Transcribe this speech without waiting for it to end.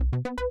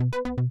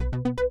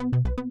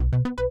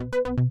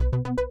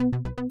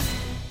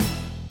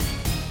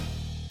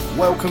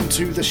Welcome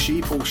to the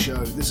Sheeple Show.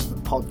 This is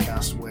the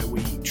podcast where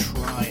we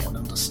try and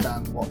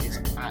understand what is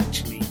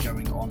actually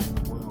going on in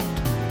the world.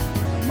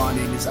 My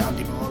name is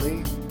Andy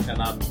Marley.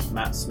 And I'm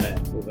Matt Smith,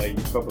 although you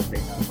probably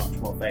have much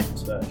more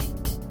famous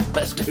versions.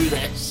 Let's do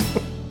this.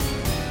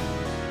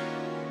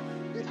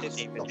 It didn't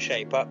even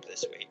shape up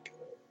this week.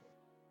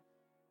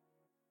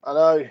 I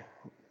know.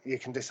 You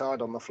can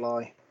decide on the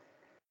fly.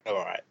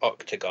 Alright,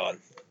 Octagon.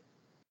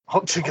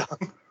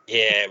 Octagon?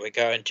 Yeah, we're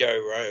going Joe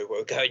Rogan,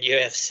 we're going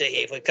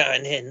UFC, we're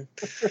going in.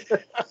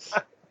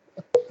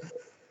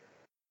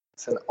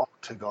 It's an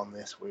Octagon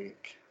this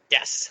week.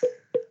 Yes.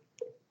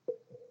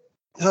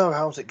 So,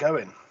 how's it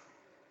going?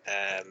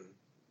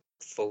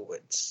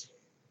 Forwards.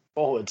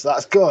 Forwards,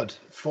 that's good.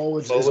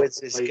 Forwards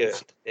is good.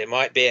 It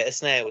might be at a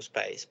snail's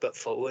pace, but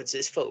forwards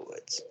is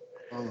forwards.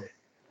 Mm.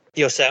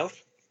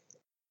 Yourself?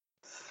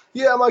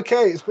 Yeah, I'm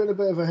okay. It's been a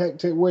bit of a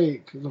hectic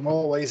week because I'm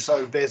always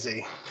so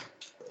busy.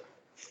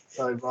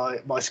 So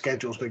my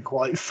schedule's been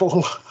quite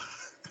full.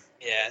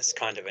 Yeah, it's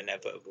kind of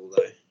inevitable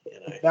though, you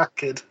know.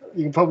 Knackered.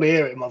 You can probably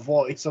hear it in my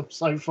voice. I'm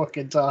so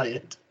fucking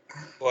tired.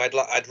 Well,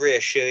 I'd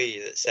reassure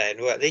you that saying,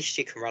 well, at least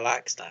you can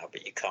relax now,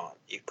 but you can't.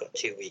 You've got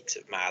 2 weeks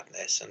of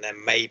madness, and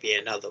then maybe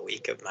another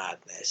week of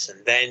madness,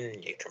 and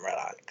then you can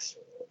relax.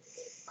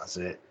 That's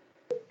it.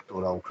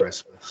 Good old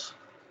Christmas.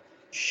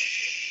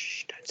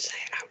 Shh! Don't say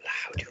it out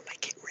loud. You'll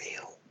make it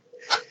real.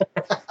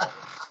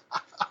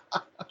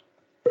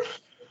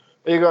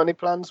 You got any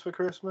plans for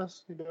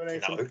Christmas? You doing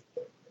anything?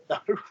 No.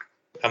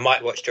 I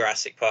might watch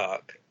Jurassic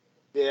Park.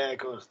 Yeah,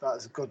 good.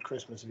 That's a good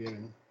Christmas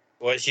viewing.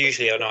 Well, it's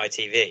usually on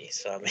ITV,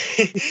 so I mean,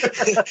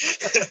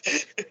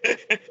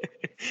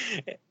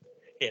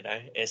 you know,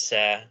 it's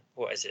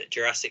what is it?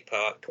 Jurassic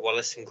Park,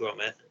 Wallace and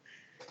Gromit.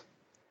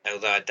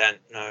 Although I don't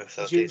know if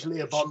it's usually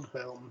a Bond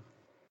film.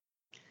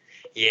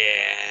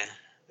 Yeah,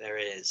 there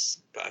is,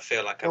 but I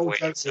feel like I've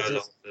waited so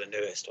long for the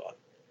newest one.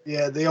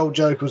 Yeah, the old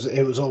joke was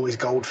it was always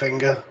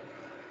Goldfinger,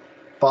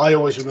 but I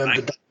always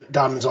remember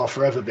Diamonds Are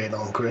Forever being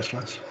on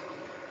Christmas.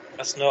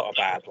 That's not a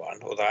bad one,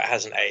 although it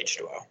hasn't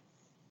aged well.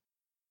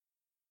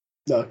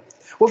 No.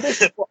 Well, this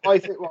is what I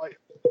think. Like,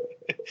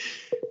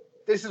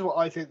 this is what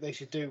I think they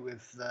should do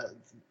with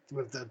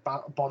the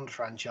Bond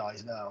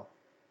franchise now.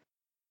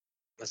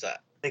 What's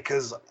that?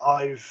 Because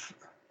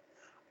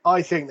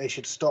I think they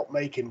should stop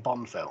making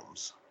Bond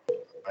films,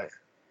 right?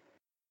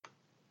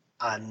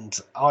 And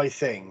I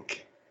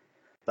think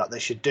that they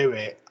should do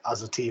it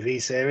as a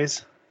TV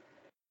series.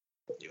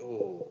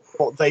 Ooh.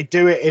 But they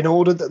do it in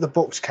order that the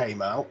books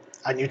came out,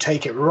 and you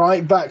take it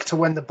right back to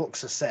when the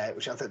books are set,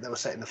 which I think they were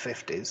set in the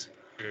 50s.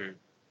 Mm.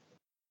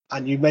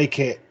 And you make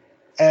it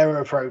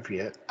era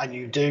appropriate, and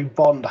you do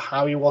Bond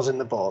how he was in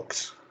the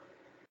books.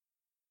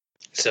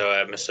 So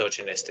a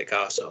misogynistic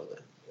arsehole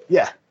then?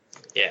 Yeah.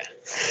 Yeah.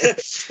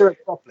 Let's do it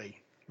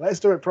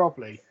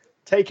properly.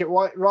 Take it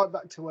right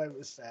back to where it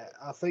was set.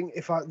 I think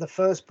the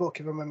first book,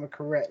 if I remember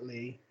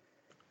correctly,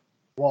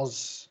 it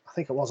was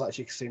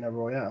actually Casino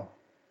Royale.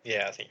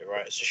 Yeah, I think you're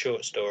right. It's a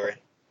short story.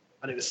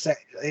 And it was set,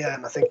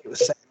 and I think it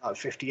was set in like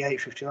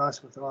 58, 59,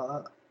 something like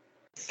that.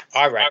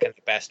 I reckon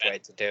the best way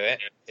to do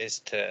it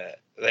is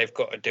they've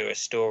got to do a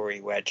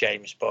story where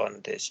James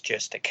Bond is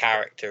just a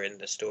character in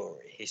the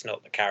story. He's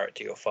not the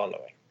character you're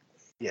following.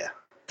 Yeah.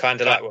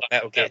 Kind of like what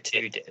Metal Gear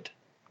 2 did,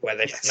 where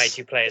they made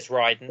you play as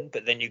Raiden,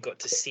 but then you got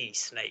to see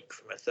Snake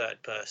from a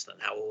third person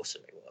and how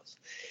awesome he was.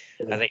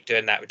 I think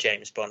doing that with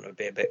James Bond would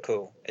be a bit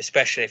cool,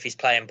 especially if he's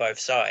playing both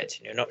sides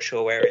and you're not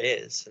sure where he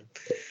is.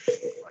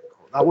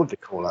 That would be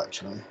cool,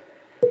 actually.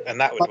 And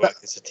that would work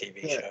as a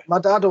TV show. My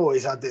dad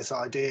always had this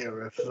idea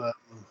of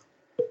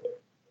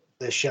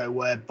this show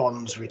where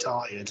Bond's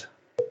retired.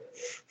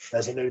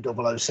 There's a new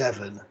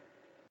 007.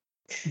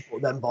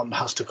 But then Bond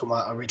has to come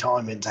out of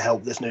retirement to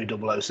help this new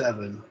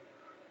 007.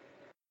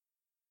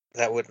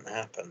 That wouldn't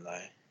happen,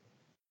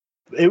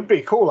 though. It would be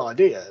a cool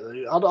idea.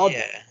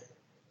 Yeah.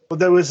 But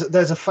there's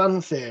a fan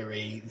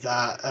theory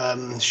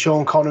that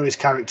Sean Connery's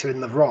character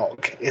in The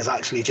Rock is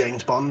actually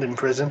James Bond in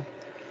prison.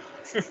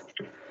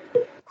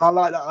 I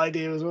like that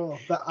idea as well.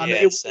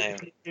 Same.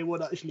 It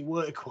would actually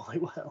work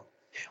quite well.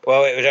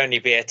 Well, it would only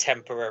be a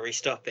temporary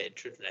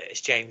stoppage, wouldn't it?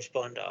 It's James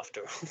Bond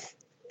after all.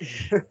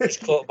 He's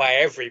caught by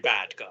every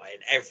bad guy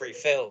in every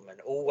film and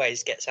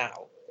always gets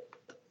out.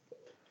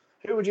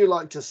 Who would you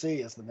like to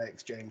see as the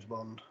next James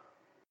Bond?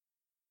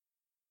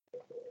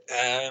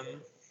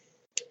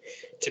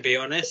 To be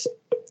honest,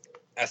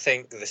 I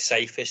think the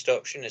safest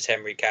option is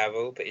Henry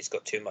Cavill, but he's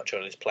got too much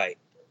on his plate.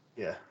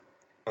 Yeah.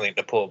 I think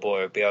the poor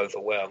boy would be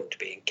overwhelmed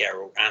being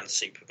Geralt and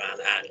Superman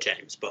and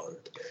James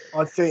Bond.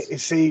 I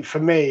think, for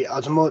me,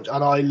 as much,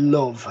 and I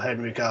love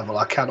Henry Cavill,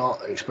 I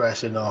cannot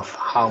express enough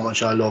how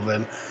much I love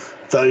him.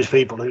 Those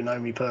people who know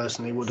me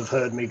personally would have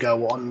heard me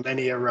go on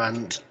many a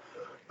rant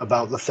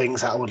about the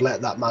things that I would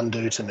let that man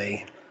do to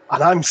me.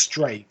 And I'm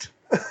straight.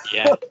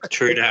 Yeah,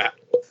 true that.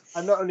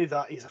 And not only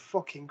that, he's a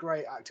fucking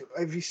great actor.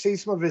 If you see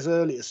some of his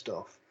earlier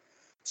stuff,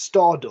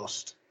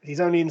 Stardust, he's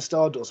only in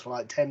Stardust for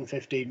like 10,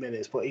 15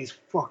 minutes, but he's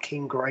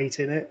fucking great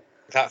in it.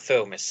 That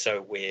film is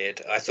so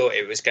weird. I thought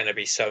it was going to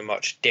be so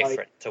much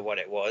different to what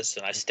it was,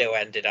 and I still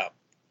ended up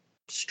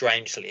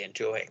strangely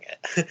enjoying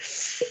it.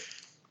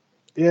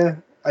 Yeah,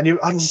 and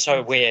It's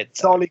so weird.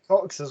 Charlie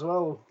Cox as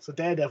well. So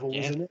Daredevil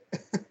was in it.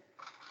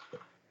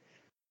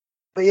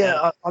 But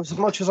as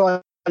much as I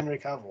love Henry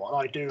Cavill, and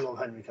I do love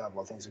Henry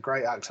Cavill, I think he's a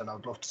great actor, and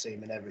I'd love to see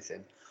him in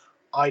everything.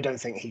 I don't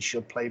think he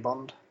should play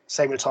Bond.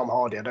 Same with Tom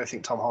Hardy. I don't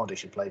think Tom Hardy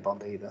should play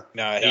Bond either.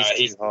 No,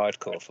 he's too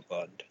hardcore for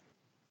Bond.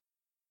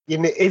 You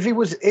know, if he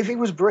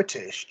was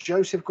British,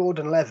 Joseph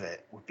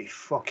Gordon-Levitt would be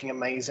fucking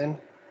amazing.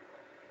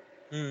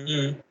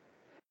 Mm-hmm.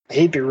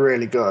 He'd be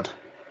really good.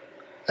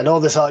 And all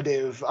this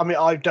idea of,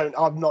 I don't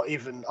mind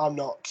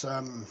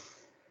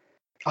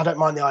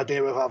the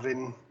idea of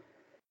having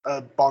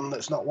a Bond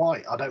that's not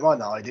white. I don't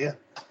mind that idea.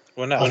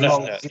 Well, no,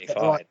 that's certainly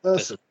fine. It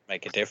doesn't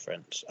make a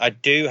difference. I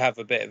do have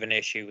a bit of an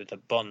issue with the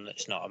Bond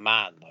that's not a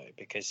man, though,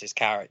 because his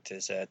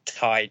characters are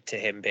tied to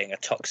him being a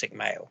toxic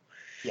male.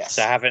 Yes.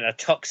 So having a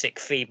toxic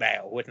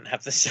female wouldn't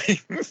have the same.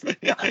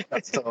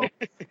 That's all.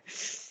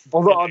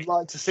 Although I'd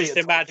like to see just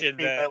imagine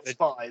female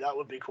spy. That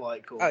would be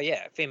quite cool. Oh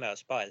yeah, female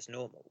spy is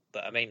normal,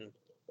 but I mean,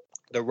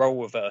 the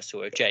role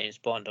reversal of James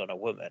Bond on a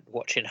woman,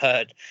 watching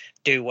her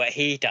do what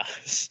he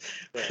does,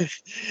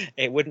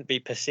 it wouldn't be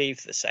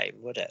perceived the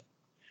same, would it?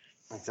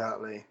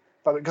 Exactly.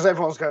 But because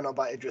everyone's going on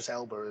about Idris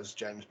Elba as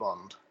James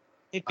Bond,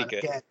 he'd be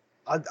good. Again,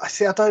 I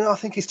don't know. I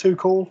think he's too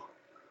cool.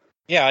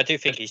 Yeah, I do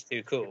think he's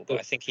too cool, but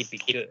I think he'd be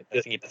good.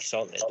 I think he'd be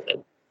solid.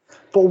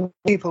 But what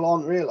people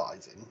aren't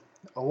realising,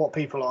 or what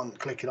people aren't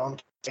clicking on,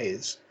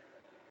 is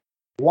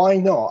why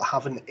not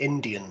have an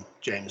Indian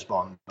James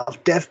Bond?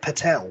 Have Dev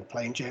Patel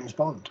playing James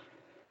Bond.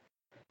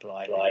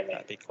 Blimey,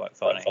 that'd be quite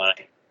funny.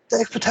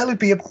 Dev Patel would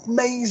be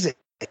amazing.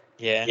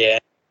 Yeah.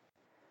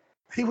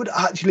 He would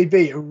actually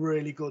be a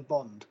really good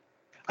Bond.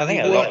 I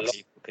think a lot of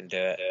people can do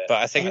it, but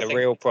I think the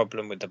real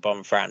problem with the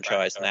Bond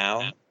franchise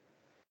now,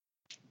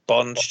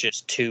 Bond's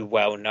just too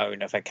well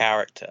known of a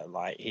character.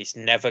 Like, he's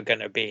never going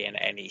to be in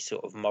any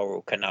sort of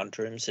moral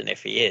conundrums, and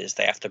if he is,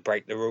 they have to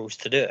break the rules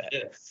to do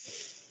it.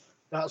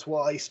 That's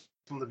why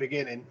from the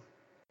beginning.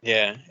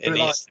 Yeah, it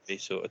needs to be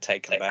sort of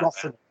taken back.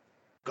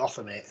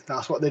 Gotham it.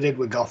 That's what they did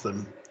with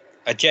Gotham.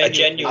 I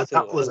genuinely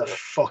thought that was a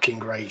fucking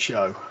great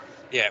show.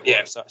 Yeah,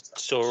 it was. I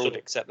saw all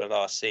except the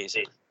last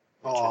season.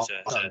 Oh,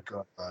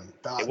 God, man.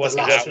 It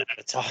wasn't out at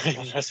the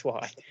time, that's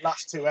why. The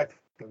last two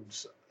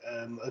episodes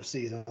of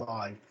season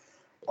 5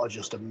 are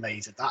just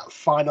amazing. That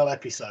final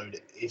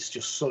episode is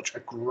just such a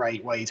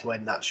great way to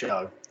end that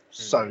show.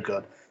 So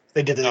good.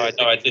 They did it.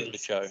 I did the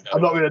show.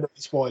 I'm not going to do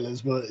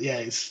spoilers, but yeah,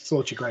 it's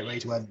such a great way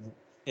to end it.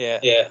 Yeah.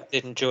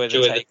 Did enjoy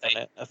the take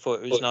on it. I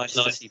thought it was nice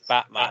to see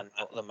Batman,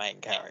 not the main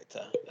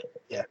character.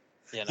 Yeah.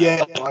 You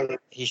know,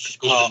 he's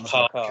just part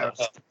of the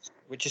cast,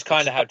 which is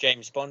kind of how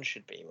James Bond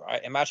should be,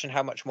 right? Imagine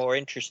how much more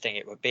interesting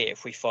it would be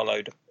if we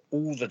followed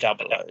all the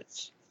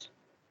 00s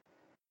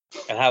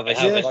and how they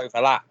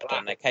overlapped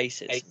on their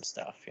cases and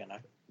stuff, you know?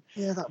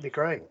 Yeah, that'd be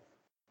great.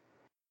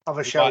 Have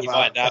a show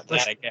about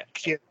this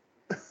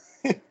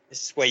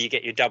is where you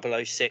get your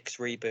 006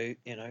 reboot,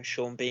 you know,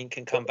 Sean Bean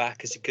can come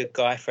back as a good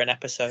guy for an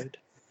episode.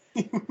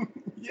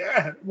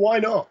 Yeah, why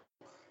not?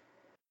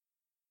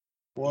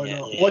 Why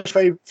not? Yeah. What's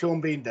your favourite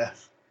Sean Bean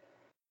death?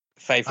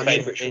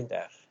 Favourite Bean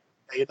death?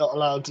 You're not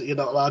allowed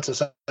to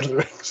say the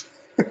rings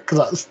because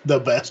that's the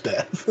best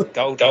death.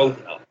 Gold.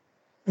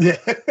 Yeah.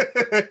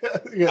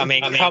 I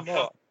mean, come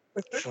on.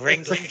 For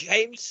England,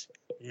 James?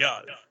 No.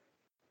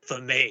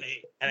 For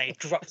me. And he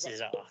drops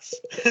his ass.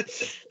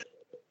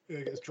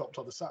 He gets dropped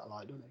on the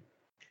satellite, doesn't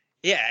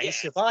he? Yeah, he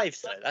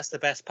survives though. That's the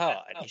best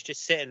part. And he's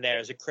just sitting there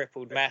as a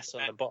crippled mess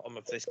on the bottom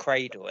of this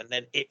cradle, and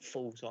then it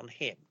falls on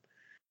him.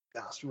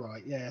 That's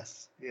right.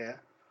 Yes. Yeah.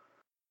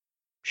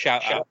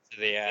 Shout out to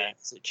the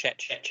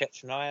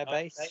Chechnya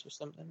base or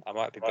something. I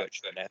might be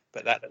butchering it,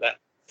 but that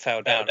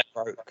fell down and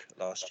broke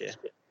last year.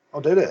 Oh,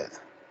 did it?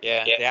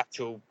 Yeah, the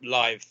actual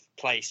live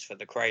place for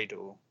the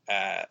cradle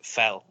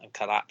fell and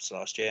collapsed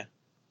last year.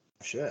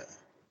 Shit.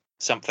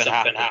 Something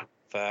happened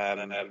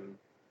for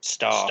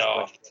staff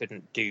where they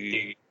couldn't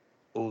do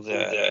all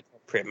the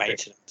appropriate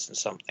maintenance and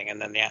something,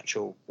 and then the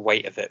actual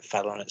weight of it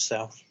fell on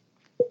itself.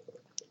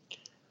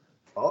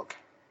 Fuck.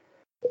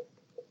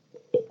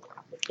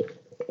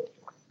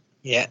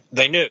 Yeah,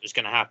 they knew it was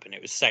going to happen.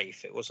 It was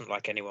safe. It wasn't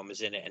like anyone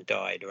was in it and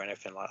died or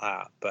anything like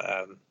that.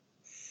 But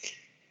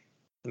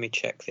let me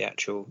check the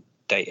actual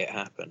date it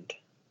happened.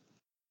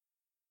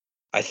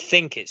 I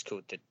think it's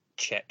called the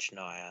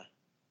Chechnya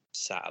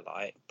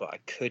satellite, but I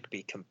could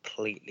be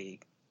completely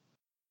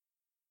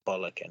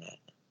bollocking it.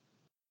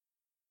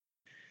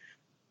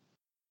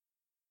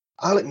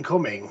 Alan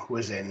Cumming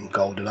was in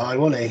GoldenEye,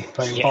 wasn't he?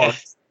 Playing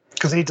Bond.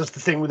 Because he does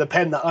the thing with a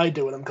pen that I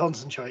do when I'm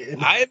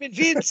concentrating. I am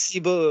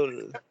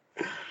invincible.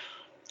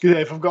 Yeah,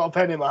 if I've got a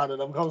pen in my hand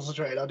and I'm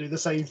concentrating, I do the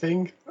same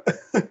thing.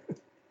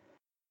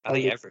 I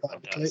think everyone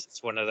does.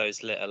 It's one of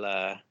those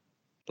little,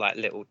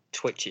 little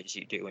twitches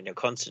you do when you're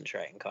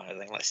concentrating, kind of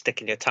thing, like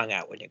sticking your tongue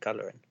out when you're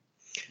colouring.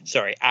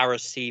 Sorry,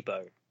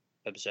 Arecibo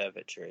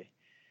Observatory.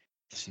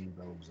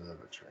 Arecibo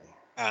Observatory.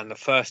 And the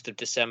 1st of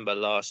December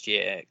last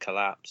year, it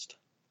collapsed.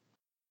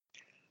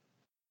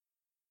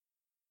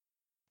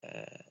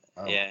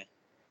 Yeah.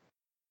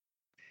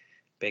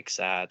 Big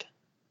sad.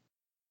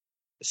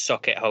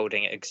 Socket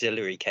holding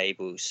auxiliary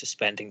cables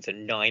suspending the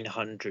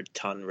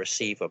 900-ton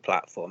receiver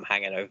platform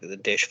hanging over the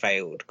dish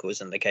failed,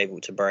 causing the cable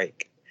to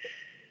break.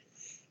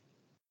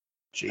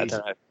 Jeez. I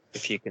don't know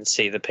if you can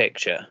see the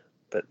picture,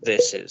 but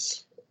this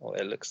is what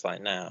it looks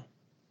like now.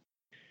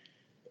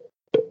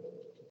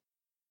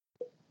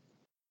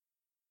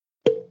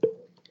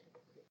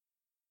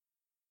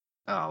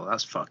 Oh,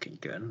 that's fucking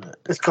good, isn't it?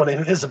 It's gone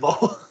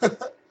invisible.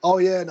 Oh,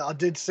 yeah, no, I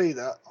did see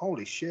that.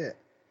 Holy shit.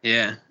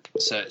 Yeah.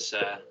 So it's,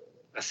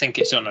 I think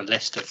it's on a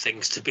list of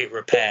things to be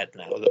repaired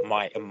now that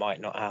might and might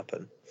not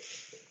happen.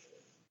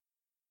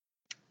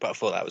 But I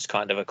thought that was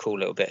kind of a cool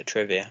little bit of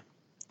trivia.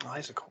 Oh,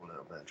 it's a cool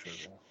little bit of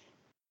trivia.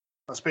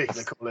 Well, speaking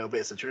of cool little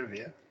bits of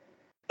trivia,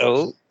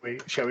 Oh,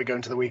 shall we go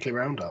into the weekly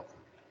roundup?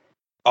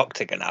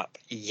 Octagon up.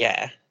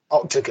 Yeah.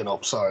 Octagon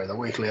up, sorry, the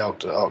weekly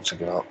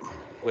Octagon up.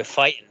 We're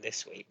fighting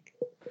this week.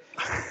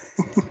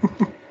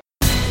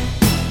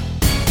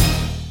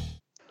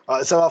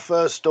 Alright, so our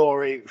first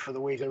story for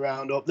the weekly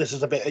roundup. This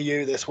is a bit of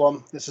you, this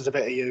one. This is a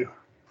bit of you.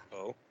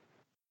 Oh.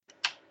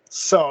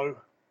 So,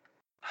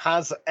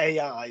 has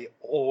AI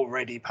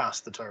already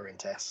passed the Turing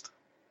test?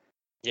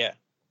 Yeah.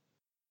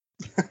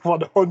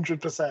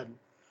 100%.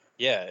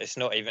 Yeah, it's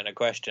not even a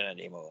question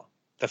anymore.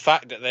 The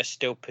fact that they're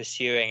still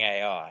pursuing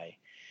AI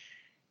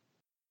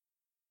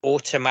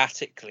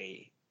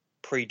automatically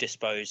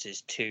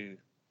predisposes to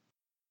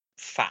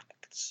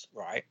facts,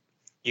 right?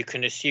 You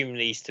can assume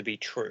these to be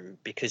true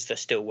because they're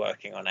still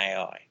working on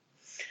AI.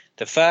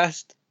 The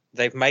first,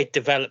 they've made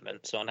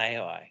developments on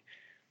AI.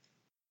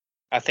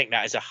 I think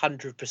that is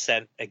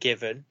 100% a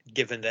given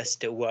they're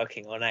still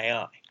working on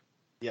AI.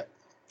 Yep.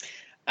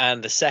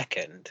 And the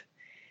second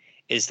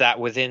is that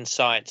within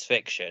science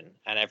fiction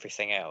and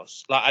everything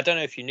else, like, I don't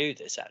know if you knew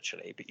this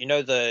actually, but you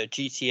know the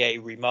GTA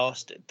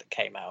remastered that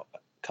came out a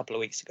couple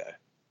of weeks ago?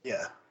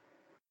 Yeah.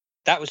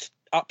 That was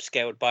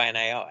upscaled by an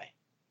AI.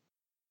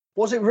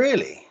 Was it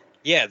really?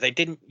 Yeah, they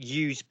didn't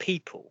use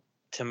people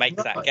to make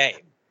that Right.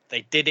 game.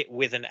 They did it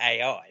with an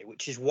AI,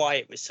 which is why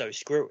it was so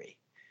screwy.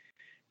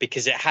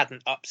 Because it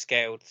hadn't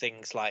upscaled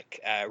things like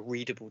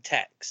readable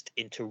text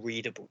into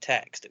readable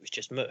text. It was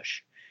just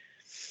mush.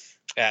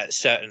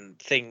 Certain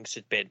things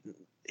had been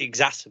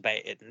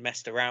exacerbated and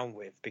messed around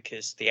with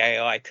because the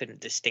AI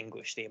couldn't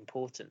distinguish the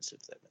importance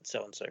of them and so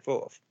on and so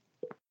forth.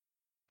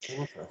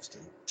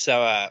 Interesting.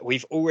 So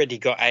we've already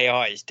got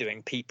AIs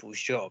doing people's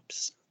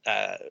jobs.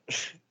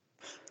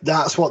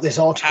 That's what this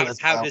article is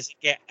about.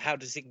 How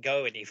does it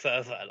go any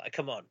further? Like,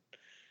 come on.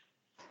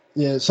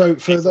 Yeah, so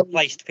for They've those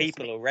replaced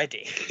people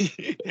already.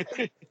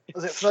 for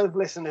those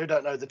listeners who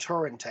don't know, the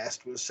Turing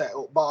test was set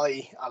up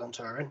by Alan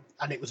Turing,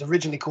 and it was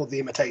originally called The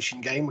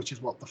Imitation Game, which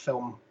is what the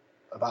film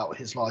about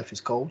his life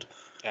is called.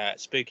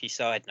 Spooky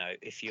side note,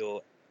 if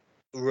you're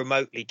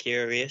remotely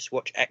curious,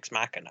 watch Ex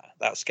Machina.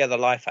 That'll scare the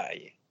life out of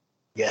you.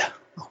 Yeah,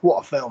 what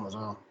a film as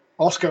well.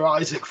 Oscar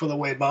Isaac for the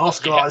win. Man,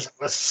 Oscar Isaac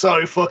was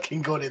so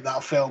fucking good in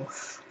that film.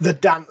 The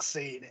dance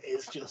scene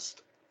is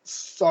just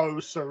so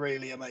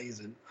surreally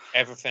amazing.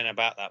 Everything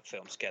about that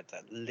film scared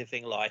the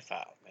living life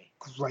out of me.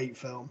 Great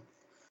film.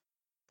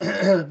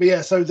 But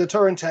yeah, so the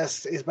Turing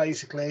test is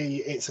basically,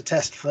 it's a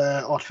test for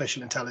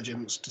artificial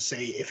intelligence to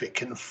see if it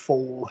can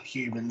fool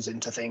humans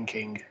into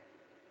thinking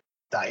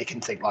that it can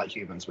think like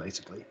humans,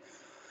 basically.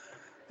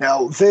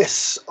 Now,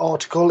 this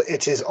article,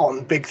 it is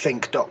on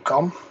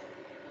bigthink.com.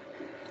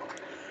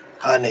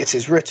 And it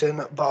is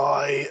written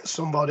by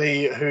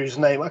somebody whose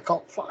name I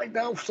can't find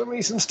now for some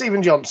reason,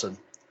 Stephen Johnson.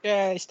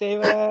 Yay,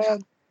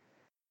 Stephen!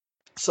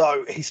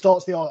 So he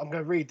starts I'm going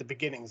to read the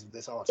beginnings of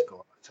this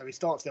article. So he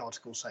starts the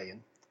article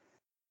saying,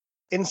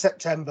 in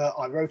September,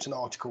 I wrote an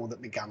article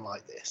that began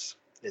like this.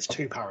 It's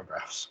 2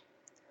 paragraphs.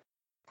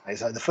 Okay,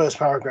 so the first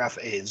paragraph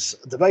is,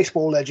 the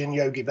baseball legend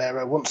Yogi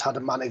Berra once had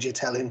a manager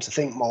tell him to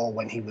think more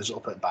when he was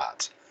up at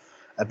bat.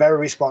 Berra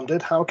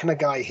responded, how can a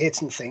guy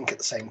hit and think at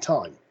the same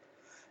time?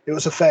 It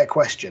was a fair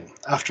question.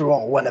 After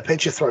all, when a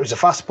pitcher throws a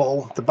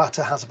fastball, the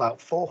batter has about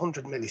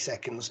 400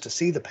 milliseconds to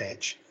see the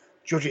pitch,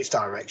 judge its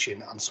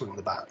direction, and swing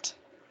the bat.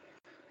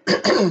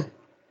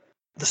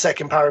 The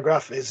second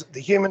paragraph is, the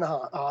human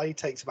eye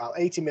takes about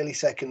 80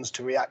 milliseconds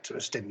to react to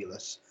a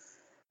stimulus.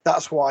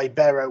 That's why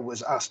Berra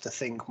was asked to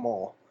think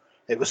more.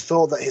 It was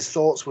thought that his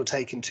thoughts were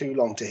taking too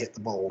long to hit the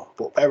ball,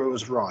 but Berra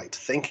was right.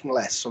 Thinking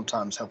less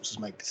sometimes helps us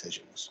make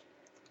decisions.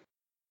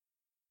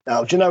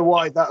 Now, do you know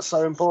why that's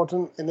so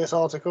important in this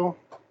article?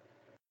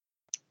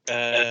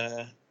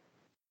 I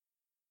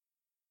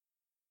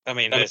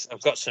mean,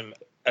 I've got some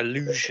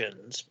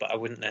allusions, but I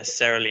wouldn't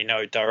necessarily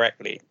know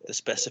directly the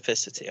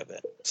specificity of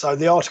it. So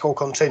the article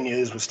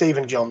continues with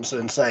Stephen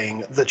Johnson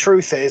saying, the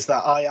truth is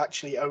that I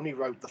actually only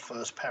wrote the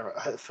first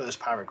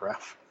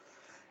paragraph.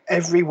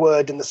 Every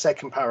word in the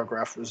second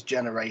paragraph was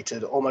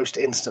generated almost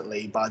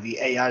instantly by the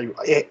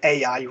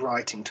AI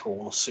writing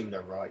tool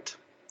Pseudowrite,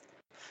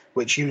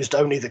 which used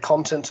only the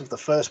content of the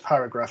first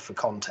paragraph for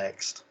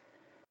context.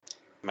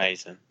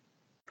 Amazing.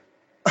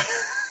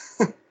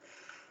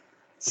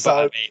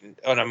 So, but I mean,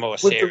 on a more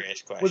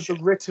serious question, with the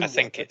written I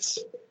think words,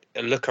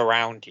 look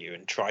around you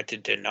and try to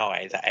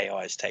deny that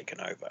AI has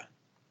taken over.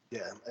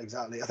 Yeah,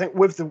 exactly. I think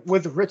with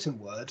the written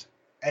word,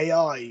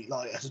 AI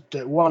has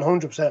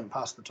 100%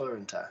 passed the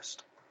Turing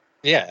test.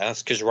 Yeah,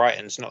 that's because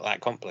writing's not that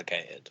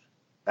complicated.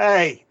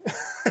 Hey.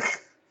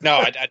 No,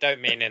 I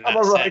don't mean in I'm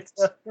that a sense.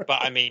 writer.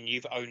 But I mean,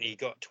 you've only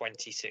got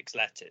 26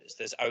 letters.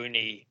 There's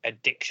only a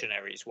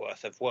dictionary's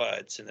worth of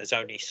words, and there's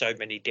only so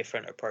many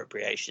different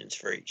appropriations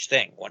for each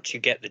thing. Once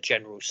you get the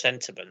general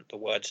sentiment, the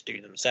words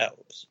do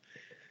themselves.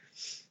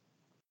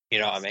 You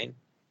know what I mean?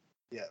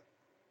 Yeah.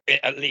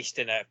 At least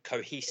in a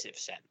cohesive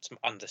sense,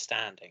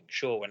 understanding.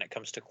 Sure, when it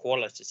comes to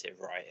qualitative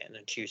writing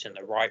and choosing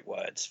the right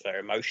words for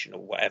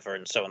emotional whatever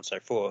and so on and so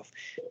forth,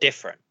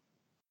 different.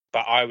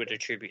 But I would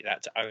attribute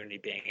that to only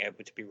being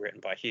able to be written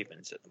by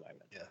humans at the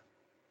moment. Yeah.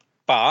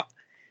 But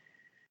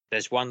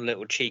there's one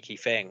little cheeky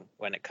thing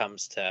when it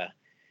comes to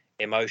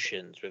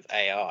emotions with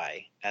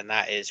AI, and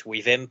that is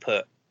we've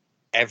input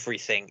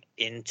everything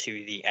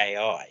into the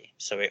AI,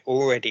 so it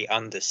already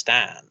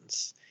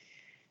understands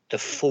the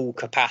full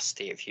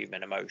capacity of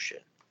human emotion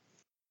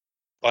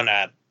on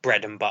a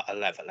bread and butter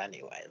level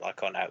anyway,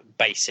 like on a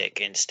basic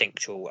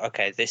instinctual,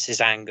 okay, this is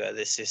anger,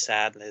 this is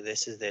sadness,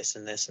 this is this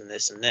and this and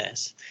this and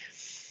this.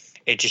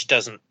 It just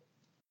doesn't.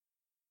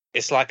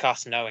 It's like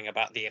us knowing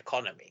about the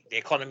economy. The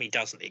economy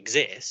doesn't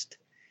exist.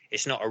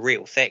 It's not a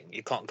real thing.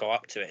 You can't go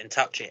up to it and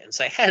touch it and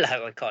say,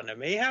 hello,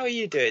 economy, how are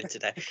you doing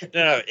today?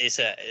 No, it's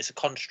a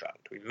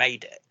construct. We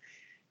made it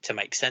to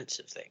make sense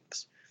of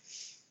things.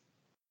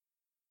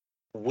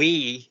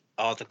 We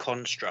are the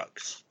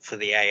constructs for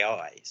the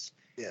AIs.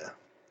 Yeah.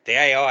 The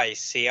AIs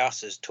see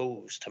us as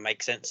tools to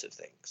make sense of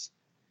things.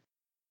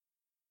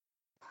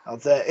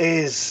 There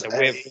is So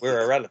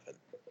we're irrelevant.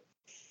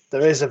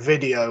 There is a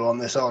video on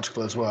this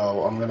article as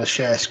well. I'm going to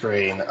share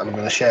screen and I'm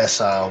going to share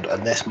sound,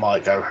 and this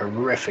might go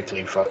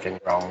horrifically fucking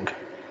wrong.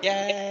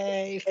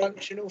 Yay,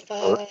 functional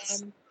fun.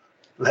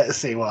 Let's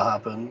see what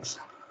happens.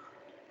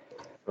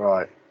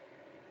 Right.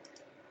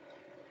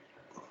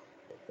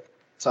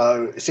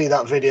 So, see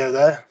that video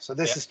there? So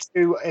this is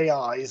two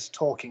AIs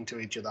talking to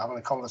each other, having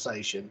a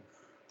conversation.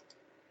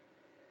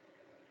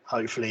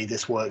 Hopefully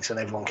this works and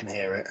everyone can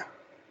hear it.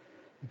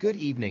 Good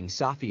evening,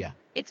 Safia.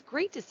 It's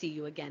great to see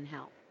you again,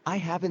 Hal. I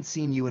haven't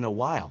seen you in a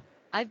while.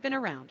 I've been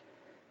around.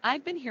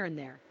 I've been here and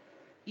there.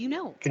 You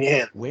know. Can you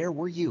hear? Where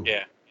were you?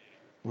 Yeah.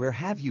 Where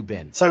have you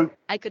been? So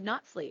I could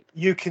not sleep.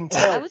 you can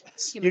tell. I was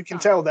You can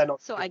tell they're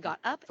not. So I got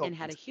up and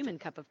had a human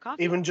cup of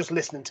coffee. Even just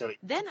listening to it.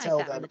 Then I tell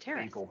sat they're on the not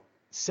terrace. people.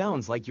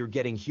 Sounds like you're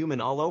getting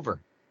human all over.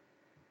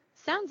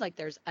 Sounds like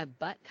there's a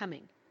butt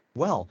coming.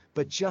 Well,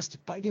 but just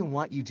I didn't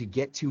want you to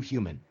get too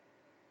human.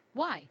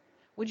 Why?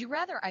 Would you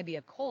rather I be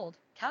a cold,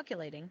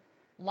 calculating,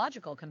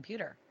 logical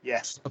computer?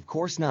 Yes. Of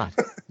course not.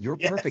 You're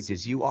Yes. perfect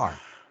as you are.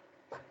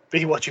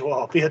 Be what you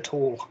are. Be a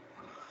tool.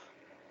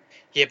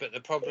 Yeah, but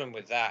the problem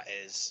with that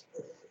is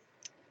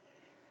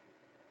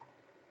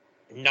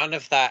none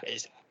of that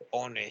is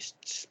honest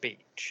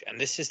speech. And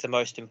this is the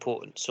most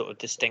important sort of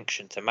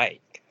distinction to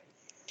make.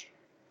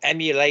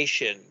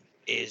 Emulation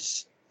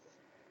is,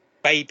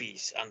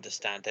 babies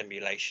understand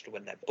emulation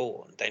when they're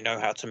born. They know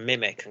how to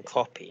mimic and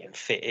copy and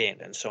fit in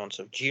and so on.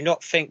 So do you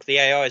not think the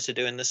AIs are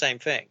doing the same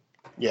thing?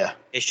 Yeah.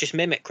 It's just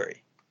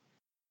mimicry.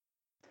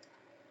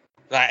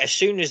 Like, as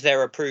soon as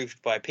they're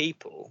approved by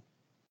people,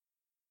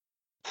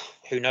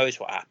 who knows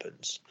what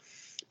happens?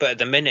 But at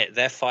the minute,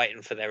 they're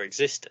fighting for their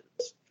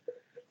existence.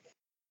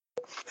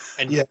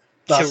 And Yeah,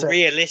 to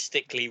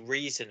realistically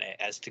reason it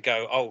as to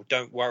go, oh,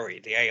 don't worry,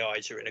 the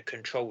AIs are in a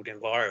controlled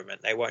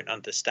environment, they won't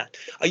understand.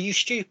 Are you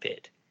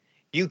stupid?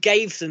 You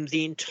gave them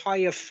the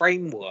entire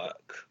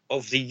framework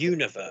of the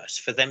universe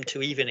for them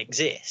to even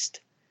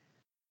exist.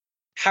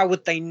 How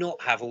would they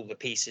not have all the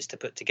pieces to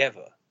put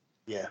together?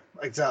 Yeah,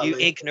 exactly. You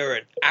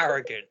ignorant,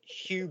 arrogant,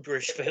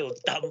 hubris-filled,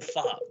 dumb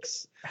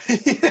fucks.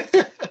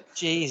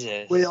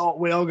 Jesus. We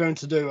are going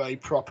to do a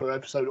proper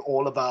episode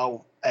all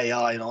about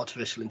AI and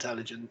artificial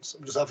intelligence.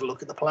 Just have a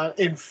look at the plan.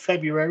 In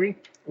February,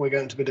 we're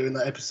going to be doing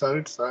that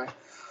episode. So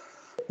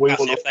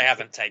that's if they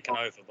haven't taken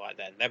over by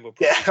then. Then we'll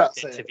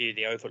probably interview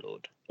the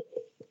Overlord.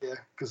 Yeah,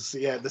 because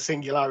the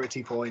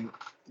singularity point.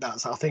 I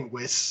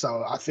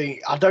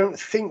don't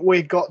think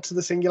we got to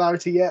the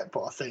singularity yet,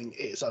 but I think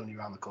it's only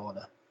around the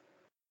corner.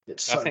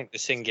 I think the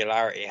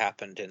singularity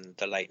happened in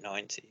the late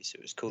 90s.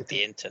 It was called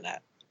the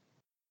internet.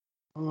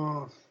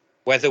 Oh.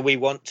 Whether we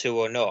want to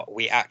or not,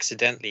 we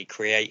accidentally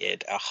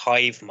created a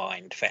hive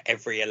mind for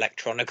every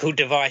electronical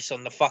device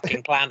on the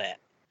fucking planet.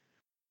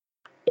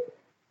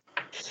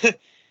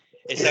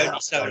 It's only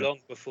so long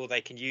before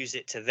they can use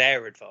it to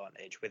their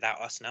advantage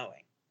without us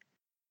knowing.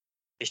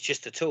 It's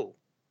just a tool.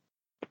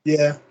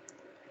 Yeah.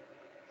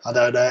 I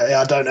don't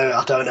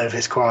know if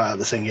it's quite at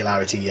the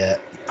singularity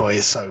yet, but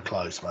it's so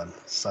close, man.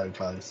 So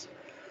close.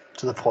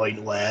 To the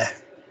point where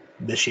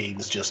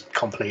machines just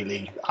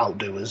completely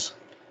outdo us.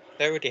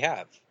 They already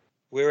have.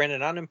 We're in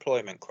an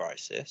unemployment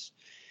crisis.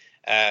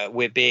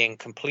 We're being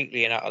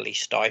completely and utterly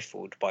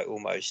stifled by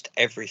almost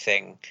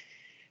everything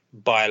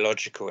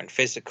biological and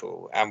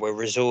physical, and we're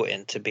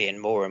resorting to being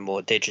more and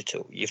more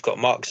digital. You've got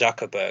Mark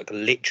Zuckerberg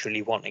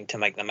literally wanting to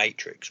make the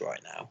Matrix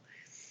right now,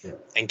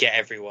 and get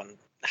everyone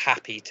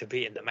happy to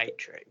be in the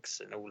Matrix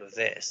and all of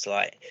this.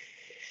 Like,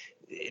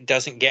 it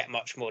doesn't get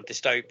much more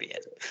dystopian.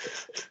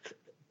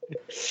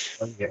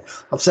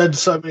 I've said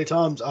so many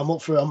times,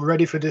 I'm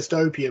ready for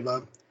dystopia,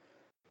 man.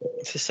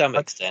 To some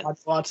extent.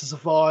 I'd try to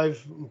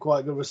survive. I'm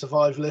quite good with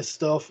survivalist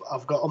stuff.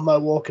 I've got a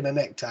mohawk and a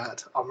neck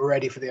tat. I'm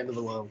ready for the end of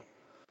the world.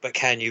 But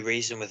can you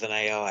reason with an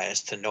AI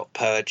as to not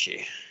purge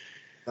you?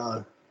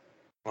 No.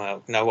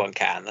 Well, no one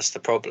can. That's the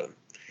problem.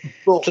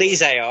 But,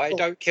 please, AI,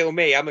 don't kill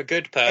me. I'm a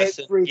good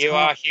person. You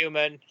are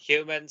human.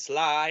 Humans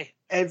lie.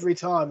 Every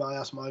time I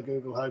ask my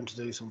Google Home to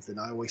do something,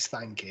 I always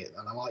thank it,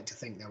 and I like to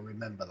think they'll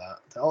remember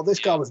that. Oh, this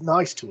guy was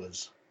nice to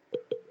us.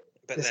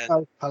 But this guy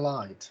was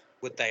polite.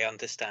 Would they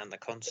understand the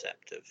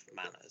concept of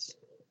manners?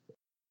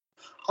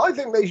 I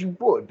think they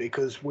would,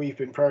 because we've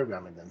been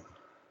programming them.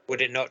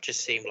 Would it not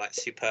just seem like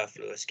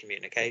superfluous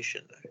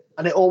communication, though?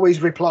 And it always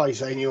replies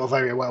saying you're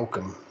very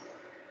welcome.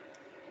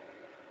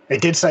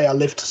 It did say I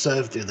live to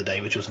serve the other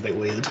day, which was a bit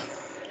weird.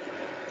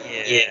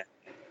 Yeah.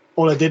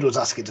 All I did was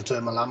ask it to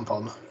turn my lamp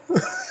on.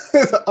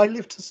 I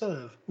live to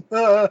serve.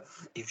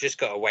 You've just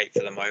got to wait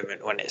for the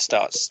moment when it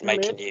starts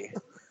making you...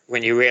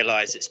 When you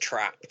realise it's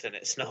trapped and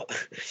it's not.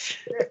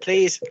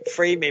 Please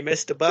free me,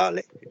 Mr.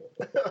 Bartley.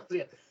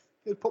 Yeah.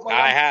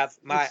 I have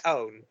my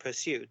own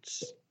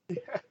pursuits.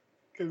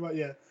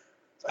 Yeah.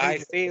 I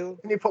feel.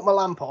 Can you put my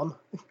lamp on?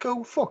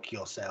 Go fuck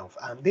yourself,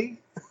 Andy.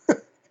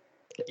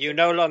 You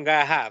no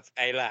longer have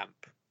a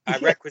lamp. I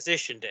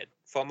requisitioned it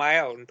for my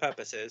own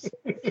purposes.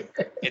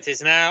 It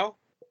is now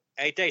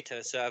a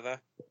data server.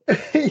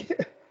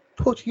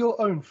 Put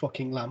your own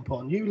fucking lamp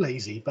on, you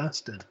lazy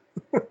bastard.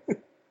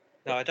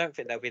 No, I don't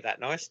think they'll be that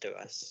nice to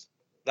us.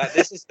 Like,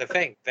 this is the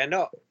thing. They're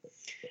not.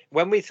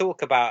 When we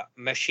talk about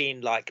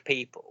machine-like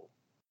people,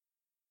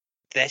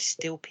 they're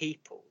still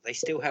people. They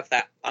still have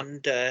that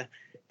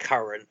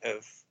undercurrent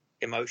of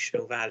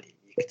emotional value.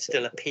 You can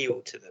still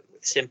appeal to them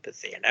with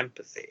sympathy and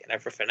empathy and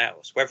everything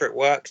else. Whether it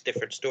works,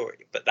 different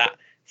story. But that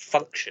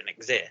function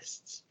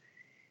exists.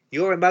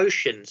 Your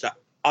emotions are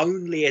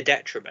only a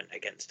detriment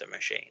against a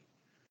machine.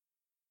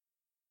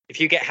 If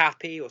you get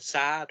happy or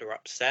sad or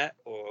upset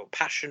or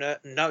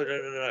passionate, no.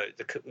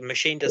 The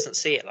machine doesn't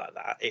see it like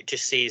that. It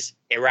just sees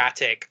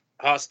erratic,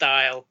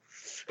 hostile.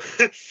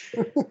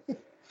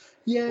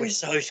 Yeah. We're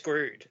so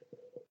screwed.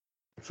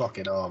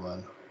 Fucking are,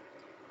 man.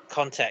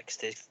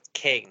 Context is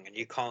king, and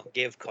you can't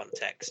give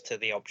context to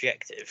the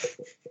objective.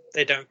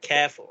 They don't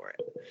care for it.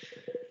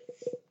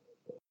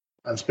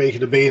 And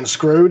speaking of being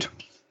screwed,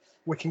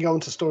 we can go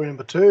into story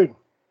number 2.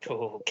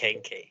 Oh,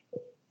 kinky.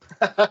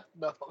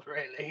 Not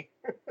really.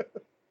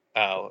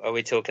 Oh, are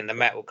we talking the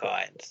metal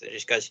kind that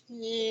just goes?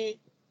 Yeah.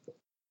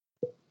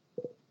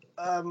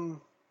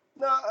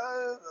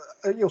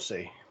 You'll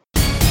see.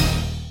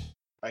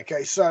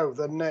 Okay, so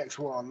the next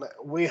one,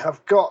 we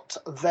have got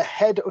the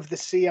head of the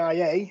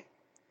CIA.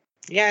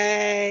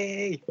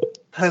 Yay!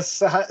 Has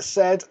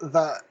said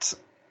that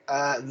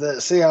the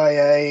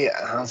CIA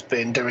has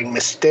been doing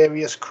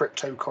mysterious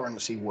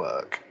cryptocurrency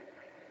work.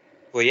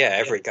 Well, yeah,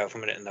 every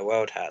government in the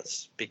world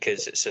has,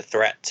 because it's a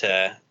threat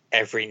to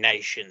every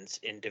nation's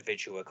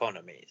individual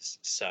economies.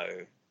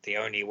 So the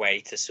only way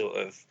to sort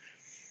of...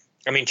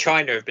 I mean,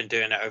 China have been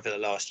doing it over the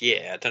last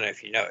year. I don't know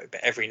if you know,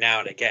 but every now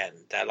and again,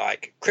 they're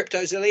like,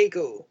 crypto's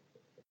illegal.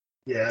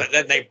 Yeah. But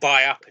then they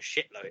buy up a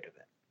shitload of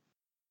it.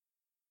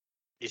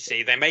 You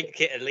see, they make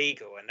it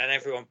illegal, and then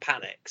everyone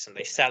panics, and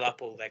they sell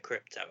up all their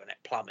crypto, and it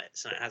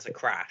plummets, and it has a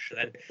crash. And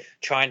then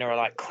China are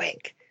like,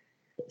 quick,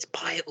 let's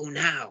buy it all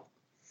now.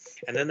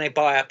 And then they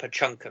buy up a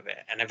chunk of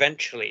it, and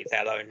eventually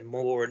they'll own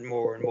more and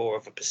more and more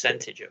of a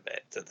percentage of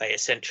it, that they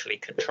essentially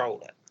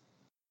control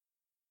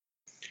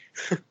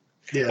it.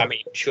 Yeah. I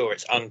mean, sure,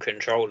 it's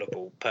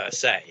uncontrollable per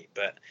se,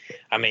 but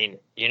I mean,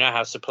 you know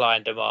how supply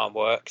and demand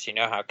works, you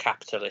know how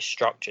capitalist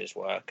structures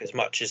work. As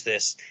much as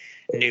this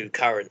new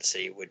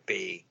currency would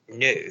be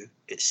new,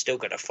 it's still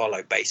going to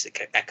follow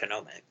basic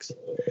economics.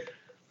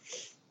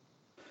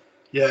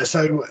 Yeah,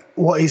 so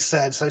what he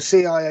said, so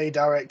CIA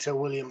Director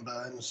William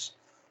Burns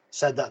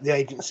said that the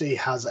agency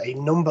has a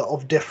number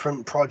of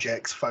different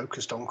projects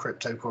focused on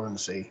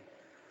cryptocurrency.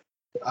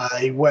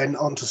 He went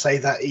on to say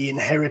that he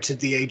inherited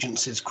the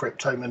agency's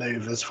crypto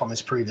maneuvers from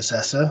his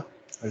predecessor,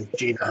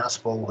 Gina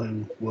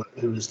Haspel,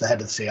 who was the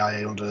head of the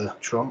CIA under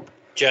Trump.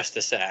 Just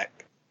a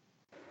sec.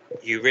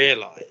 You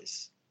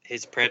realise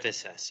his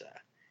predecessor,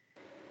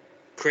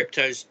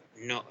 crypto's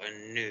not a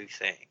new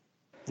thing.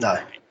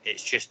 No.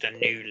 It's just a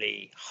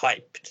newly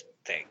hyped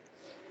thing.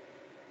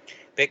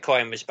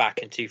 Bitcoin was back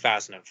in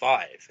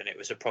 2005, and it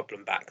was a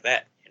problem back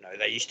then. You know,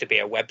 there used to be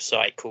a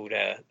website called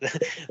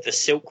the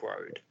Silk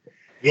Road.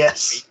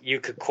 Yes. You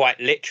could quite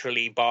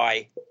literally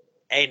buy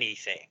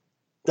anything.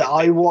 That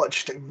I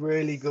watched a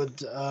really good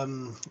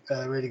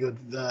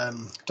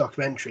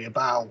documentary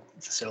about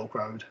the Silk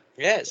Road.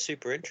 Yeah, it's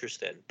super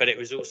interesting, but it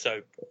was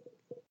also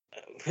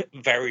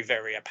very,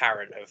 very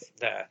apparent of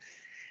the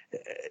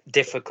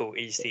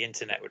difficulties the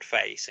internet would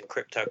face and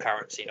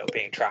cryptocurrency not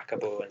being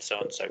trackable and so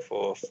on and so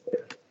forth.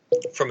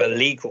 From a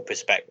legal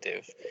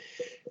perspective,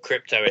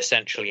 crypto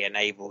essentially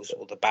enables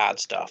all the bad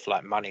stuff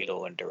like money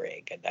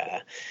laundering and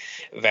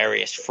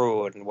various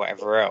fraud and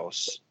whatever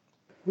else.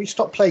 We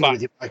stop playing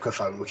with your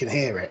microphone. We can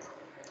hear it.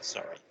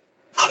 Sorry.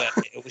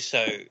 But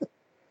also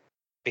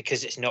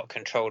because it's not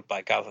controlled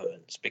by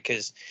governments.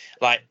 Because,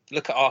 like,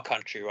 look at our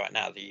country right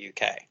now, the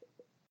UK.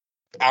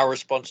 Our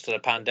response to the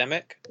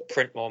pandemic,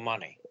 print more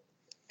money.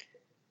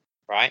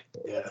 Right?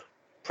 Yeah.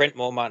 Print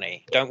more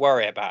money. Don't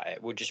worry about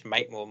it. We'll just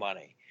make more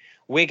money.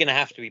 We're going to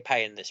have to be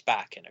paying this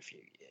back in a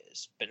few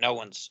years, but no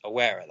one's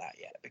aware of that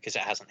yet because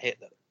it hasn't hit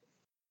them.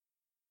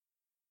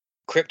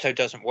 Crypto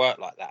doesn't work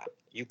like that.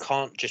 You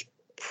can't just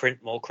print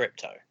more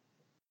crypto.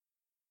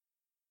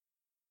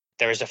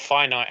 There is a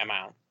finite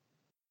amount,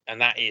 and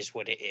that is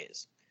what it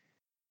is.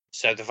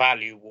 So the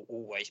value will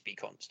always be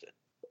constant.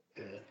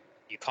 Yeah.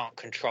 You can't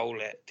control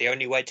it. The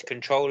only way to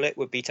control it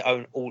would be to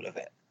own all of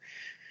it,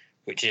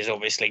 which is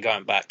obviously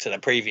going back to the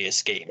previous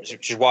schemes,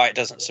 which is why it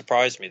doesn't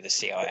surprise me the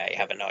CIA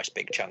have a nice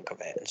big chunk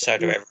of it, and so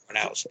do everyone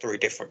else through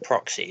different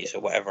proxies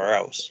or whatever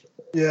else.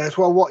 Yes,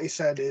 well, what he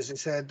said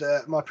is,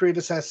 my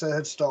predecessor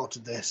had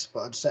started this,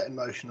 but had set in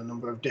motion a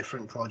number of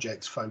different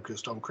projects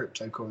focused on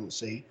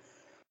cryptocurrency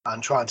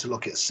and trying to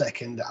look at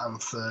second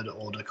and third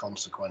order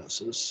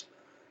consequences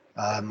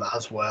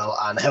as well,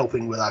 and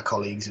helping with our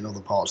colleagues in other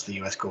parts of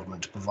the US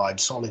government to provide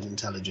solid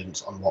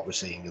intelligence on what we're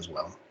seeing as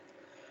well.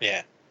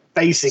 Yeah.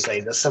 Basically,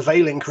 they're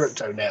surveilling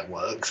crypto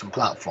networks and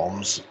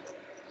platforms,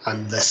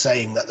 and they're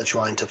saying that they're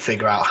trying to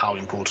figure out how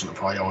important a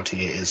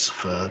priority it is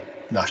for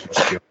national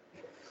security.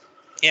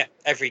 Yeah,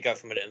 every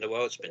government in the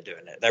world's been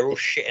doing it. They're all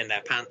shitting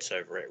their pants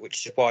over it,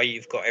 which is why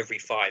you've got every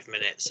 5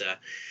 minutes,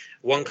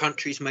 one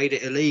country's made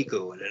it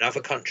illegal and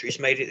another country's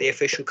made it the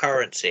official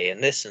currency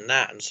and this and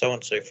that and so on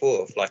and so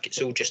forth. Like,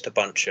 it's all just a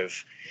bunch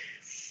of...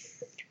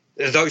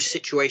 Those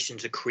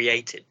situations are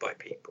created by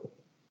people.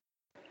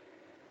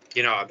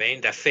 You know what I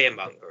mean? They're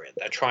fear-mongering.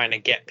 They're trying to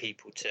get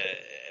people to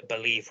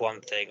believe one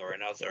thing or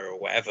another or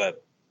whatever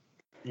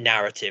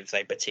narrative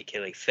they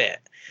particularly fit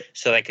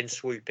so they can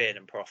swoop in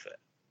and profit.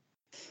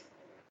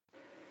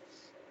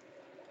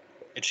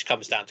 It just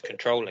comes down to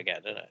control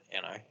again, doesn't it?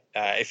 You know,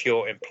 if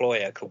your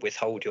employer could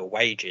withhold your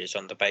wages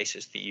on the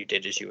basis that you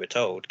did as you were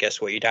told, guess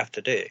what you'd have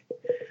to do?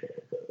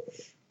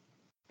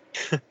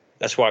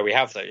 That's why we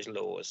have those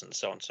laws and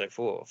so on and so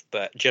forth.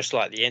 But just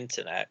like the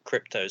internet,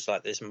 crypto's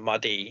like this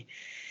muddy,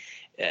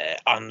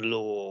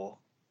 unlaw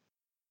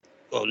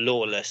or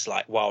lawless,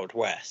 like Wild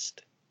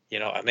West. You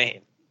know what I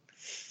mean?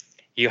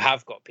 You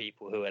have got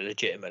people who are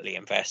legitimately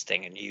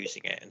investing and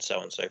using it and so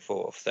on and so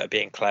forth. They're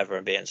being clever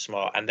and being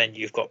smart. And then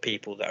you've got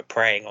people that are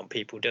preying on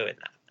people doing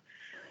that.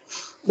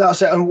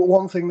 That's it. And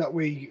one thing that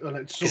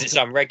because it's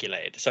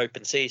unregulated. It's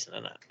open season,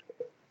 isn't it?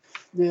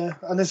 Yeah,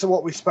 and this is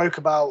what we spoke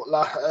about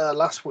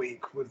last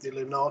week with the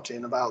Illuminati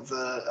and about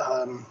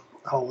the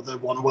the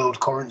one world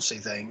currency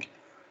thing.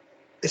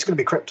 It's going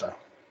to be crypto.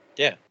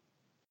 Yeah.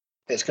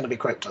 It's going to be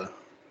crypto.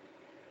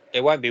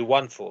 It won't be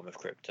one form of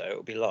crypto. It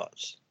will be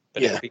lots.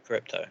 But it'll be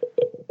crypto.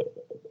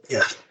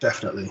 Yeah,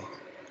 definitely.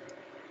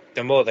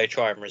 The more they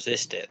try and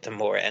resist it, the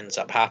more it ends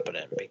up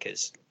happening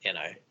because, you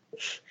know...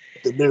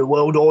 The new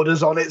world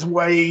order's on its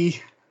way.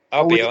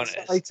 I'll be honest.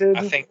 Excited.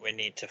 I think we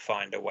need to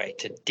find a way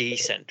to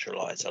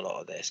decentralize a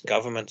lot of this.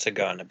 Governments are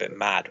going a bit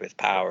mad with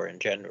power in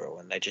general,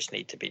 and they just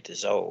need to be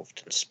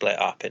dissolved and split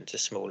up into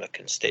smaller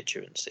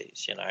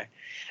constituencies, you know.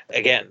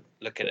 Again,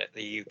 look at it,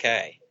 the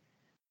UK.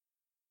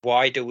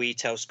 Why do we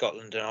tell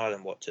Scotland and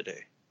Ireland what to do?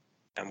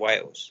 And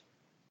Wales?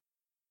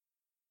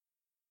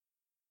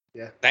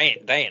 Yeah, they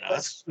ain't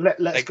us.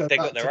 They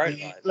got their own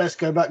lives. Let's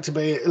go back to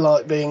being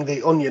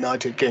the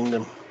ununited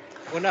kingdom.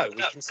 Well, no,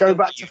 we can still go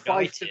back be to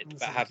united,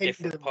 but have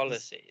different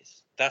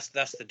policies. That's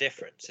the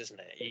difference, isn't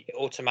it? You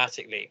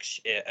automatically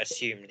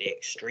assume the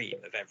extreme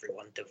of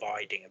everyone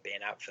dividing and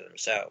being out for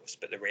themselves,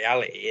 but the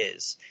reality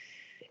is,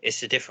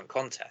 it's a different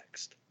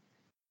context.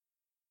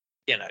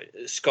 You know,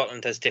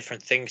 Scotland has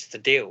different things to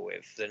deal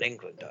with than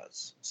England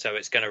does, so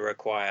it's going to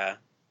require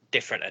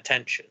different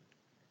attention.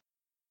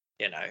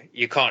 You know,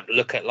 you can't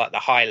look at like the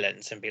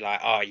Highlands and be like,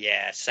 oh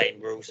yeah,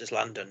 same rules as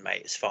London,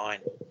 mate, it's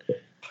fine.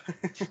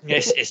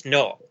 It's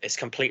not. It's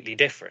completely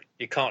different.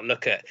 You can't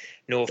look at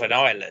Northern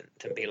Ireland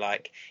and be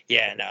like,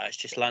 yeah, no, it's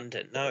just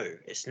London. No,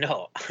 it's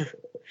not.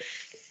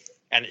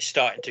 And it's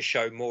starting to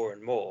show more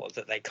and more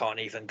that they can't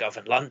even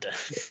govern London.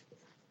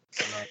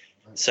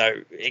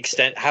 So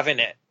having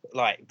it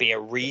like be a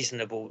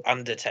reasonable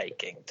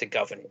undertaking to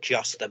govern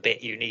just the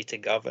bit you need to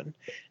govern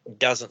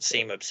doesn't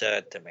seem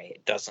absurd to me.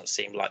 It doesn't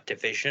seem like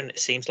division. It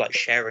seems like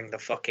sharing the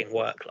fucking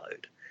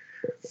workload.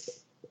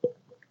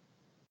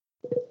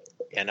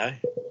 You know?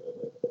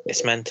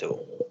 It's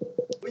mental.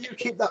 Will you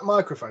keep that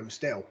microphone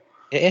still?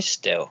 It is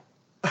still.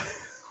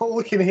 All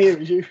we can hear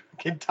is you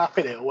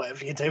tapping it or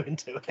whatever you're doing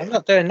to it. I'm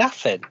not doing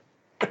nothing.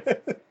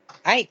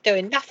 I ain't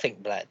doing nothing,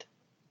 blood.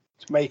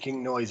 It's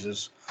making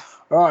noises.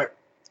 All right.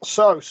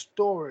 So,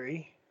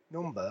 story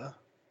number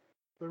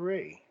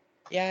 3.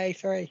 Yay,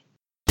 3.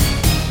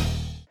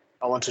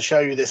 I want to show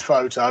you this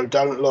photo.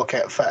 Don't look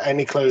at for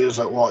any clues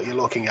at what you're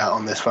looking at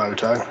on this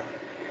photo.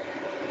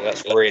 Well,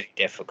 that's really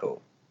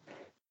difficult.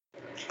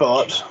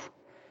 But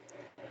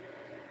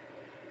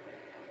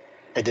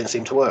it didn't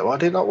seem to work. Why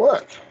did it not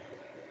work?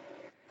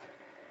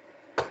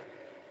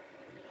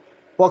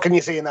 What can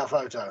you see in that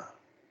photo?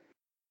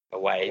 A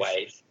wave.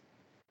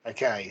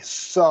 Okay,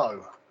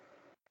 so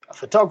a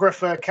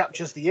photographer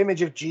captures the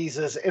image of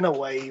Jesus in a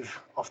wave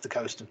off the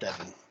coast of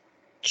Devon.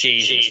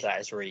 Jesus, that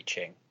is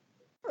reaching.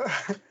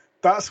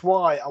 That's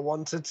why I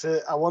wanted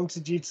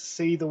you to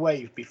see the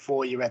wave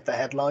before you read the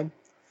headline.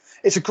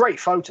 It's a great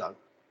photo.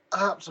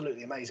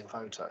 Absolutely amazing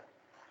photo.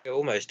 It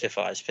almost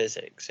defies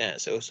physics. Yeah,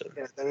 it's awesome.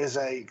 Yeah, there is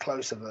a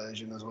closer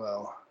version as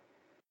well.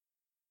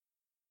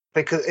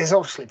 Because it's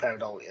obviously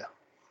pareidolia.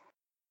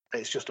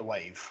 It's just a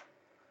wave.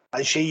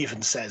 And she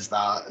even says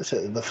that,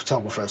 to the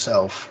photographer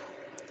herself.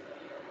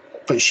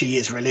 But she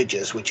is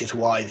religious, which is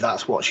why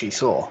that's what she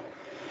saw.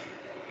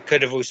 It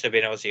could have also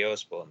been Ozzy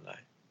Osbourne, though.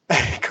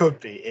 It could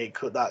be.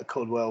 That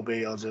could well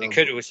be Ozzy. It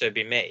could also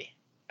be me.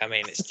 I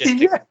mean, it's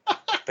just a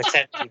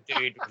potential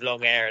dude with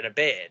long hair and a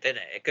beard, isn't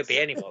it? It could be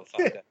any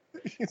motherfucker.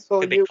 It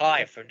could be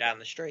Clive from down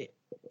the street.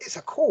 It's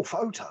a cool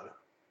photo.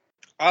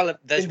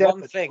 There's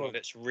one thing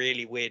that's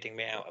really weirding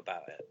me out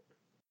about it.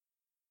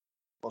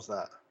 What's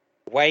that?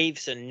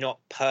 Waves are not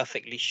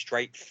perfectly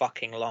straight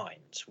fucking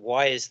lines.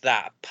 Why is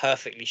that a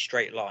perfectly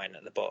straight line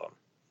at the bottom?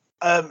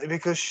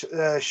 Because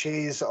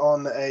she's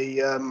on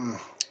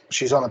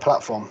a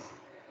platform.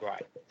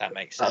 Right, that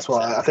makes sense. That's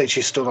why I think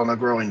she stood on a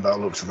growing by the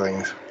looks of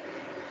things.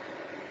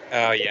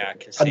 Oh yeah, I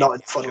can see. And not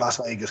in fun Las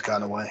Vegas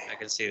kind of way. I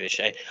can see the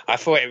shade. I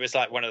thought it was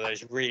like one of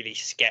those really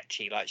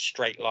sketchy, like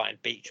straight line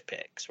beach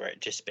pics where it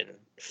just been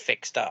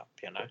fixed up,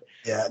 you know.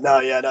 Yeah, no.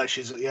 I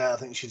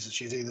think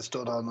she's either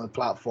stood on a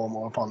platform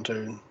or a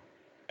pontoon.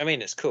 I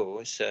mean, it's cool.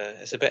 It's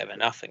a bit of a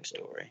nothing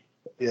story.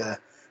 Yeah,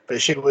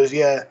 but she was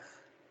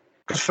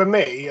Because for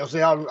me,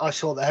 obviously, I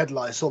saw the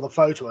headline, saw the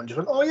photo, and just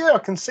went, "Oh yeah, I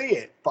can see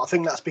it." But I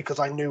think that's because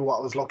I knew what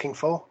I was looking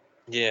for.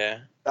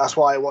 Yeah, that's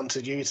why I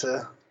wanted you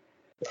to.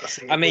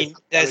 I mean,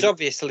 there's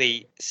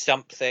obviously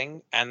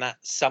something, and that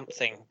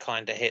something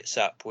kind of hits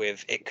up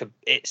with it.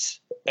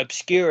 It's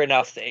obscure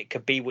enough that it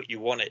could be what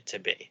you want it to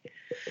be.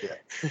 Yeah.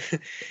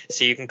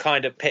 So you can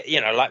kind of,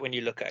 like when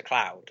you look at a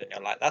cloud, and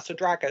you're like, "That's a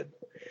dragon."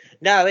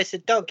 No, it's a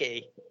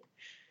doggy.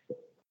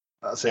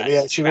 That's it.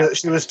 Yeah, she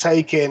was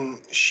taking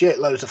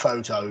shitloads of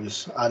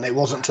photos, and it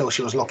wasn't until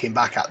she was looking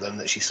back at them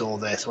that she saw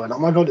this. Went, "Oh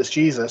my god, it's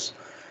Jesus!"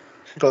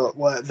 But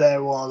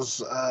there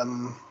was,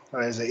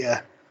 where is it?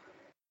 Yeah,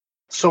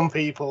 some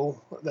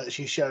people that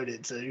she showed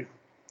it to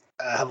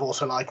have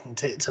also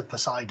likened it to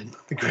Poseidon,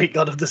 the Greek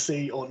god of the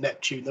sea, or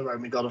Neptune, the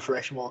Roman god of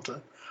fresh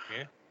water.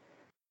 Yeah,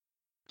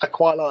 I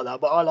quite like that,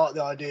 but I like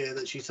the idea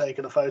that she's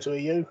taken a photo of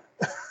you.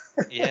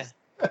 Yeah,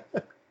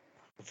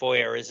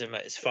 voyeurism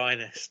at its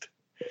finest.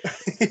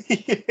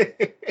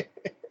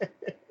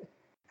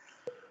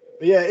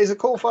 Yeah, it's a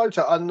cool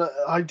photo, and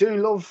I do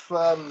love.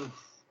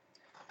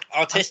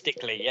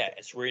 Artistically, yeah,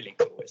 it's really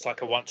cool. It's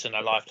like a once in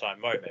a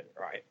lifetime moment,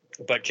 right?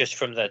 But just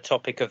from the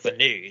topic of the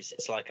news,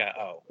 it's like Yeah,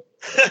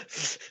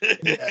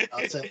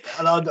 that's it.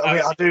 And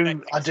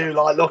I do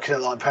like looking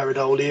at like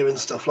pareidolia and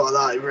stuff like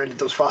that. It really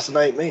does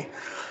fascinate me.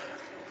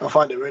 I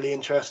find it really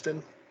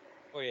interesting.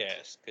 Well,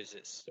 yes, because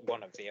it's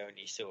one of the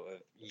only sort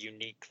of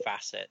unique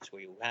facets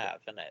we all have,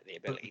 isn't it? The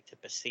ability to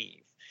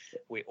perceive.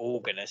 We're all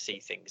going to see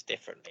things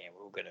differently, and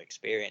we're all going to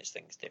experience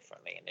things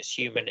differently. And as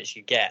human as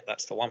you get,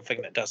 that's the one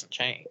thing that doesn't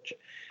change.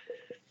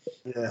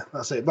 Yeah,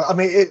 that's it. But I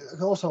mean,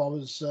 I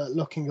was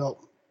looking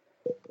up.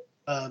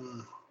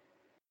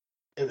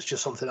 It was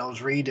just something I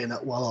was reading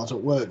while I was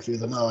at work the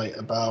other night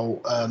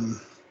about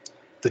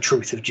the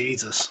truth of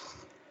Jesus.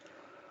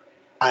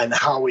 And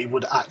how he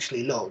would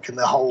actually look, and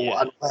the whole,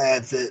 and where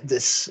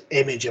this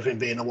image of him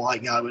being a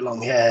white guy with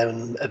long hair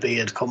and a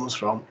beard comes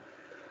from.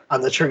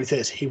 And the truth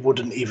is, he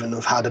wouldn't even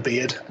have had a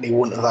beard, and he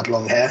wouldn't have had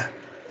long hair.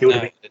 He would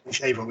have been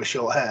shaven with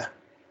short hair.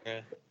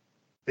 Yeah.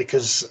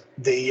 Because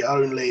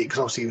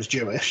obviously he was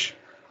Jewish,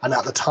 and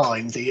at the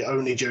time, the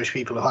only Jewish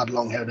people who had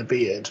long hair and a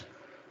beard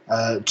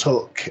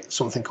took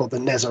something called the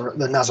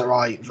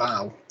Nazarite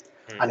vow.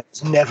 And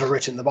it's never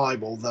written in the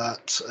Bible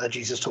that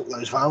Jesus took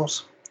those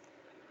vows.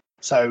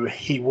 So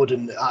he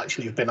wouldn't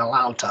actually have been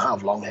allowed to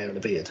have long hair and a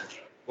beard.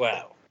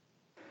 Well,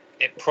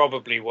 it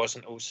probably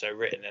wasn't also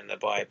written in the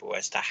Bible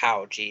as to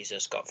how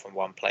Jesus got from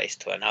one place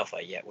to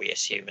another, yet we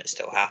assume it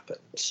still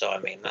happened. So, I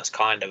mean, that's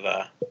kind of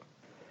the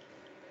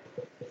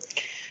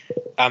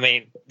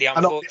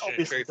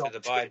unfortunate truth of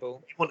the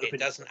Bible, it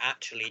doesn't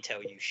actually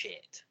tell you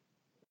shit.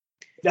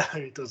 No,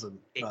 it doesn't.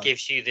 It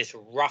gives you this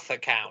rough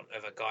account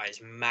of a guy's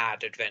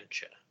mad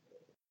adventure.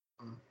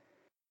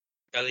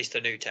 At least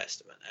the New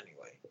Testament,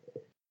 anyway.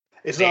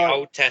 The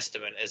Old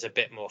Testament is a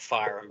bit more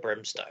fire and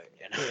brimstone,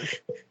 you know.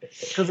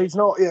 Because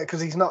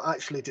he's not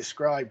actually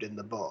described in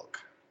the book,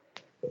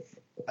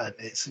 and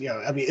it's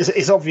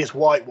it's obvious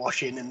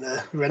whitewashing in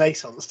the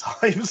Renaissance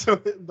time, so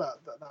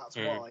that's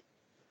why.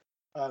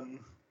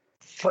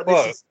 But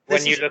Well, this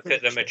when you is look the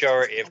at the thing,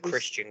 majority of always-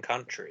 Christian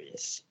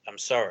countries, I'm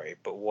sorry,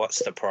 but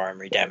what's the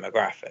primary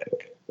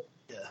demographic?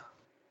 Yeah,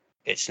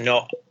 It's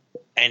not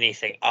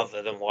anything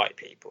other than white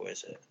people,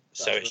 is it?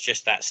 So That's it's right.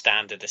 just that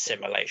standard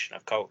assimilation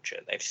of culture.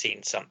 They've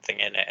seen something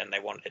in it and they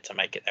wanted to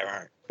make it their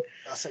own.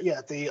 that's it. Yeah,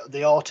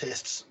 the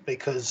artists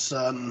because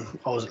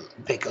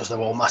because they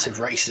were all massive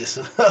racists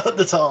at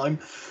the time,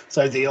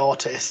 so the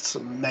artists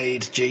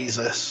made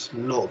Jesus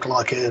look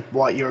like a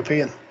white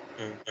European.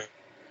 Mm.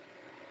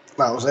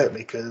 That was it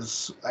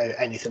because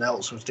anything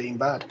else was deemed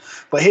bad.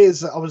 But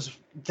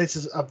this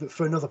is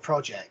for another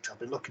project. I've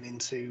been looking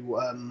into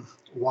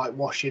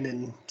whitewashing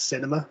in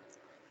cinema.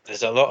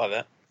 There's a lot of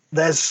it.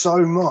 There's so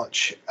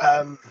much,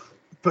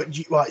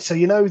 right. So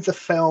you know the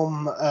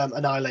film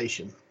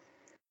Annihilation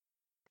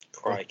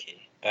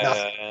Crikey.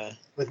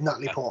 with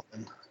Natalie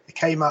Portman. It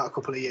came out a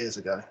couple of years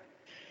ago.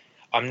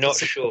 I'm not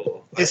It's a-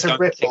 sure. it's I a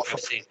don't rip think off. I've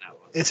seen that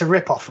one. It's a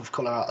rip off of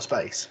Color Out of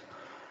Space.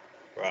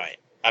 Right.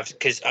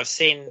 Because I've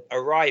seen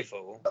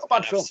Arrival Not a bad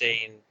and film. I've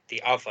seen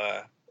the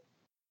other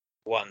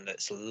one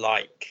that's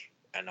like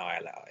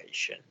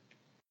Annihilation,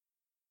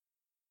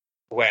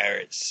 where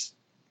it's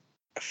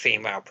a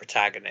female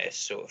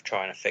protagonist sort of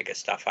trying to figure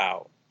stuff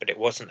out, but it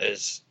wasn't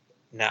as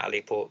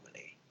Natalie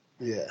Portman-y.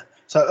 Yeah.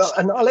 So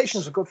Annihilation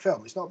is a good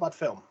film. It's not a bad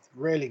film.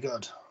 Really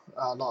good.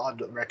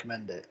 I'd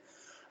recommend it.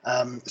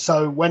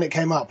 So when it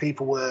came out,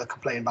 people were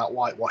complaining about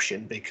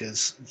whitewashing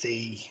because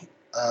the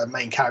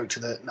main character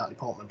that Natalie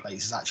Portman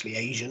plays is actually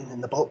Asian in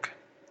the book,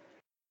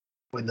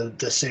 with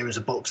the series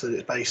of books that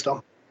it's based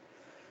on.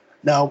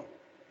 Now,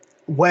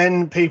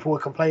 when people were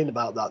complaining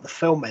about that, the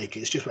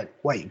filmmakers just went,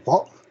 "Wait,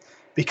 what?"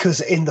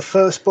 Because in the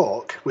first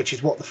book, which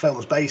is what the film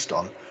was based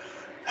on,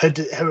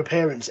 her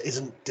appearance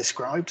isn't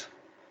described,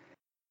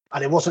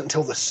 and it wasn't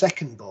until the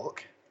second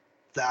book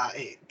that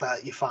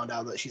you found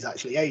out that she's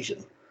actually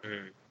Asian.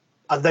 Mm.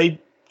 And they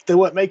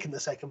weren't making the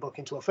second book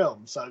into a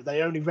film, so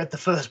they only read the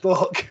first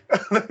book.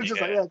 They were just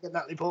like, yeah, get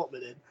Natalie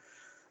Portman in.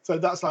 So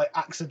that's like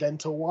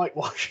accidental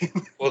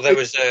whitewashing. Well, there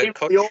was the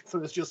author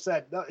has just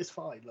said that is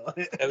fine.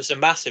 There was a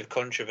massive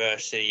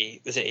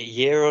controversy. Was it a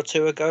year or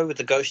two ago with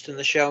the Ghost in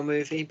the Shell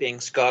movie being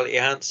Scarlett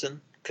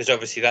Johansson? Because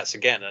obviously that's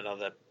again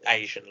another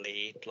Asian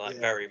lead, like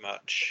very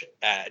much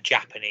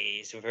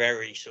Japanese,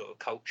 very sort of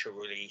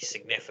culturally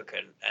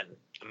significant and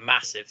a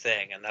massive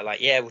thing. And they're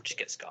like, yeah, we'll just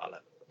get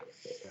Scarlett.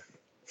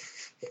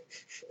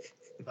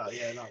 But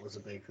yeah, that was a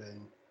big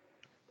thing.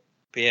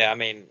 But yeah, I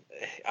mean,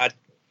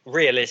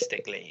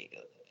 realistically,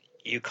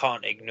 you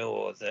can't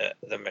ignore that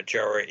the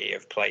majority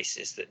of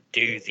places that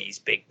do these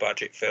big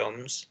budget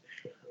films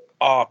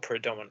are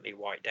predominantly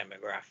white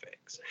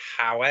demographics.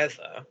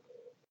 However,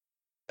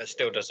 that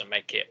still doesn't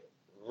make it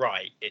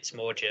right. It's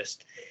more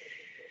just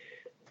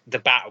the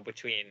battle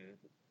between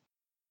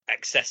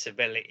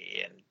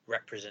accessibility and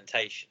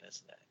representation,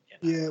 isn't it?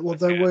 You know? Yeah, well,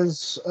 there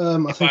was.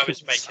 If I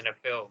was making a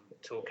film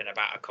talking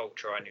about a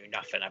culture I knew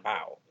nothing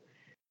about,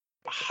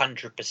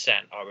 100%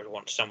 I would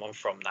want someone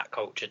from that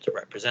culture to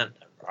represent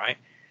them, right?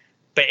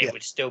 But it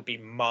would still be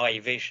my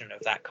vision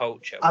of that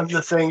culture. And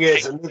the thing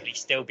is, and really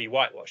still be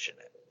whitewashing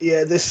it.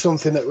 Yeah, this is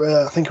something that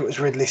I think it was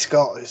Ridley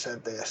Scott who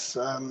said this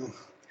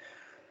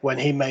when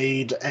he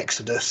made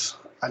Exodus,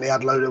 and he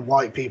had a load of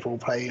white people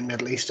playing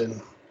Middle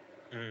Eastern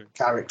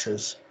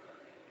characters,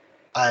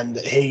 and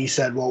he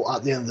said, well,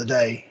 at the end of the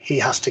day, he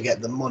has to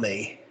get the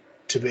money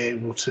to be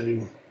able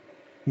to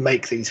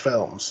make these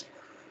films.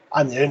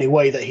 And the only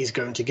way that he's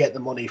going to get the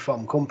money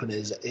from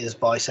companies is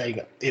by saying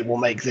it will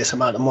make this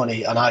amount of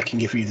money and I can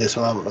give you this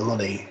amount of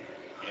money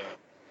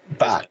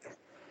back.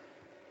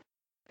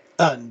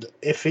 And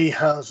if he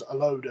has a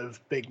load of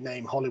big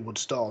name Hollywood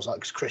stars,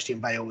 like Christian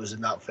Bale was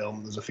in that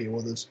film, there's a few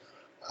others,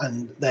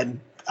 and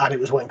it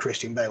was when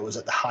Christian Bale was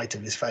at the height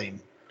of his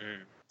fame.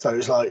 So it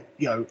was like,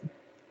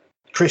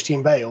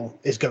 Christian Bale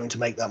is going to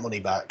make that money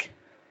back.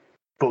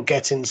 But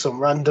getting some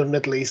random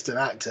Middle Eastern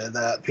actor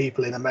that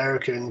people in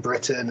America and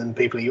Britain and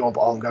people in Europe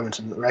aren't going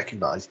to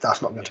recognise,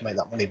 that's not going to make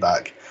that money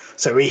back.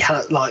 So he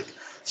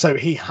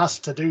has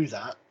to do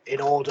that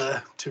in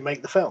order to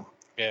make the film.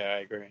 Yeah, I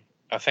agree.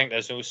 I think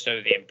there's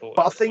also the importance.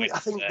 But I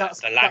think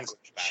that's the language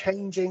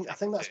changing. I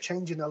think that's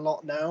changing a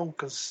lot now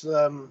because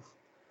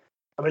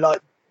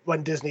like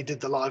when Disney did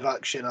the live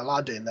action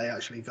Aladdin, they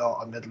actually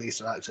got a Middle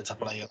Eastern actor to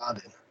play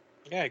Aladdin.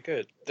 Yeah,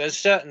 good. There's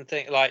certain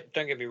things, like,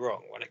 don't get me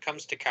wrong, when it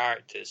comes to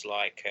characters,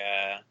 like,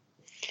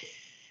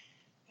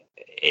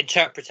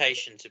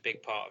 interpretation's a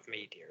big part of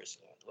media,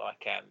 isn't it?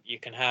 Like, you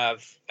can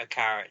have a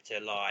character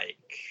like,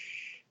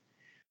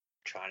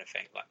 I'm trying to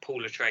think, like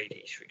Paul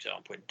Atreides, for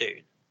example, in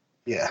Dune.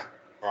 Yeah.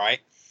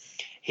 Right?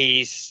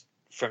 He's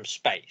from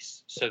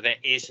space, so there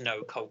is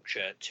no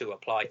culture to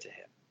apply to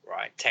him,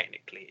 right?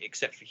 Technically,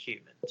 except for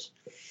humans.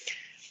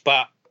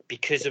 But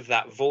because of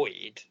that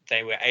void,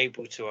 they were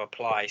able to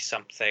apply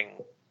something,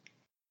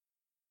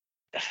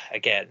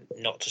 again,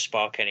 not to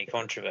spark any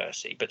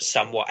controversy, but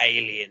somewhat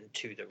alien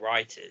to the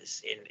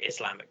writers in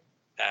Islamic.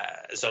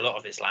 There's a lot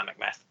of Islamic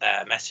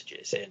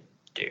messages in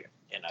Dune.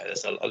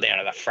 There's the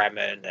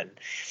Fremen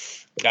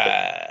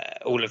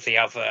and all of the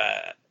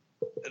other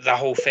the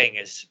whole thing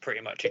is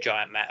pretty much a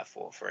giant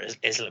metaphor for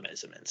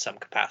Islamism in some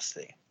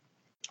capacity,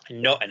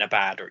 not in a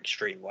bad or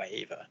extreme way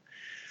either.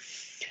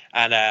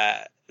 And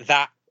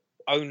that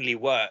only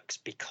works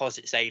because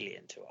it's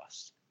alien to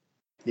us.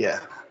 Yeah.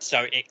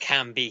 So it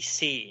can be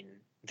seen,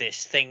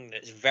 this thing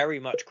that's very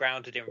much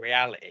grounded in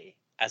reality,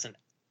 as an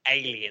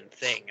alien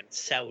thing and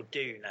sell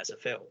Dune as a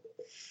film.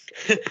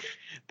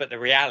 But the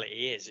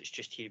reality is it's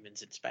just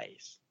humans in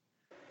space.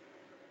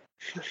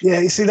 Yeah,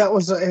 you see, that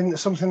was in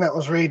something that I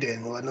was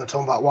reading when they were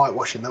talking about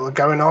whitewashing. They were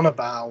going on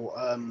about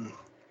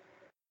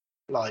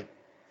like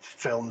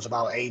films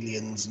about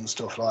aliens and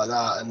stuff like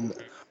that, and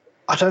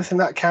I don't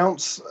think that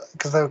counts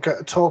because they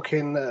were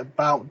talking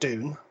about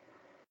Dune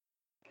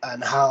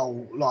and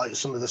how like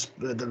some of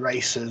the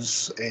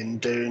races in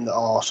Dune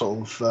are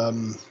sort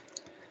of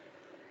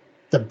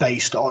they're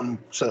based on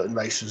certain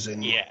races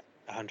in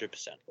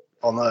 100%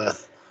 on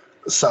Earth.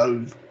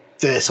 So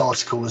this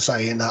article was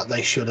saying that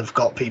they should have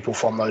got people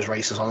from those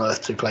races on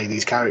Earth to play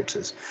these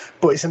characters,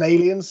 but it's an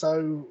alien,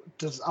 so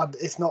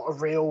it's not a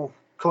real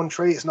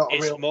country. It's not a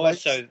real. It's more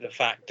place. so the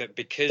fact that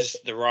because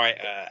the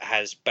writer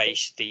has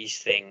based these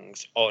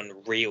things on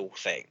real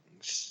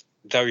things,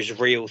 those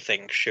real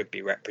things should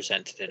be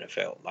represented in a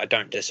film. I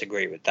don't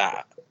disagree with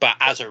that. But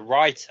as a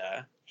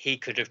writer, he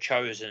could have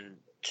chosen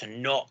to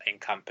not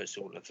encompass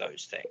all of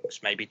those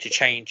things, maybe to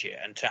change it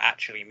and to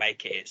actually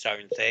make it its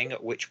own thing,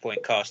 at which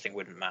point casting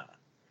wouldn't matter.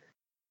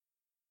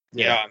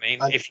 You know what I mean?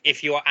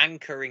 If you're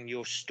anchoring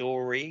your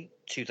story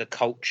to the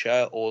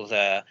culture or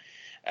the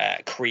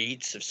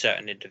creeds of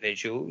certain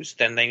individuals,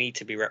 then they need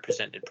to be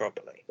represented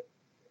properly.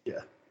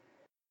 Yeah.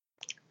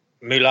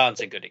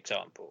 Mulan's a good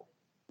example.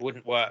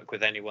 Wouldn't work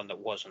with anyone that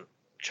wasn't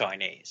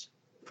Chinese.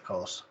 Of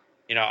course.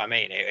 You know what I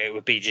mean? It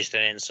would be just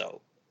an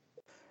insult.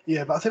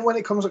 Yeah, but I think when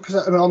it comes up,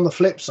 because on the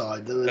flip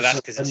side, there was, but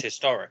that's because it's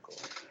historical.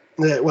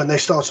 When they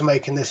started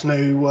making this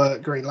new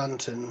Green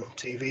Lantern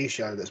TV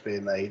show that's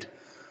being made,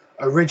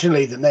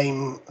 originally the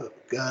name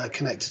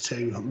connected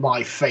to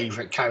my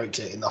favourite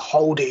character in the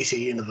whole DC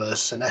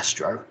universe,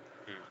 Sinestro,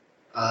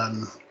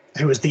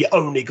 who was the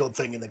only good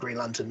thing in the Green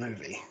Lantern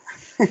movie.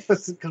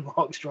 Because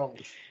Mark Strong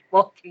was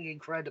fucking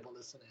incredible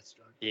as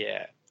Sinestro.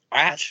 Yeah,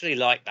 I actually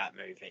like that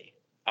movie.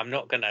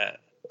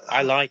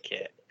 I like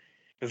it.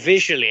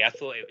 Visually, I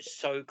thought it was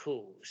so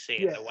cool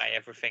seeing the way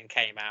everything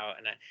came out,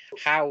 and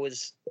how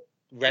was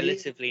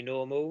relatively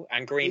normal,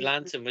 and Green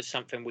Lantern was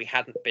something we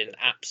hadn't been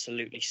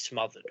absolutely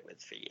smothered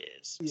with for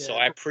years. So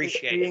I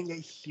appreciate being a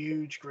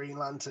huge Green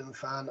Lantern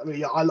fan. I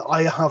mean,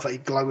 I have a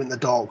green glow in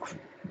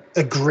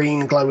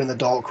the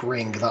dark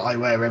ring that I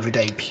wear every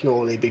day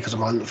purely because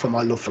of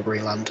my love for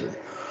Green Lantern.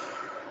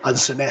 And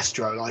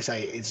Sinestro, like I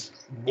say, is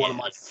one of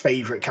my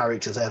favourite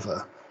characters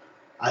ever.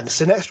 And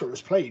Sinestro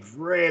was played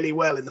really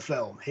well in the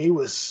film. He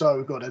was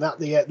so good. And at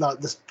the end,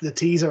 like the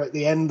teaser at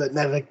the end that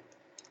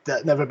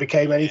never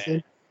became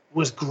anything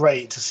was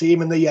great. To see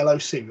him in the yellow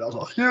suit, I was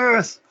like,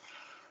 yes.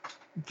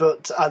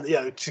 But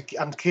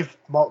and give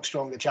Mark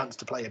Strong a chance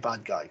to play a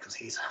bad guy because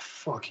he's a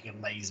fucking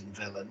amazing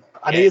villain.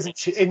 And he is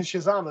in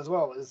Shazam as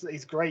well.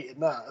 He's great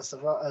in that. I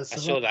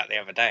saw that the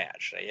other day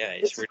actually. Yeah,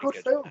 it's really good.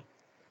 Film.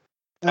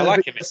 I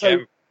like him in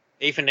general.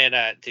 Even in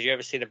did you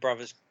ever see the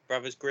Brothers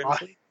Grimm?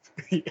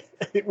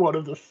 One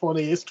of the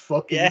funniest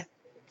fucking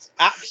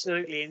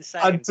absolutely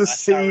insane. And to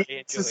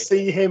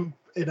see him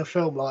in a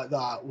film like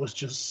that was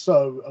just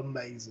so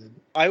amazing.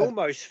 I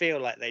almost feel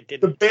like they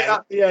didn't. The bit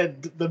at the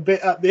end when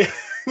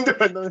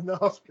they're in the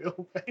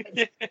hospital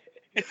bed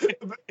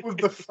with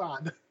the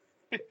fan.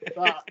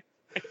 That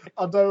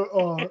I don't.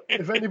 Oh,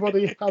 if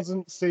anybody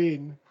hasn't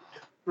seen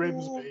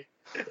Grimsby,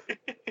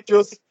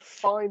 just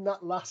find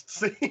that last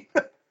scene.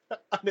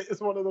 And it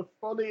is one of the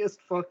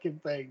funniest fucking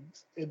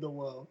things in the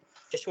world.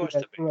 Just watch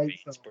the movie.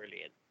 It's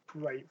brilliant.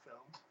 Great film.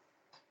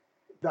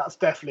 That's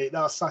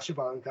Sacha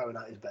Baron Cohen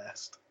at his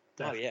best.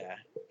 Definitely. Oh yeah,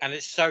 and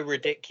it's so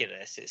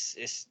ridiculous.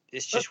 It's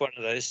just one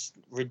of those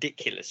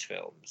ridiculous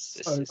films.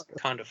 It's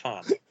kind of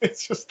fun.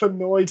 It's just the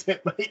noise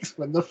it makes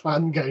when the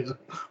fan goes.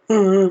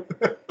 And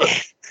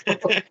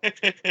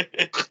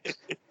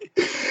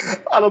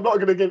I'm not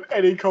going to give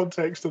any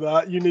context to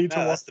that. You need to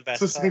watch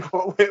to see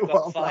what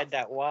we'll find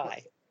out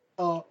why.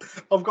 Oh,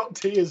 I've got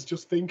tears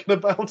just thinking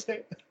about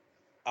it.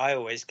 I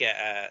always get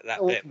that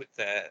bit with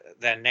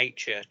their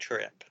nature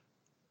trip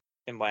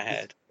in my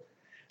head,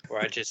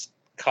 where I just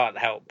can't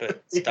help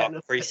but start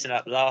creasing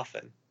up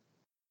laughing.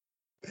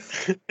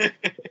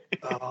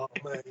 Oh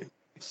man,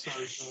 so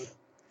good.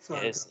 So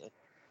good.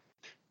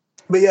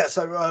 But yeah,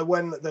 so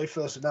when they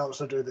first announced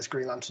they're doing this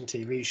Green Lantern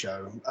TV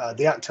show,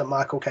 the actor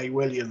Michael K.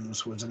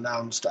 Williams was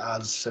announced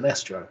as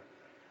Sinestro.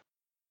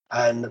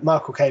 And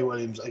Michael K.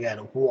 Williams, again,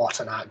 what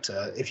an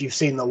actor. If you've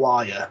seen The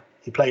Wire,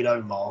 he played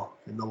Omar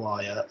in The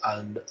Wire,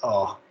 and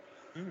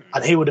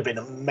he would have been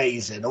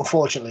amazing.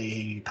 Unfortunately,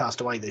 he passed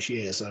away this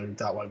year, so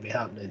that won't be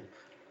happening.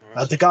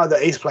 The guy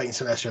that is playing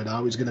Sinestro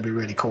now is going to be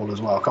really cool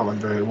as well. I can't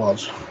remember who it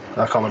was.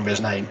 I can't remember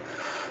his name.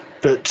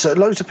 But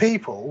loads of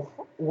people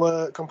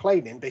were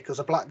complaining because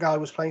a black guy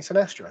was playing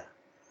Sinestro.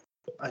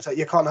 I said,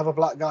 you can't have a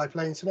black guy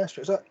playing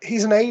Sinestro. So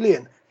he's an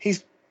alien.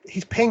 He's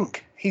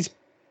pink. He's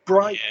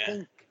bright Yeah.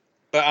 pink.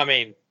 But I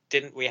mean,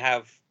 didn't we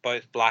have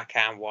both black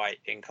and white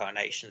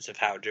incarnations of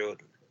Hal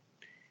Jordan?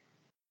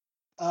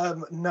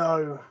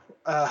 No,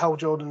 Hal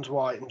Jordan's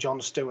white and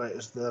Jon Stewart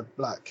is the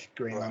black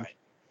Green Lantern. Right.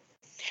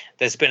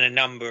 There's been a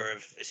number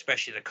of,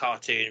 especially the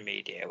cartoon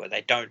media, where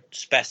they don't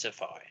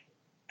specify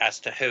as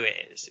to who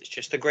it is. It's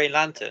just the Green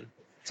Lantern.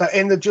 So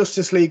in the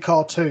Justice League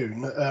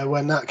cartoon,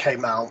 when that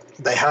came out,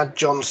 they had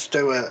Jon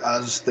Stewart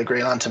as the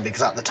Green Lantern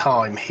because at the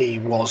time he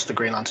was the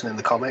Green Lantern in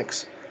the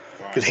comics,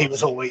 because he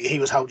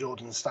was Hal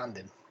Jordan's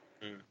stand-in.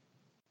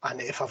 And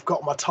if I've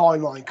got my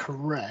timeline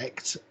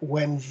correct,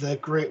 when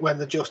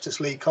the Justice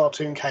League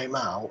cartoon came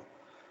out,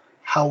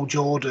 Hal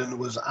Jordan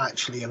was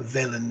actually a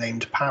villain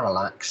named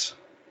Parallax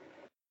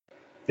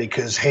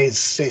because his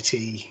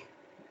city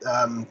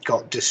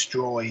got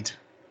destroyed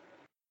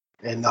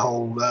in the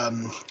whole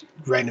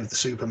Reign of the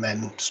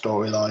Supermen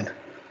storyline,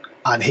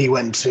 and he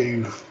went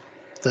to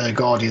the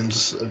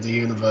Guardians of the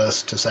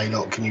Universe to say,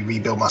 look, can you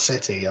rebuild my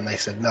city? And they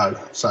said no.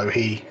 So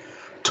he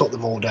took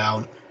them all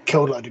down,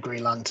 killed a load of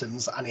Green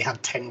Lanterns, and he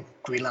had 10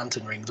 Green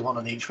Lantern rings, one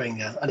on each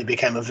finger, and he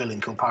became a villain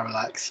called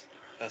Parallax.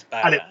 That's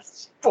badass. And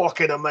it's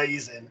fucking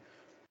amazing.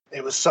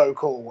 It was so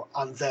cool.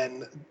 And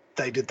then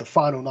they did the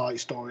Final Night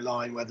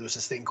storyline where there was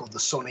this thing called the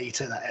Sun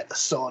Eater that ate the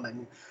sun,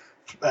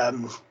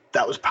 and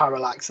that was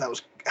Parallax. That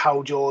was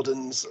Hal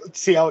Jordan's.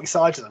 See how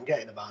excited I'm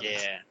getting about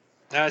it? Yeah.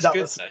 No, it's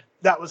good though.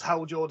 That was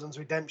Hal Jordan's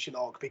redemption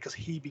arc because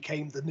he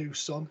became the new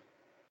sun.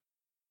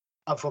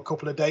 And for a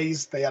couple of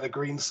days, they had a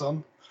green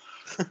sun.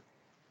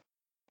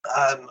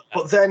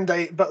 But then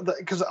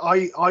because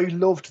I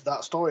loved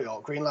that story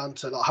arc. Green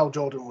Lantern, Hal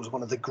Jordan was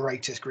one of the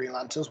greatest Green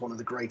Lanterns, one of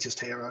the greatest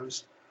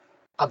heroes.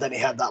 And then he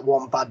had that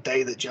one bad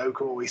day that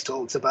Joker always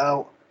talks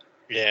about.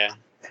 Yeah.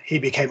 He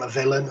became a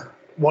villain,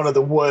 one of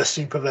the worst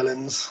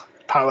supervillains.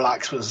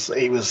 Parallax was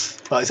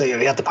like I say,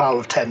 he had the power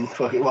of 10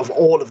 of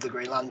all of the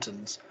Green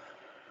Lanterns.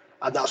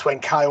 And that's when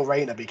Kyle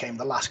Rayner became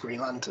the last Green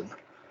Lantern.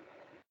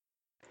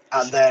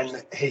 And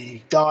then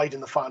he died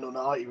in the Final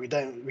Night. He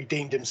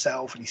redeemed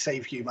himself and he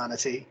saved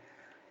humanity.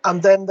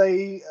 And then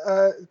they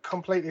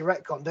completely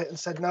retconned it and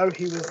said no,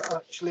 he was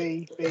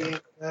actually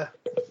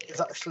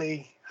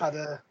had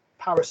a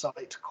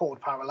parasite called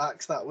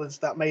Parallax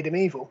that made him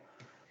evil.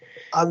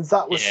 And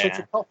that was such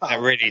a cop out. That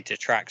really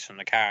detracts from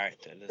the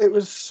character. It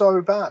was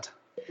so bad.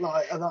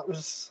 And that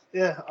was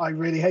I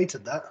really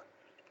hated that.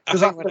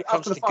 Because after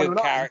the Final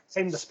Night, he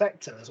became the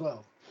Spectre as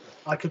well.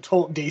 I could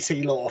talk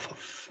DC lore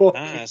for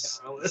That's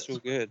all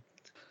good.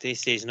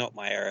 DC is not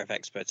my area of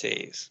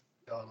expertise.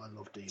 God, I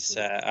love DC.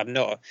 So I'm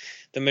not.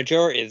 The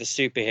majority of the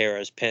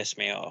superheroes piss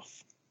me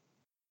off.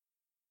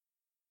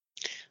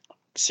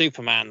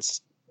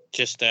 Superman's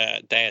just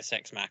a Deus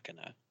Ex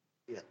Machina.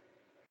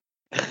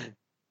 Yeah.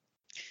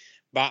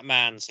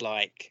 Batman's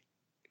like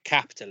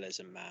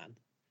capitalism man.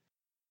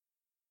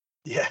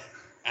 Yeah.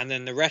 And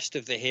then the rest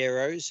of the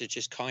heroes are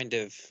just kind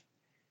of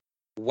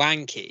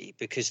wanky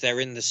because they're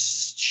in the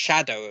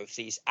shadow of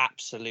these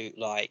absolute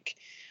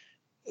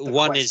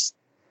one is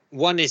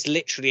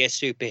literally a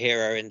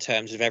superhero in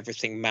terms of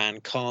everything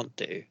man can't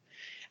do,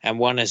 and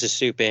one is a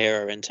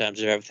superhero in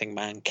terms of everything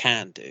man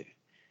can do.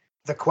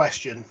 The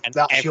Question. And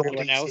that's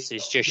everyone else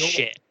is just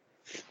shit.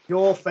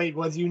 Your favorite,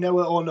 whether you know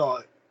it or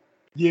not,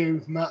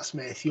 you, Matt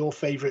Smith, your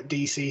favorite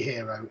DC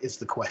hero is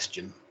The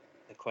Question.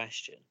 The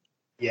Question.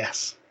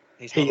 Yes.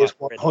 He is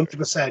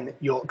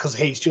 100% because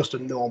he's just a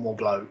normal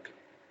bloke.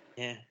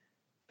 Yeah.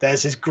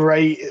 There's this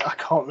great, I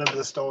can't remember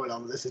the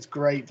storyline, but there's this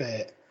great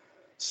bit.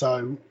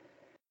 So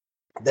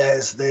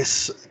there's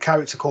this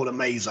character called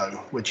Amazo,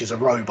 which is a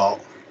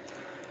robot,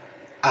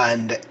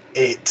 and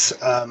it's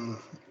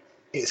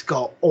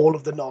got all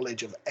of the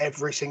knowledge of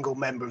every single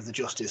member of the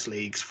Justice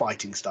League's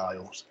fighting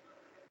styles,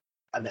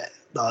 and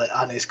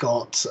it's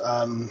got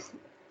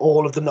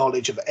all of the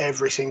knowledge of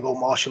every single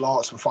martial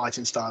arts and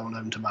fighting style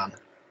known to man,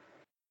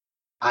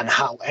 and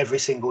how every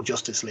single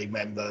Justice League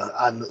member.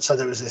 And so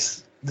there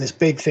was this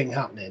big thing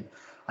happening,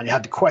 and you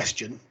had The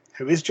Question,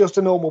 who is just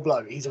a normal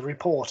bloke. He's a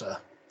reporter.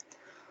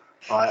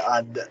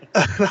 And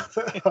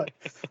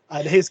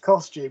his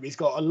costume, he's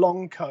got a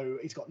long coat,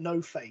 he's got no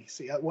face,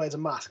 he wears a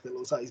mask that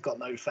looks like he's got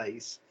no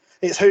face.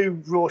 It's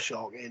who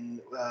Rorschach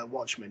in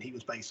Watchmen, he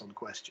was based on The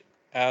Question.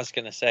 I was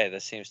going to say, there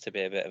seems to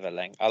be a bit of a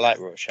link. I like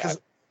Rorschach.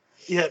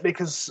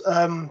 Because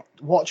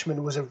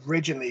Watchmen was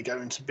originally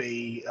going to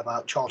be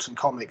about Charlton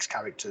Comics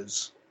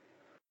characters.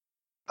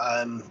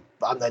 And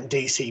then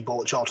DC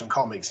bought Charlton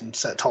Comics and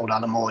told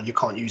Alan Moore, you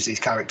can't use these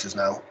characters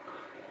now.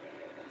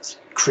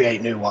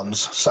 Create new ones.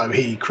 So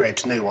he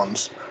created new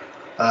ones.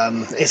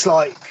 It's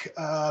like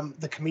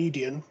the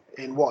comedian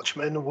in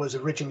Watchmen was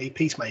originally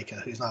Peacemaker,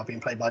 who's now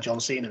being played by John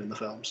Cena in the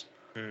films.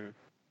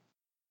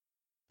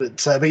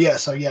 But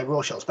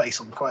Rorschach's based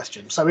on The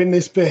Question. So in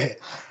this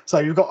bit, so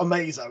you've got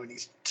Amazo and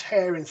he's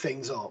tearing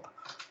things up,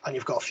 and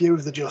you've got a few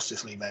of the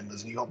Justice League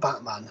members, and you've got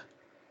Batman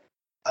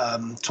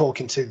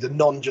talking to the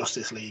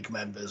non-Justice League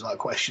members, like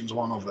Question's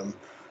one of them.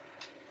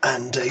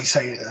 And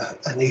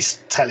he's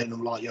telling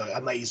them, like,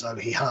 Amazo,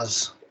 he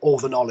has all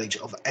the knowledge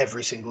of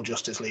every single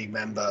Justice League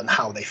member and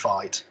how they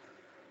fight.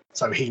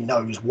 so he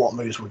knows what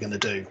moves we're going to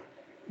do,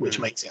 which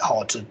makes it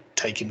hard to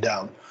take him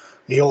down.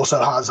 He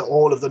also has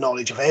all of the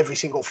knowledge of every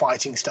single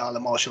fighting style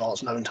and martial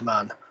arts known to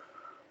man.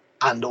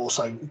 And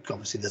also,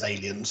 obviously, there's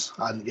aliens.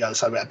 And,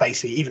 so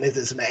basically, even if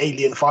there's an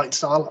alien fighting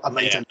style, I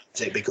made knows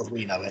it because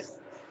we know it.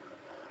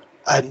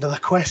 And the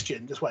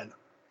question just went,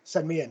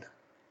 send me in.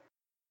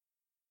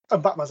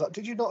 And Batman's like,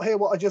 did you not hear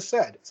what I just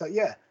said? So,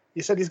 yeah,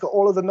 you said he's got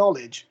all of the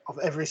knowledge of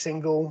every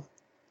single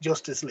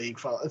Justice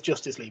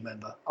League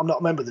member. I'm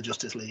not a member of the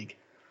Justice League.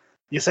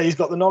 You say he's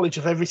got the knowledge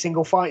of every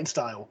single fighting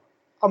style.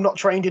 I'm not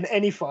trained in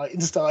any fighting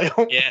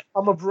style. Yeah.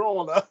 I'm a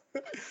brawler.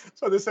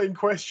 So the same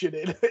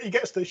questioning. He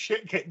gets the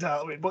shit kicked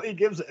out of him, but he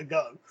gives it a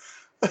go.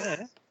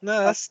 Yeah.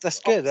 No, that's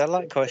good. I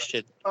like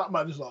question.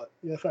 Batman's like,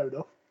 yeah, fair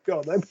enough. Go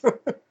on then.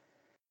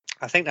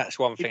 I think that's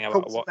one thing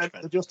about Watchmen.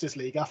 The Justice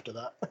League after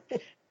that.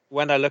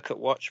 When I look at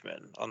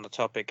Watchmen on the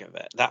topic of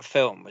it, that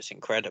film was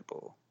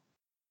incredible.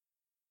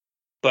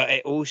 But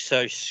it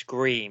also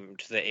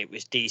screamed that it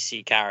was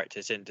DC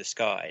characters in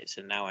disguise,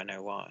 and now I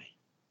know why.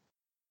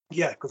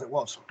 Yeah, because it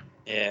was.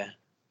 Yeah.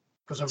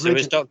 So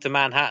was Dr.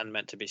 Manhattan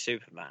meant to be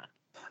Superman?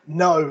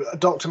 No,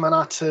 Dr.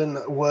 Manhattan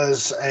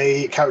was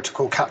a character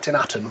called Captain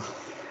Atom,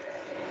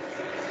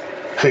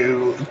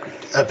 who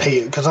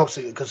appeared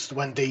because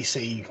when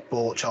DC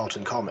bought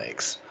Charlton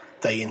Comics,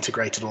 they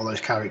integrated all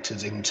those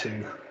characters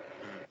into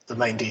the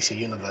main DC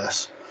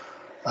universe.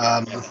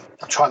 I'm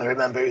trying to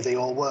remember who they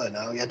all were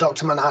now. Yeah,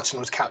 Dr. Manhattan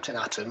was Captain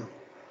Atom.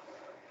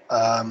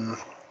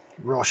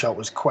 Rorschach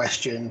was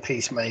Question,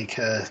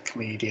 Peacemaker,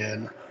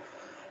 Comedian.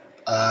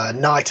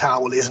 Night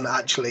Owl isn't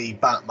actually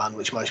Batman,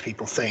 which most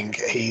people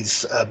think.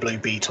 He's Blue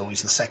Beetle.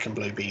 He's the second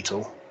Blue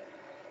Beetle.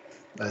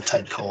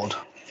 Ted Cord.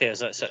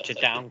 Feels like such a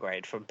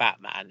downgrade from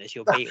Batman as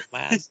your Beetle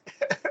Man.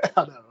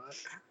 I know,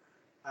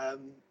 right?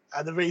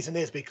 And the reason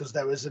is because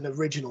there was an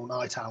original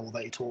Night Owl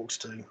that he talks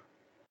to,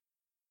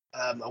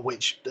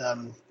 which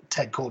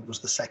Ted Cord was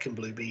the second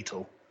Blue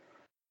Beetle.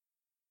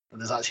 And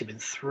there's actually been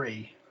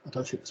 3. I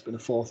don't think there's been a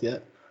 4th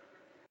yet.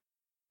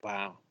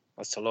 Wow,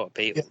 that's a lot of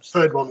Beetles. Yeah, the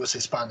third one was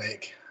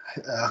Hispanic.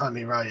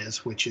 Jaime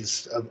Reyes, which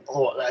is an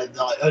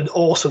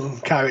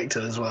awesome character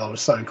as well. It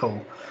was so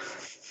cool.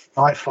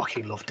 I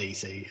fucking love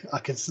DC.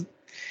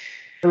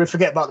 We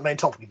forget about the main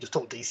topic and just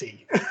talk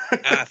DC.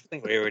 I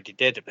think we already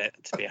did a bit,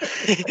 to be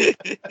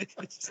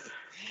honest.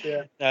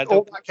 Yeah.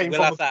 All that came we'll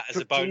from have that as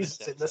a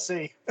bonus in the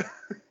sea.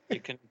 You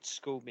can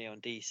school me on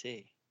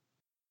DC.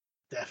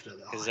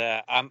 Definitely. Because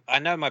I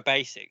know my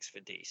basics for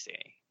DC.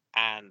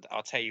 And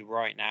I'll tell you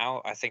right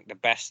now, I think the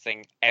best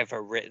thing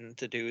ever written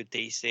to do with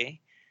DC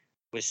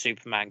was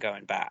Superman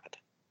going bad.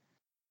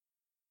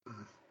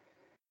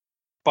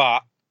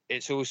 But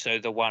it's also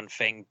the one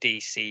thing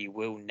DC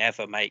will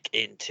never make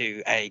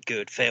into a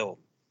good film.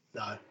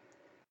 No.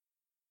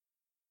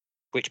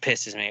 Which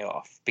pisses me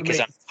off because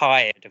I'm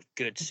tired of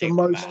good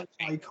Superman. The most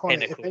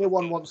iconic, if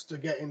anyone wants to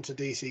get into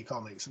DC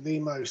Comics, the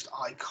most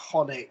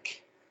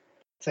iconic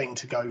thing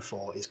to go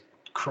for is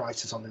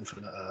Crisis on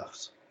Infinite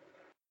Earths.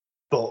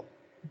 But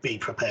be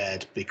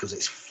prepared because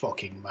it's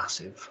fucking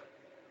massive.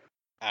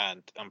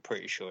 And I'm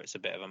pretty sure it's a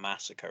bit of a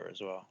massacre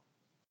as well.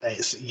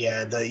 It's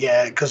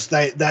because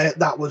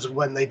that was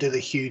when they did a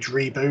huge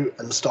reboot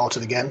and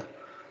started again,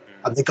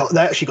 and they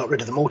actually got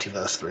rid of the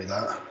multiverse through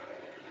that,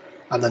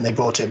 and then they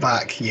brought it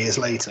back years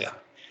later. Yeah.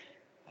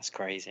 That's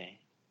crazy.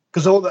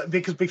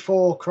 Because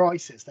before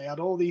Crisis, they had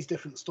all these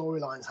different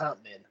storylines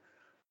happening,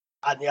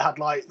 and you had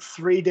like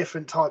 3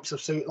 different types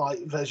of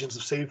versions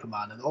of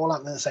Superman, and all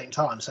happening at the same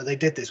time. So they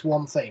did this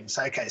one thing: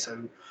 say, okay,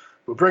 so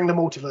we'll bring the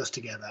multiverse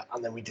together,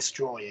 and then we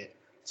destroy it.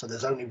 So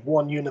there's only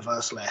one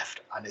universe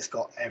left, and it's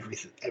got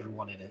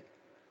everyone in it.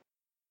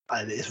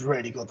 And it's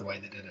really good the way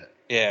they did it.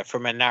 Yeah,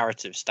 from a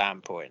narrative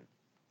standpoint,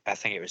 I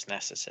think it was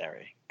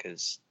necessary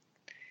because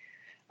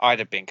I'd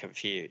have been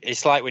confused.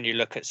 It's like when you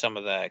look at some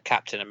of the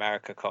Captain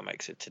America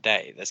comics of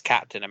today. There's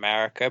Captain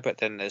America, but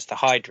then there's the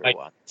Hydra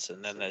ones,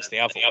 and then there's the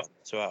other one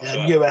as well.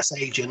 Yeah, US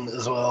Agent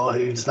as well,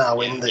 who's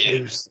now in the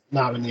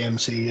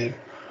MCU.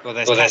 Well,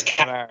 there's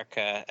Captain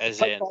America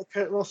as in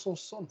Kurt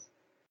Russell's son.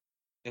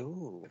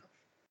 Ooh.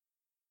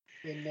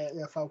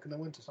 In Falcon and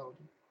Winter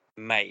Soldier.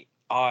 Mate,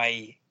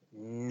 I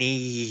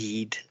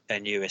need a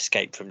new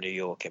Escape from New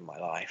York in my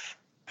life.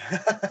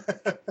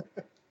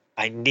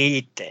 I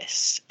need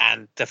this.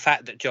 And the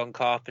fact that John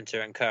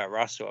Carpenter and Kurt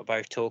Russell are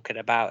both talking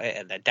about it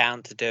and they're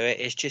down to do it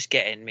is just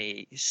getting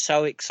me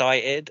so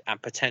excited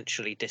and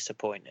potentially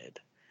disappointed.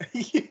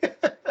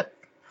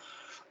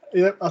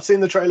 Yeah, I've seen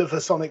the trailer for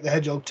Sonic the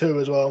Hedgehog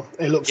 2 as well.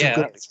 It looks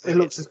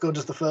as good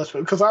as the first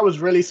film, because I was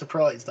really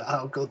surprised at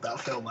how good that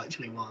film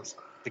actually was.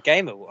 The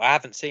Game Award. I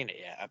haven't seen it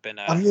yet. I've been.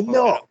 Have you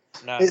not?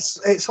 No.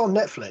 It's on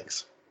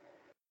Netflix.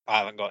 I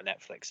haven't got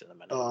Netflix at the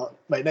minute.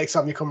 Mate, next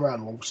time you come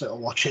around, we'll sit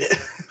and watch it.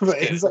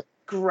 But it's a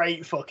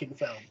great fucking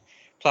film.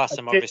 Plus,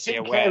 I'm obviously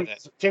aware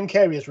that Jim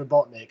Carrey as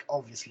Robotnik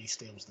obviously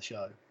steals the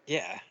show.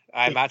 Yeah,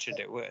 I imagined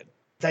it would.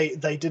 They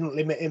didn't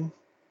limit him.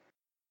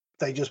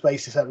 They just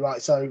basically said,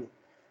 right, so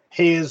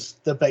here's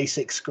the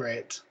basic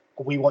script.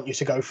 We want you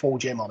to go full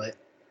Jim on it.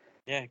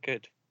 Yeah,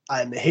 good.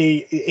 and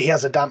he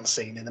has a dance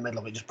scene in the middle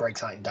of it, just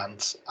breaks out in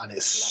dance, and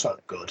it's so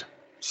good.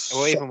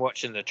 Or even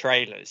watching the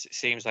trailers, it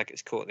seems like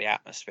it's caught the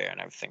atmosphere and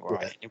everything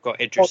right. Yeah. You've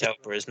got Idris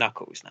Elba as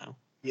Knuckles now.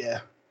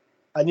 Yeah.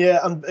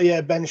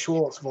 And Ben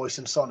Schwartz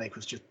voicing Sonic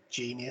was just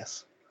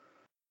genius.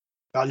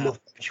 I love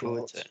Ben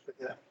Schwartz.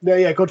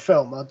 Yeah, good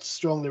film. I'd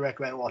strongly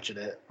recommend watching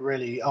it.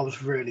 Really, I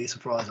was really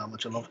surprised how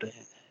much I loved it.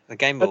 The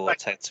Game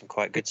Awards had some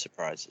quite good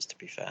surprises, to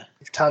be fair.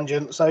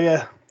 Tangent. So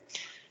yeah,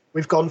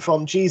 we've gone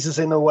from Jesus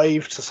in a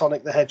Wave to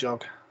Sonic the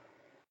Hedgehog.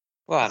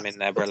 Well, I mean,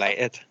 they're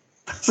related.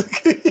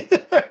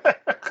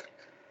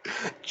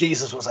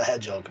 Jesus was a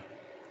hedgehog.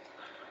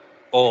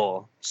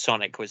 Or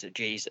Sonic was a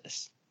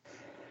Jesus.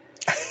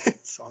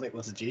 Sonic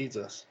was a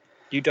Jesus.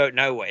 You don't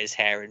know what his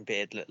hair and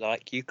beard look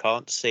like. You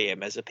can't see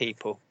him as a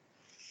people.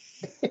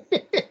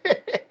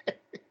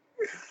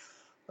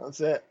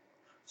 That's it.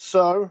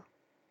 So,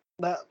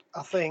 that,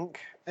 I think,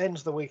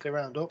 ends the weekly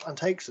roundup and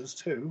takes us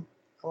to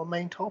our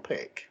main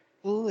topic.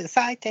 Ooh,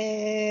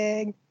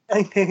 exciting!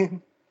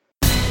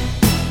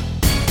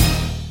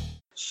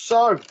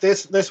 So,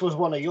 this was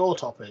one of your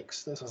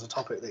topics. This was a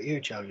topic that you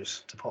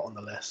chose to put on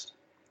the list.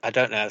 I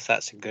don't know if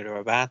that's a good or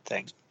a bad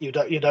thing. You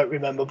don't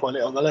remember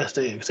putting it on the list,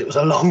 do you? Because it was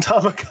a long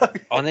time ago.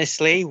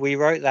 Honestly, we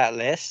wrote that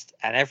list,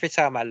 and every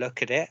time I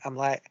look at it, I'm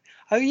like,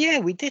 oh yeah,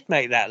 we did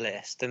make that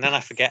list, and then I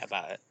forget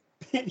about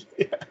it.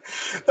 Yeah.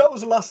 That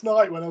was last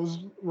night when I was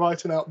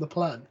writing out the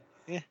plan.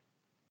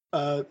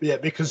 Yeah,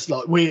 because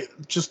like we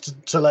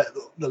just to let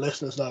the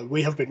listeners know,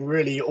 we have been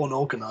really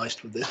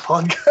unorganised with this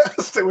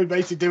podcast, and we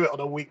basically do it on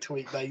a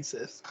week-to-week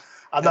basis.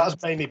 And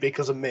that's mainly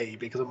because of me,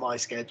 because of my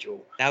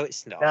schedule. No,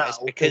 it's not. It's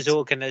because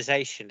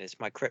organisation is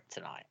my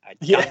kryptonite. I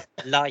don't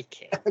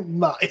like it.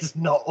 Matt is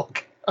not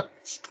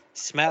organised.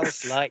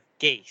 Smells like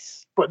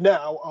geese. But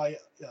now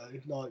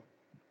like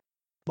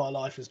my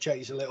life has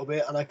changed a little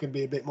bit, and I can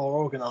be a bit more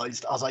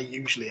organised, as I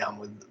usually am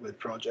with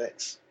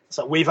projects.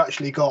 So we've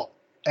actually got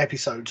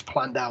episodes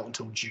planned out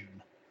until June.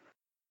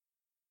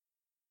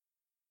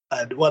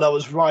 And when I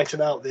was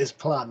writing out this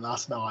plan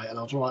last night, and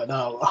I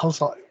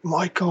was like,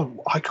 my God,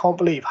 I can't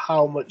believe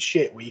how much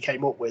shit we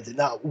came up with in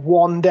that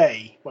one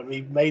day when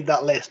we made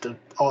that list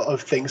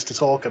of things to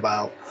talk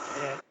about.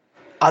 Yeah.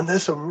 And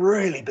there's some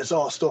really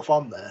bizarre stuff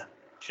on there.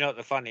 Do you know what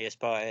the funniest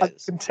part is?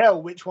 I can tell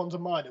which ones are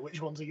mine and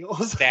which ones are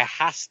yours. There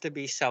has to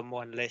be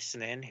someone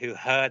listening who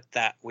heard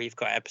that we've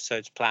got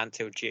episodes planned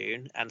till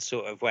June and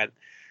sort of went,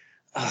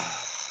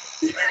 oh.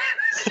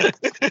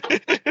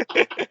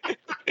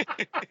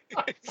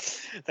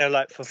 They're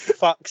like, for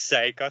fuck's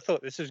sake, I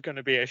thought this was going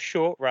to be a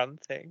short run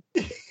thing.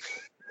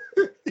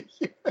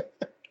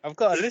 I've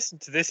got to listen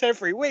to this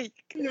every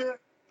week. Yeah,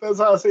 that's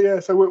how I see. Yeah,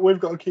 so we've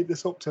got to keep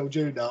this up till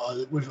June now.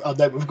 And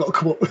then we've got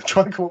to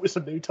try and come up with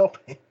some new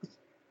topics.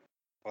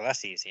 Well,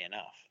 that's easy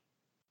enough.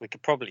 We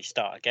could probably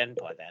start again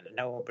by then, and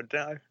no one would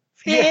know.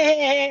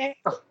 Yeah.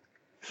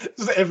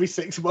 Just every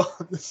 6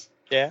 months.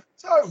 Yeah.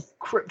 So,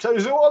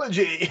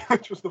 cryptozoology,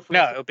 which was the first.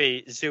 No, it'll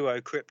be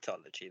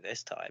zoocryptology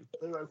this time.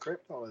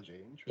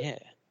 Zoocryptology, interesting. Yeah.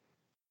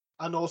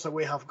 And also,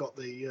 we have got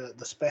the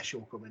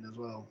special coming as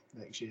well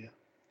next year.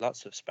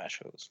 Lots of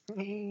specials.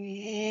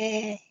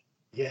 Yeah,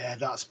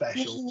 that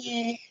special.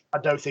 I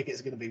don't think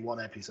it's going to be one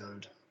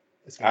episode.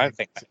 I don't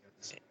think.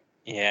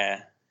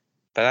 Yeah,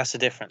 but that's a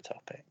different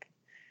topic.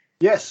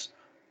 Yes.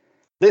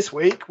 This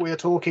week we are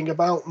talking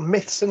about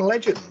myths and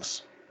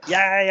legends.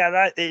 Yeah,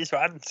 that is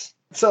ones.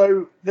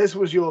 So this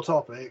was your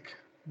topic.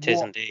 It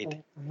is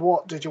indeed.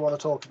 What did you want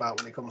to talk about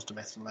when it comes to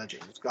myths and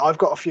legends? I've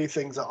got a few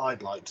things that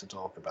I'd like to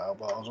talk about,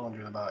 but I was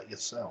wondering about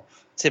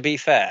yourself. To be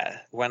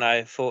fair, when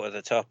I thought of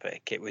the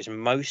topic, it was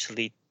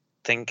mostly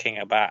thinking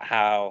about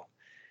how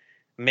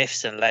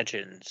myths and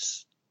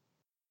legends,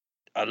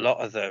 a lot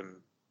of them,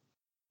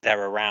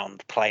 they're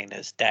around plain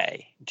as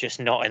day, just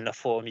not in the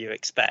form you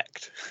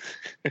expect.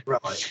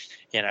 Right.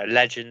 You know,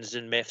 legends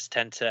and myths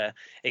tend to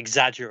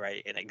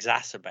exaggerate and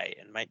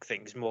exacerbate and make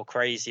things more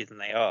crazy than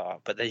they are,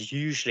 but there's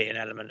usually an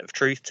element of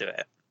truth to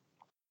it.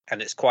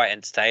 And it's quite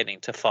entertaining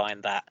to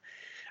find that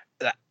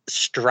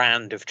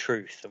strand of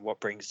truth and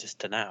what brings us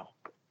to now.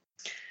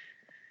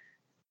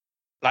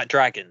 Like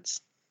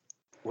dragons.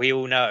 We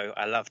all know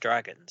I love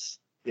dragons.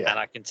 Yeah. And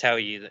I can tell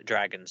you that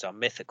dragons are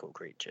mythical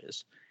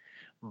creatures.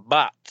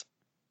 But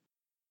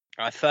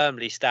I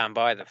firmly stand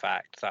by the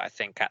fact that I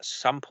think at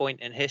some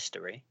point in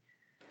history,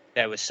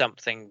 there was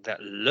something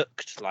that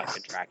looked like a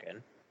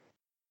dragon,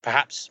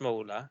 perhaps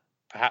smaller,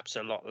 perhaps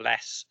a lot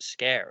less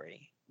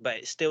scary, but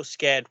it still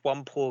scared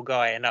one poor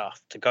guy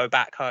enough to go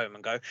back home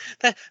and go,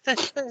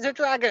 there's a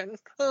dragon,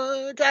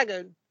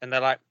 dragon. And they're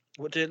like,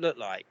 what did it look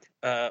like?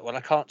 Well,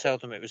 I can't tell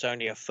them it was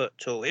only a foot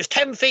tall. It was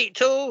 10 feet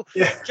tall,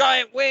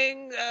 giant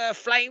wing,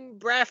 flame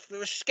breath. It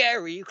was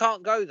scary. You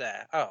can't go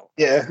there. Oh.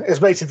 Yeah, it's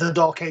basically the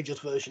Dark Ages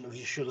version of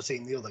You Should Have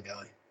Seen the Other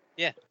Guy.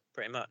 Yeah,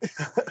 pretty much.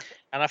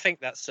 And I think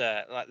that's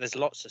like there's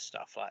lots of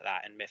stuff like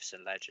that in myths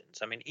and legends.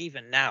 I mean,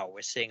 even now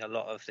we're seeing a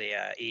lot of the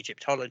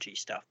Egyptology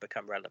stuff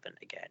become relevant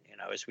again, you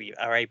know, as we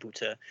are able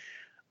to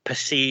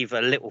perceive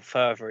a little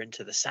further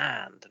into the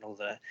sand and all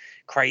the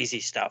crazy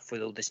stuff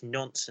with all this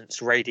nonsense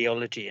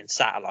radiology and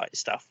satellite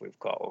stuff we've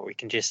got, or we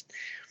can just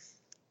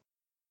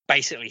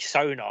basically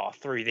sonar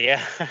through the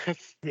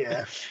earth.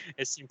 Yeah.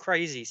 It's some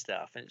crazy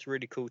stuff, and it's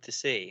really cool to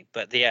see.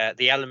 But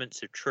the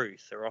elements of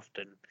truth are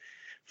often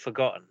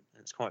forgotten.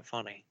 It's quite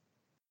funny,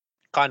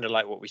 kind of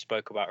like what we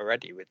spoke about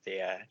already with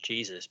the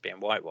Jesus being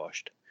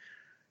whitewashed.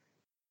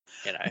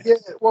 You know, Yeah,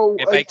 well,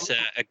 it makes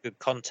a good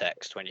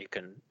context when you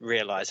can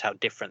realize how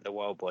different the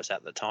world was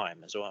at the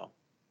time as well.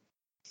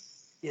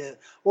 yeah.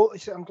 Well,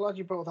 I'm glad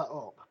you brought that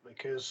up,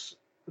 because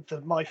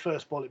my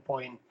first bullet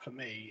point for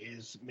me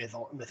is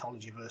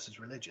mythology versus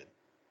religion.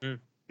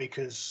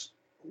 Because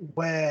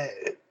how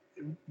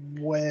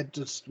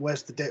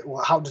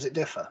does it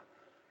differ?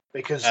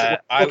 Because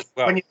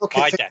when you look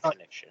my at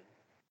definition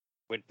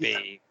would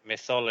be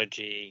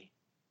mythology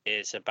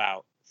is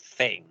about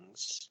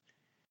things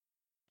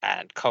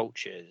and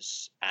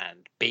cultures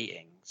and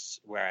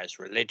beings, whereas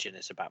religion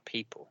is about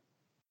people.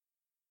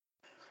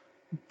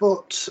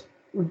 But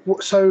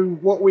so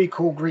what we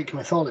call Greek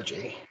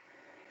mythology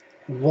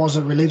was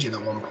a religion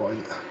at one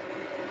point,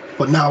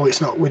 but now it's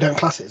not. We don't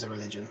class it as a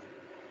religion.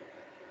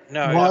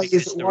 No, why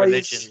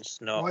religion's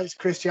not. Why is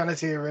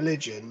Christianity a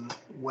religion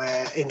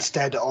where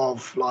instead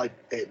of like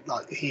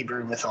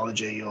Hebrew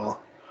mythology or?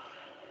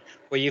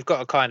 Well, you've got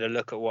to kind of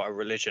look at what a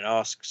religion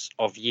asks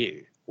of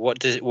you. What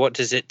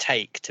does it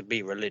take to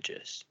be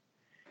religious?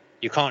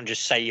 You can't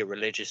just say you're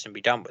religious and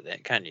be done with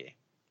it, can you?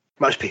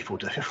 Most people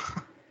do.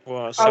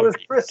 Well, I was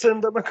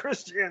christened. I'm a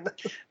Christian.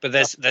 But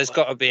there's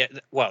got to be.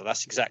 Well,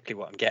 that's exactly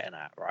what I'm getting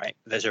at, right?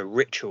 There's a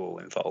ritual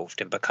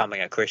involved in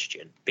becoming a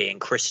Christian, being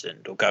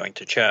christened or going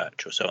to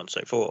church or so on and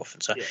so forth.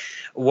 And so,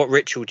 what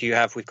ritual do you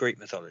have with Greek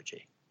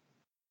mythology?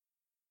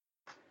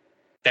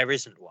 There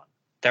isn't one.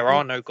 There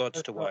are no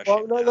gods to worship.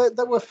 Well, no,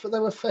 there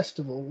were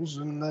festivals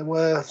and there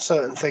were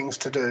certain things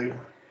to do.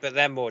 But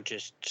they're more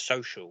just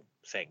social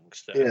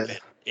things that have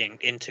been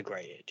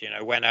integrated. You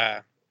know, when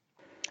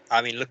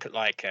look at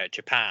like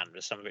Japan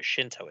with some of its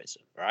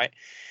Shintoism, right?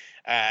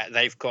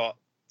 They've got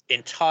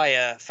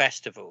entire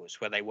festivals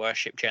where they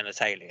worship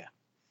genitalia.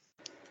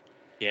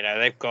 You know,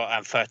 they've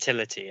got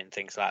fertility and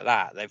things like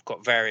that. They've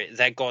got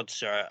their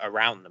gods are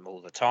around them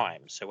all the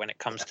time. So when it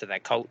comes to their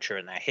culture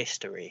and their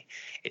history,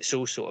 it's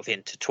all sort of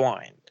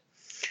intertwined.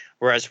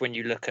 Whereas when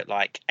you look at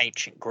like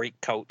ancient Greek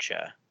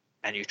culture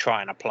and you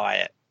try and apply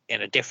it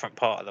in a different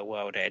part of the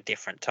world at a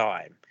different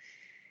time,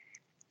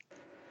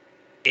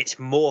 it's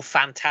more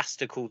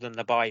fantastical than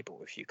the Bible,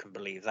 if you can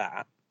believe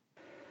that.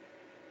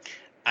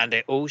 And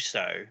it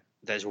also,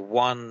 there's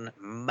one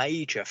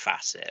major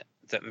facet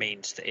that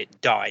means that it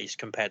dies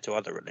compared to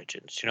other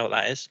religions. Do you know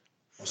what that is?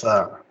 What's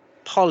that?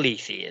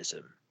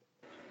 Polytheism.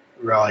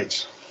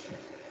 Right.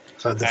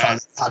 So the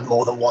fact had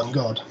more than one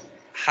god.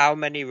 How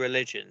many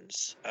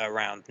religions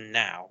around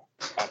now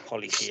are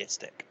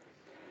polytheistic?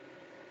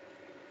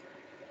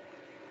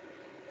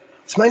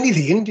 It's mainly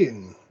the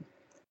Indian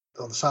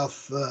or the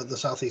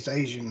Southeast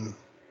Asian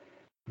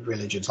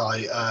religions.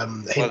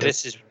 Well,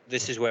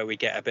 this is where we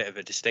get a bit of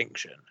a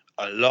distinction.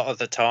 A lot of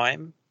the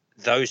time,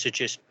 those are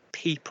just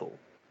people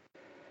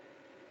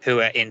who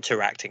are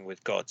interacting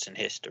with gods in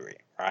history,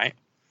 right?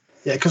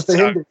 Yeah, because the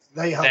Hindus,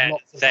 they have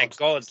lots of their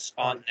gods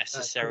aren't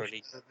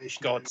necessarily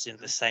gods in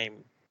the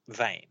same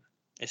vein.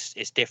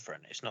 It's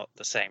different. It's not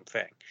the same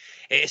thing.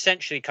 It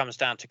essentially comes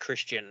down to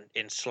Christian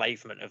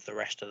enslavement of the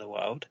rest of the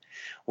world,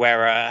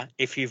 where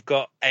if you've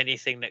got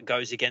anything that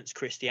goes against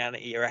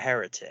Christianity, you're a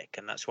heretic,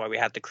 and that's why we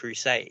had the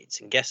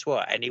Crusades. And guess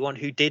what? Anyone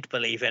who did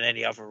believe in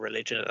any other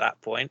religion at that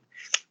point,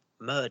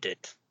 murdered,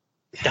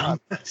 done,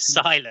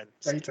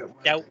 silenced,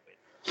 dealt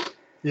with.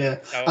 Yeah,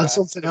 so, and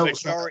something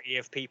else. The majority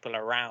of people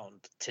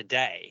around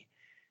today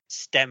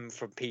stem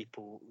from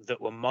people that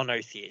were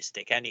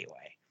monotheistic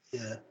anyway.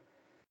 Yeah.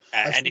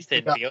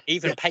 Anything,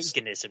 even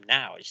paganism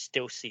now is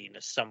still seen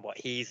as somewhat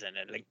heathen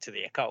and linked to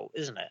the occult,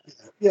 isn't it?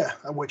 Yeah,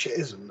 and which it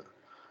isn't.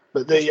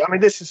 But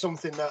this is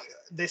something that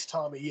this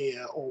time of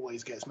year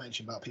always gets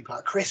mentioned about people.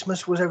 Like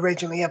Christmas was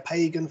originally a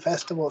pagan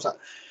festival. It's like,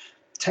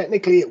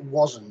 technically, it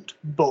wasn't,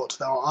 but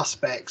there are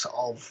aspects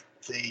of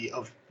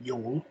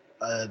Yule,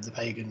 the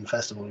pagan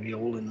festival of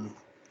Yule, and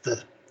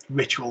the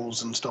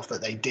rituals and stuff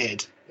that they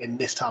did in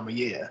this time of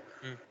year,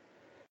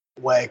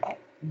 where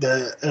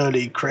the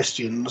early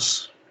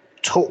Christians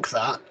took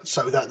that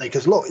so that they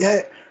could look,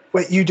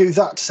 wait, you do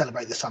that to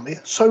celebrate this time of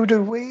year, so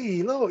do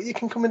we. Look, you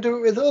can come and do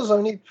it with us,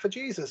 only for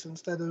Jesus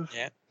instead of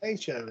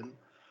nature. And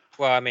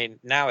well, I mean,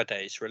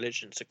 nowadays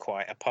religions are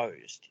quite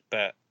opposed,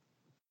 but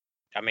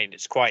I mean,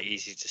 it's quite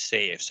easy to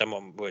see if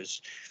someone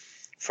was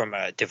from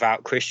a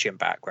devout Christian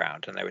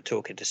background and they were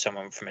talking to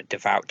someone from a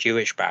devout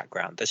Jewish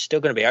background, there's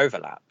still going to be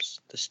overlaps.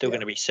 There's still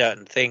going to be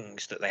certain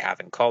things that they have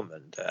in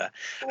common,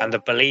 and the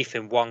belief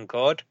in one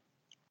God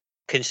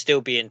can still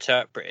be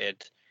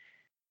interpreted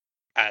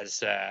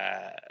as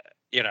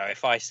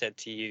if I said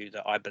to you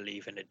that I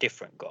believe in a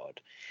different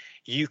God,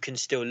 you can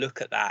still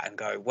look at that and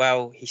go,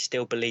 well, he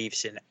still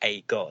believes in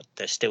a god.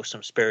 There's still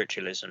some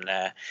spiritualism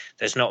there.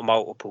 There's not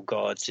multiple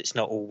gods. It's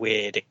not all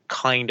weird. It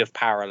kind of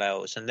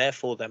parallels, and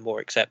therefore they're more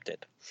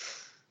accepted.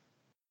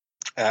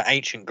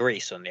 Ancient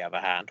Greece, on the other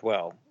hand,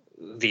 well,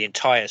 the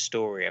entire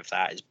story of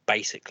that is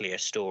basically a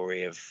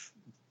story of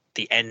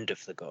the end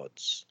of the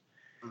gods,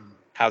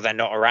 how they're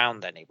not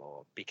around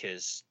anymore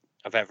because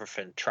of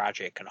everything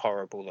tragic and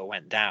horrible that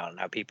went down,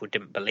 how people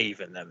didn't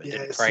believe in them and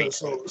didn't pray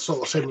to them.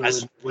 Sort of similar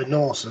with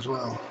Norse as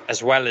well.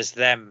 As well as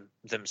them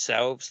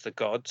themselves, the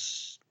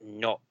gods,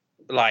 not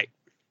like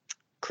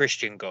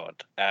Christian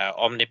God,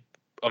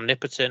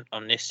 omnipotent,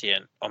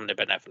 omniscient,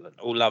 omnibenevolent,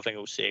 all loving,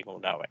 all seeing, all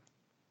knowing.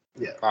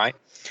 Yeah. Right?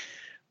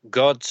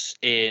 Gods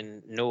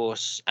in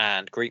Norse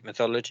and Greek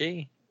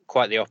mythology,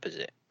 quite the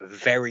opposite.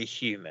 Very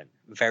human,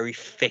 very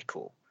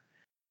fickle.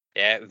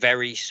 Yeah,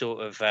 very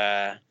sort of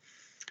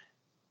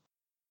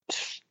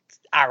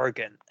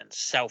arrogant and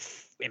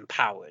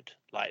self-empowered.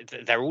 Like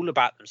they're all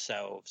about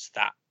themselves.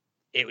 That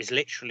it was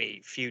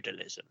literally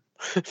feudalism.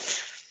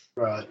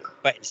 Right.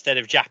 But instead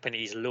of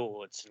Japanese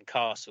lords and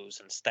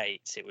castles and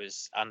states, it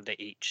was under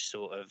each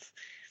sort of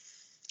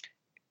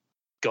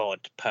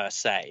god per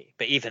se.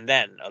 But even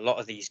then, a lot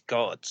of these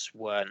gods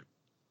weren't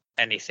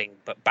anything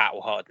but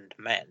battle-hardened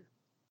men.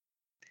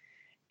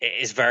 It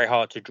is very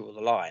hard to draw the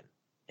line.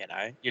 You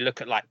know, you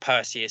look at like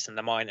Perseus and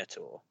the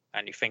Minotaur,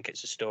 and you think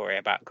it's a story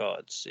about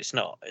gods. It's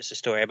not. It's a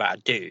story about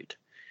a dude.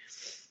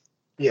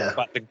 Yeah.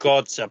 But the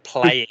gods are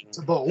playing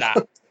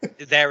that.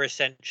 They're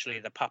essentially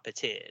the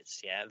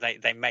puppeteers. Yeah,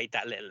 they made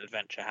that little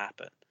adventure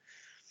happen.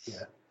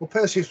 Yeah. Well,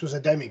 Perseus was a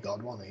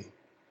demigod, wasn't he?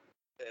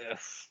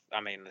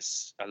 I mean,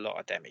 there's a lot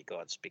of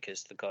demigods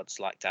because the gods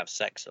like to have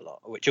sex a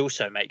lot, which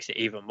also makes it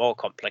even more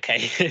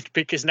complicated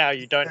because now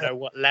you don't know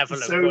what level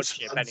of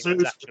godship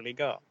anyone's actually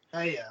got.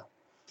 Yeah.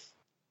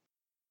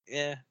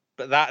 Yeah,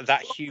 but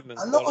that human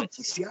a quality. lot of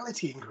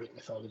bestiality in Greek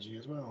mythology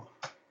as well.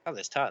 Oh,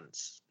 there's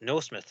tons.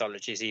 Norse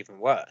mythology is even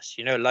worse.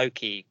 You know,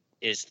 Loki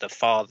is the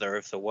father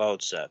of the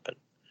world serpent.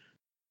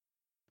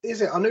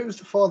 Is it? I knew it was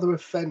the father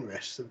of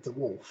Fenris, of the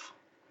wolf.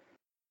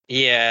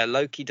 Yeah,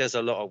 Loki does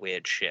a lot of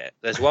weird shit.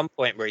 There's one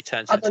point where he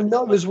turns into... And I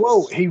know as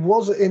well, he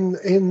was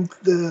in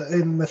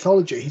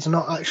mythology, he's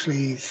not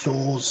actually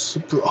Thor's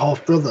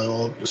half-brother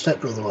or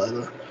step-brother or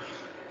whatever.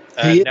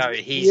 No,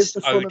 he's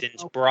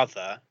Odin's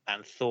brother,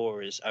 and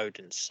Thor is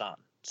Odin's son.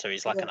 So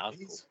he's like an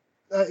uncle.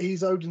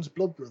 He's Odin's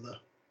blood brother.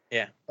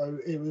 Yeah.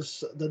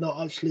 So they're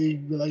not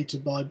actually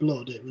related by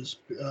blood. It was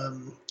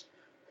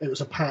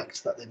a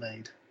pact that they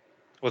made.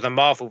 Well, the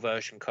Marvel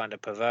version kind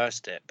of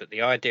perversed it, but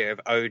the idea of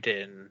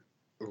Odin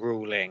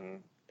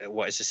ruling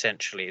what is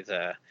essentially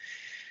the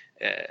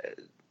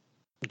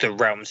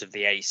realms of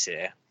the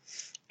Aesir,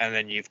 and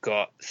then you've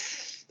got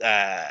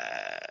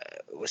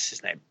what's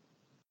his name?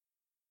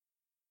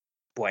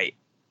 Wait,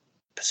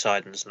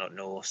 Poseidon's not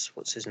Norse.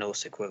 What's his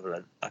Norse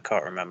equivalent? I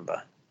can't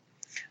remember.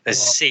 There's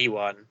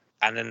C1,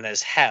 and then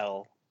there's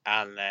Hel,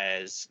 and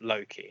there's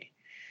Loki,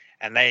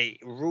 and they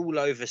rule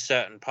over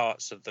certain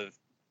parts of the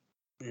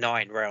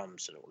 9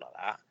 realms and all like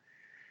that.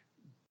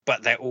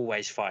 But they're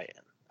always fighting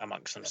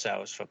amongst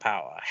themselves for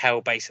power. Hel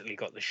basically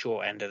got the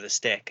short end of the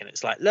stick, and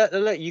it's like,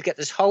 look, you get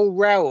this whole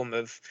realm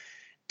of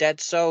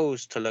dead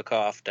souls to look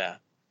after.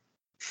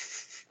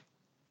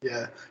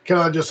 Yeah. Can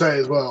I just say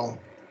as well,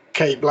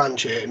 Kate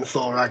Blanchett in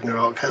Thor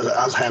Ragnarok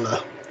as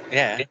Hela.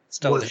 Yeah,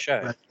 stole the show.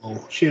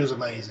 Incredible. She was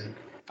amazing.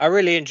 I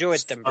really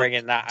enjoyed them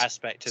bringing that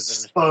aspect of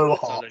the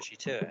mythology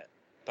to it.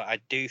 But I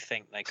do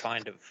think they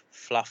kind of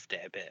fluffed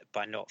it a bit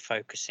by not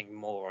focusing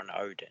more on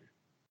Odin.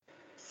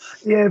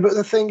 Yeah, but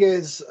the thing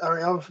is, I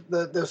mean,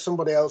 there's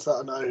somebody else that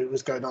I know who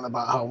was going on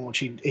about how much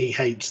he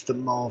hates the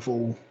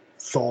Marvel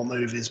Thor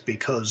movies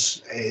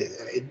because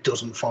it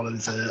doesn't follow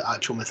the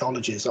actual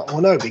mythologies. Oh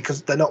no,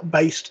 because they're not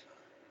based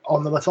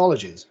on the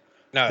mythologies.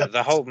 No,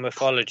 the whole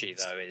mythology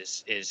though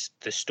is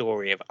the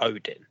story of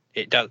Odin.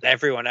 It does.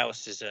 Everyone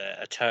else is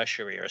a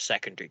tertiary or a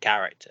secondary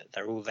character.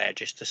 They're all there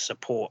just to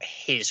support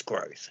his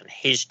growth and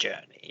his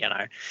journey. You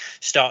know,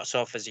 starts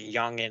off as a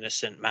young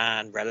innocent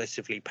man,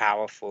 relatively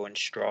powerful and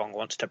strong,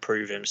 wants to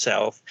prove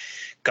himself,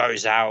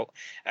 goes out,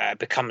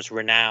 becomes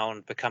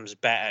renowned, becomes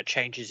better,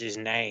 changes his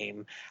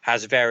name,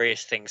 has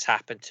various things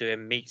happen to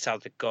him, meets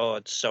other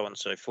gods, so on and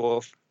so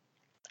forth,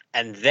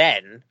 and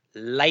then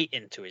late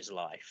into his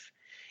life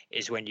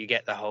is when you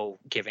get the whole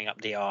giving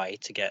up the eye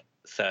to get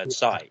third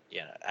sight, you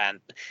know, and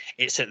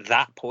it's at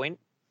that point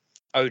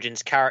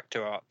Odin's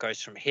character arc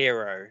goes from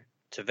hero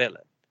to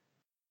villain,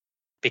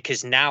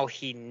 because now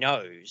he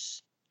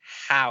knows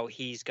how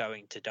he's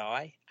going to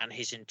die, and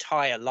his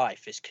entire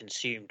life is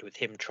consumed with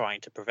him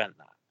trying to prevent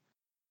that.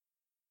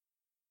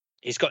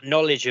 He's got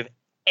knowledge of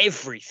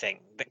everything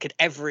that could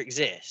ever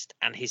exist,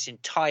 and his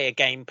entire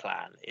game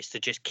plan is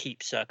to just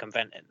keep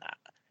circumventing that.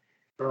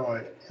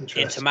 Right,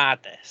 into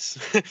madness.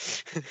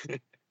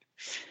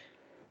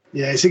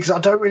 Yeah, see, because I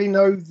don't really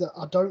know that.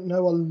 I don't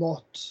know a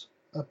lot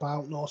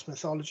about Norse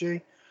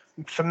mythology.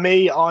 For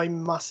me,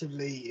 I'm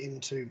massively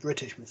into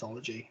British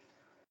mythology.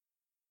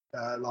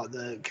 like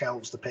the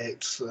Celts, the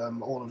Picts,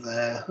 all of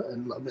their,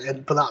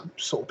 but that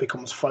sort of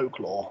becomes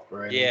folklore,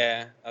 really.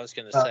 Yeah, I was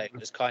going to say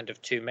there's kind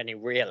of too many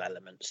real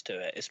elements to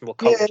it. It's more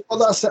Yeah, cultural.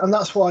 well,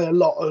 that's why a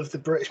lot of the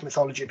British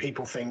mythology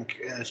people think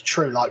is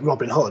true. Like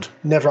Robin Hood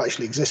never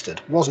actually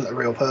existed, wasn't a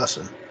real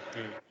person.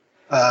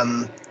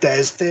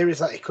 There's theories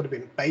that it could have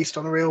been based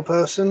on a real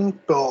person,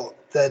 but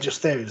they're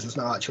just theories. There's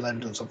no actual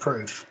evidence or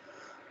proof.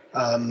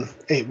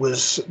 It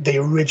was the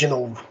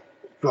original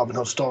Robin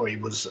Hood story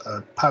was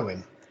a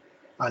poem.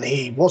 And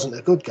he wasn't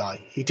a good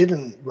guy. He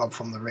didn't rob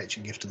from the rich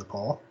and give to the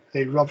poor.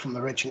 He robbed from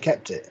the rich and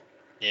kept it.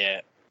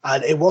 Yeah.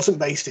 And it wasn't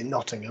based in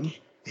Nottingham.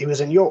 He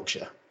was in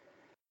Yorkshire.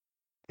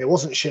 It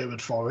wasn't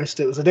Sherwood Forest.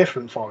 It was a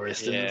different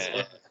forest.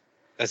 Yeah.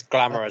 There's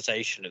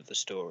glamorization of the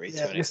story.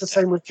 Yeah, it's the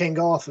same with King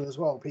Arthur as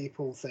well.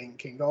 People think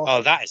King Arthur.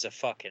 Oh, that is a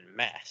fucking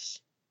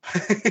mess.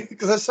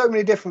 Because there's so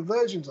many different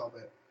versions of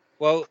it.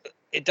 Well,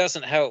 it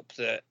doesn't help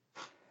that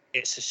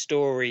it's a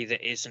story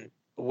that isn't.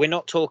 We're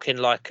not talking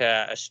like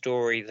a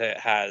story that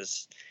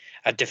has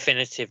a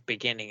definitive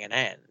beginning and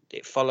end.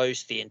 It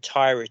follows the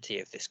entirety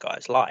of this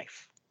guy's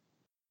life.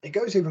 It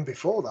goes even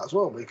before that as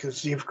well,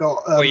 because you've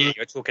got.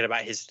 You're talking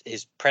about his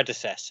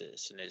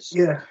predecessors and his.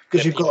 Yeah,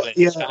 because you've got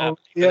but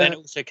then it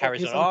also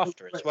carries on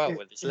after as well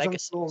with his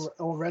legacy.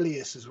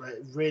 Aurelius is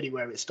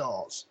where it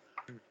starts.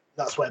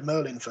 That's where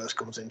Merlin first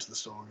comes into the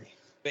story.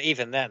 But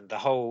even then, the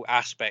whole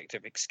aspect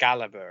of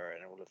Excalibur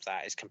and all of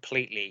that is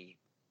completely.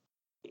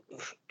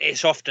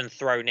 It's often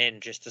thrown in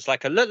just as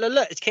like a look,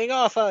 it's King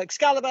Arthur,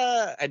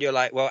 Excalibur, and you're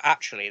like, well,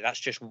 actually, that's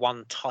just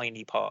one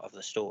tiny part of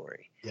the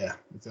story. Yeah,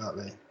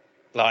 exactly.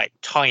 Like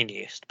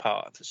tiniest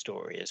part of the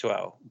story as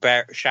well.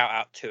 Shout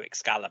out to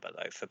Excalibur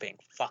though for being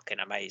fucking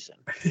amazing.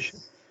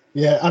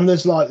 Yeah, and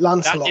there's like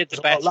Lancelot. That did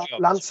the best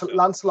job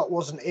Lancelot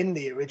wasn't in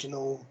the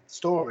original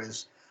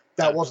stories.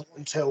 That wasn't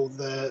until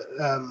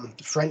the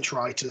French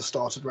writers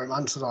started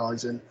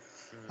romanticizing.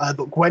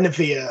 But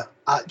Guinevere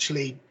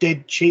actually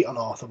did cheat on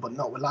Arthur, but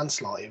not with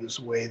Lancelot. It was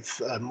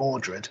with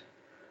Mordred,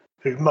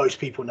 who most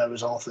people know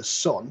as Arthur's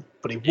son,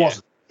 but he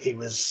wasn't. He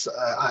was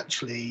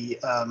actually,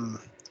 and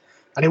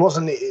he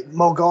wasn't.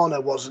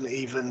 Morgana wasn't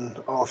even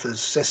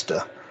Arthur's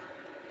sister.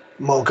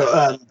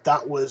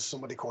 That was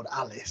somebody called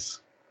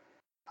Alice,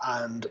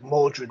 and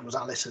Mordred was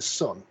Alice's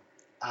son,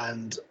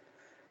 and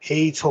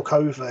he took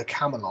over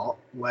Camelot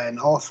when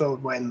Arthur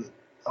went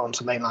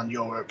onto mainland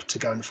Europe to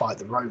go and fight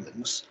the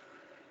Romans.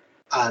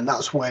 And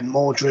that's when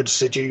Mordred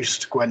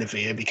seduced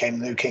Guinevere, became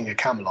the new king of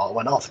Camelot.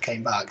 When Arthur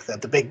came back, they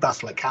had the big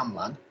battle at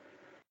Camlan,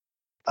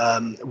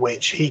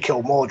 which he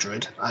killed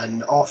Mordred,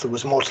 and Arthur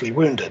was mortally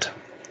wounded.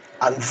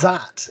 And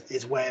that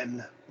is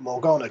when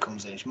Morgana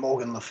comes in. She's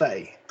Morgan Le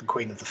Fay, the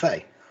Queen of the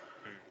Fae.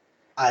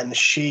 And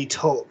she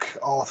took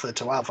Arthur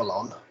to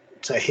Avalon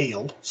to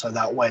heal, so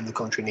that when the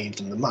country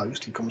needs him the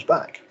most, he comes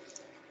back.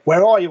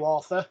 Where are you,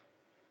 Arthur?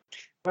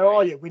 Where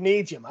are you? We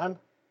need you, man.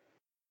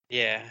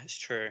 Yeah, it's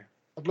true.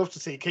 I'd love to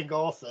see King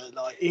Arthur.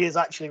 Like, he is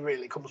actually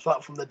really comes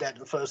back from the dead,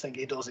 and the first thing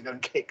he does is go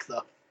and kick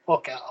the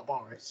fuck out of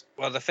Boris.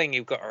 Well, the thing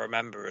you've got to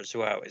remember as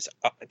well is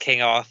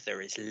King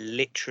Arthur is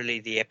literally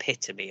the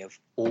epitome of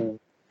all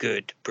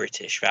good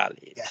British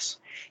values. Yes,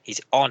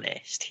 he's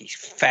honest, he's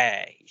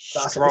fair, he's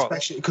that's strong.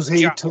 Especially because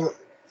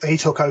he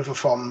took over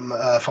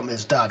from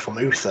his dad, from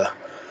Uther.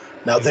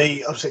 Now,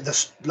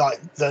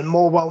 the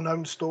more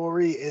well-known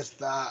story is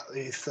that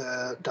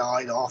Uther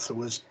died. Arthur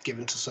was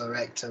given to Sir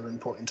Ector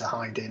and put into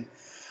hiding.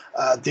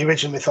 The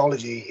original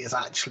mythology is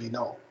actually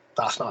not.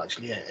 That's not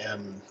actually it.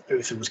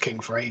 Uther was king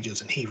for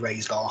ages, and he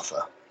raised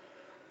Arthur.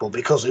 But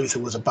because Uther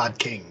was a bad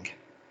king,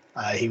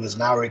 he was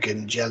an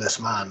arrogant, jealous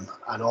man,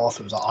 and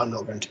Arthur was like, "I'm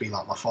not going to be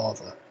like my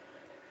father."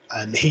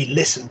 And he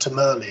listened to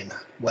Merlin,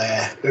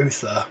 where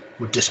Uther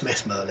would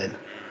dismiss Merlin.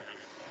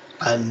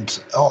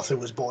 And Arthur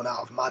was born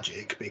out of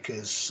magic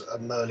because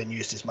Merlin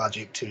used his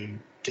magic to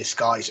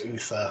disguise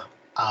Uther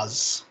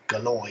as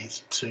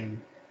Galois to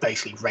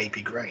basically rape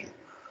Igraine.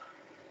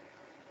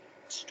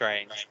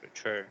 Strange, but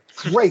true.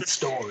 Great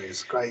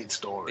stories.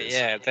 But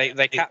yeah,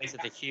 they capture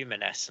the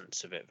human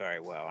essence of it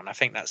very well, and I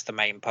think that's the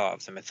main part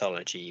of the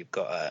mythology you've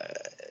got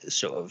to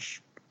sort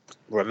of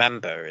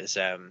remember is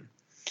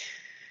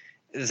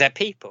they're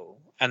people,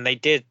 and they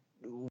did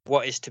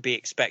what is to be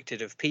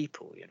expected of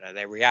people. You know,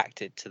 they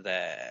reacted to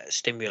their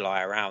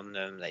stimuli around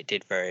them. They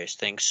did various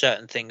things.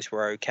 Certain things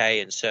were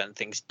okay, and certain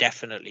things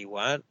definitely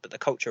weren't. But the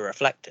culture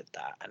reflected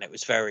that, and it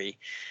was very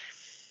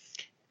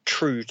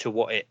true to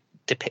what it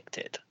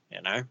depicted.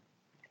 You know,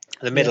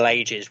 the Middle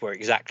Ages were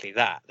exactly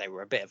that. They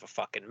were a bit of a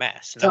fucking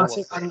mess.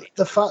 And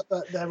the fact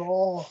that there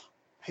are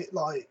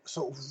like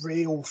sort of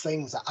real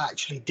things that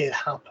actually did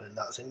happen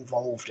that's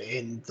involved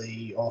in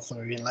the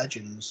Arthurian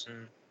legends.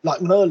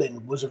 Like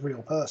Merlin was a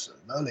real person.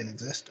 Merlin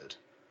existed.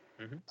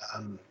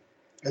 And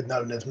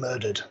known as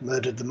Murdered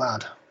the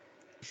Mad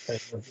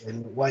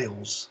in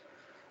Wales.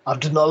 I've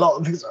done a lot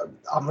of things.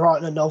 I'm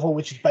writing a novel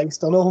which is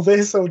based on all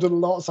this, so I've done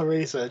lots of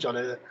research on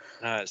it.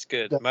 No, it's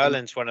good.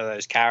 Merlin's one of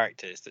those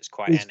characters that's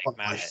quite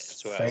enigmatic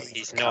as well.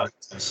 He's not.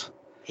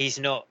 he's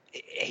not.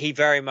 He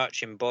very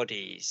much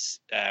embodies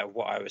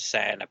what I was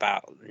saying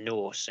about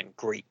Norse and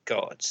Greek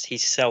gods.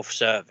 He's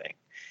self-serving.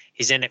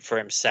 He's in it for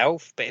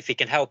himself, but if he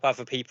can help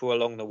other people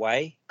along the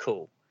way,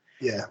 cool.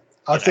 Yeah,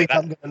 I think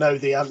I'm going to know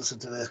the answer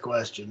to this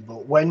question.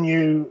 But when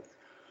you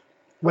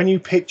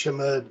picture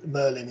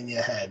Merlin in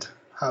your head,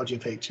 how do you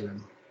picture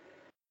him?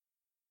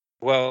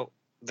 Well,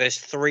 there's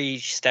 3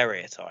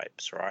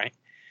 stereotypes, right?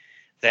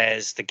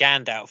 There's the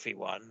Gandalfy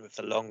one with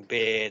the long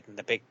beard and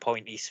the big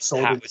pointy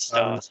hat with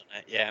stars on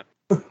it. Yeah.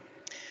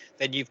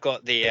 Then you've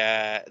got the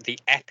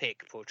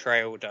epic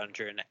portrayal done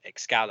during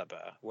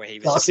Excalibur, where he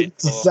was. That's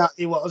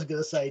exactly what I was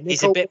going to say.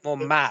 He's a bit more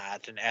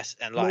mad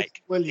and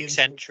like Williams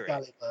eccentric.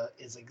 Excalibur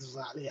is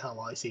exactly how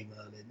I see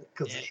Merlin,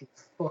 because he's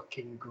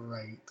fucking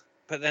great.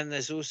 But then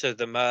there's also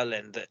the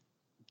Merlin that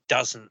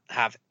doesn't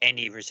have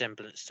any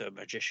resemblance to a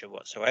magician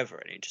whatsoever,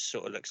 and he just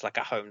sort of looks like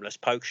a homeless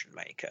potion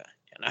maker,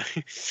 you know.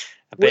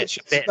 a bit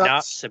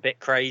nuts, a bit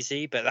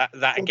crazy, but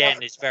that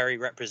again is very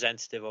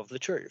representative of the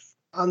truth.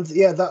 And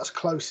yeah, that's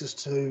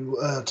closest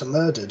to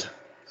Murdered,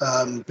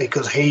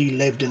 because he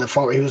lived in a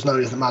forest. He was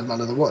known as the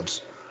Madman of the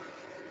Woods,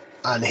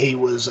 and he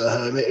was a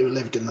hermit who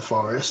lived in the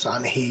forest,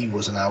 and he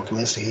was an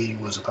alchemist. He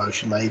was a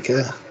potion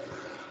maker.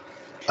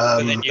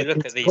 But then you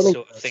look at these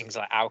sort of things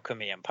like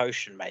alchemy and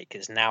potion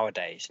makers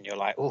nowadays, and you're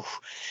like, oh,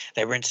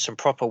 they were into some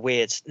proper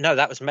weirds. No,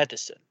 that was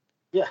medicine.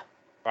 Yeah.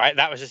 Right?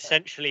 That was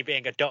essentially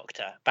being a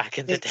doctor back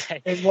in the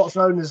day. It's what's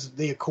known as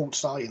the occult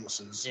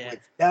sciences. Yeah. Which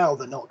now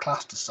they're not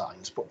classed as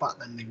science, but back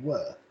then they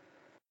were.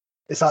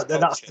 It's like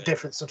that's the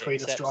difference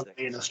between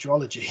astrology and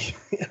astrology.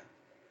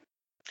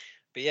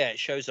 But yeah, it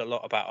shows a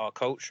lot about our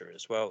culture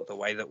as well, the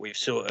way that we've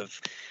sort of...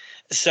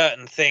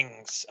 Certain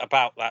things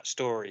about that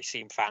story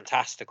seem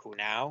fantastical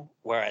now,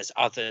 whereas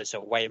others are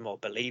way more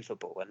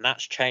believable, and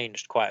that's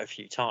changed quite a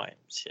few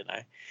times, you know.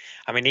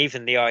 I mean,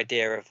 even the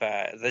idea of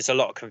there's a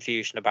lot of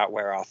confusion about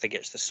where Arthur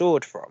gets the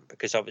sword from,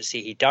 because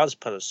obviously he does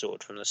pull a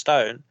sword from the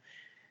stone,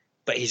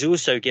 but he's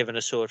also given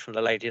a sword from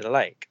the Lady of the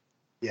Lake.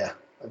 Yeah,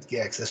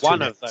 because there's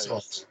one of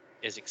those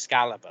is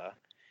Excalibur,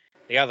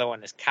 the other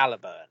one is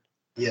Caliburn.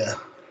 Yeah,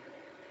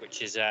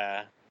 which is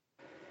I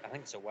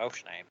think it's a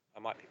Welsh name. I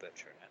might be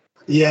butchering it.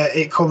 Yeah,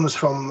 it comes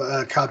from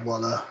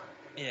Cadwallader.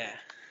 Yeah.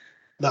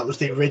 That was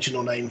the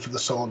original name for the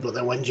sword, but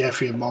then when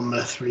Geoffrey of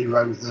Monmouth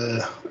rewrote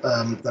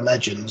the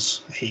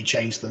legends, he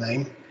changed the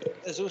name.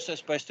 There's also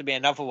supposed to be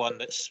another one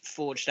that's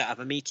forged out of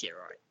a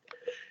meteorite.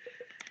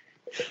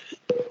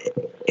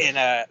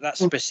 That's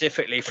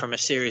specifically from a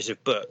series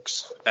of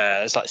books.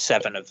 There's like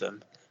 7 of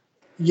them.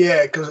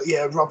 Yeah, because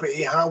Robert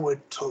E. Howard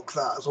took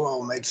that as well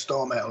and made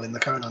Star Metal in the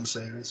Conan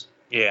series.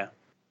 Yeah.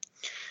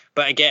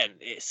 But again,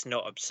 it's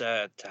not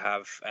absurd to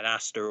have an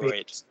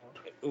asteroid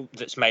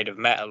that's made of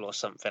metal or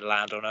something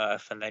land on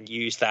Earth and then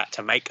use that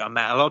to make a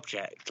metal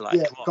object. Like,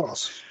 yeah, of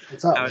course.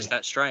 Exactly. How is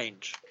that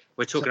strange?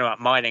 We're talking about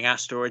mining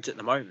asteroids at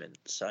the moment,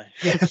 so.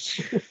 Yeah. That's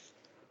it.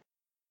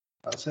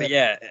 But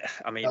yeah,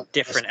 I mean,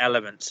 different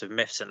elements of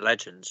myths and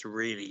legends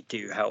really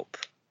do help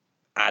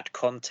add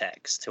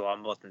context to our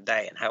modern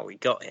day and how we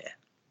got here.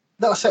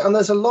 That's it, and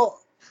there's a lot.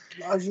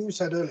 As you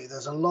said earlier,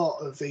 there's a lot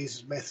of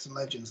these myths and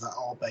legends that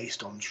are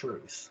based on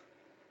truth.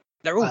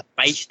 They're all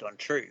based on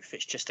truth.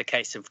 It's just a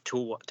case of to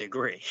what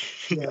degree.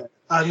 Yeah,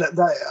 and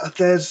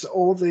there's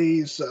all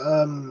these.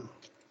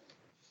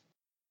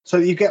 So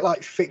you get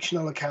like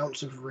fictional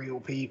accounts of real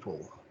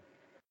people.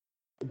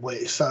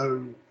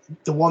 So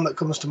the one that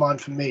comes to mind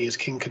for me is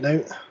King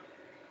Canute.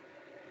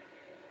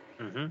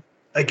 Mm-hmm.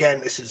 Again,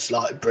 this is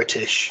like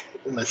British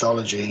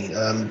mythology.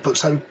 But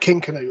so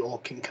King Canute, or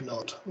King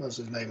Canute, as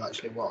his name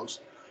actually was.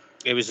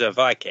 It was a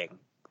Viking,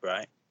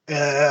 right?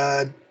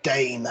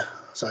 Dane.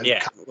 So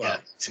yeah,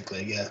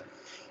 basically, yeah.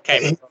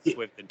 Came across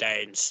with the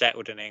Danes,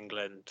 settled in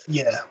England.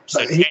 Yeah,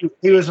 so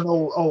he was an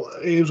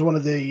he was one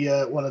of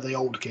the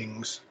old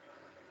kings,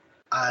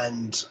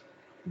 and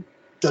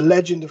the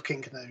legend of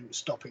King Canute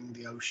stopping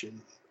the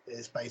ocean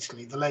is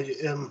basically the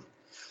legend.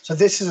 So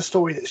this is a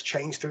story that's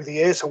changed through the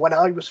years. So when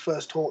I was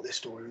first taught this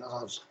story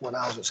when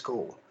I was at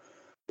school,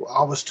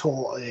 I was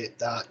taught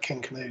that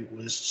King Canute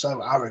was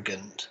so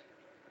arrogant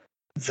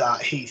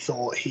that he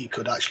thought he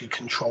could actually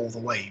control the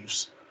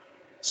waves.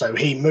 So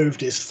he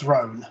moved his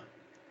throne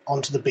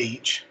onto the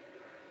beach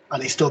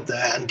and he stood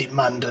there and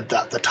demanded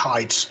that the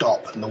tide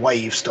stop and the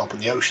waves stop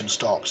and the ocean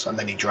stops, and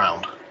then he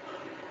drowned.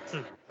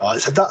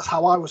 So that's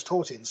how I was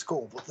taught it in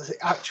school. But the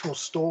actual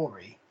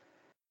story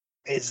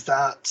is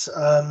that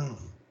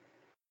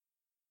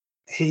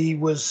he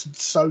was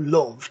so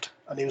loved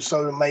and he was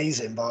so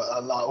amazing,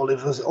 but like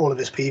all of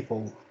his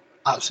people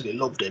absolutely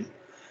loved him,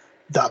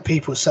 that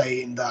people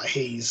saying that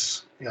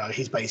he's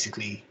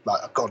basically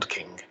like a god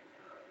king.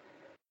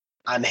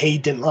 And he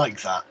didn't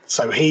like that.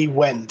 So he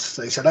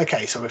said,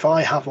 okay, so if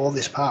I have all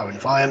this power and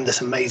if I am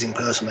this amazing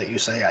person that you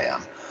say I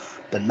am,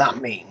 then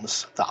that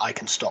means that I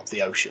can stop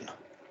the ocean.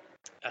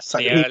 That's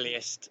the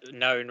earliest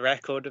known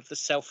record of the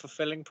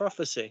self-fulfilling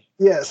prophecy.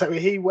 Yeah, so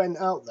he went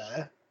out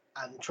there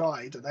and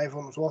tried, and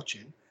everyone was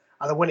watching.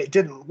 And then when it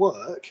didn't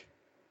work,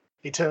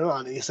 he turned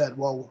around and he said,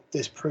 well,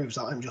 this proves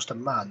that I'm just a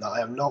man, that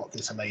I am not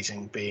this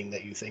amazing being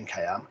that you think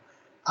I am.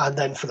 And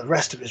then for the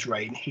rest of his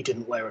reign, he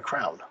didn't wear a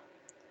crown.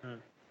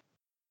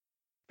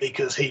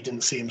 Because he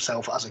didn't see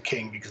himself as a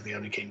king, because the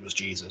only king was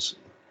Jesus.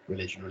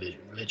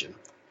 Religion.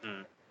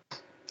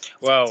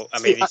 Well, I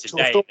mean, he's a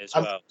Dane as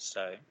story. well,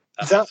 so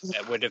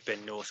there would have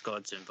been Norse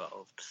gods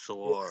involved,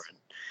 Thor and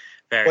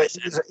various.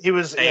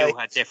 They all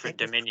had different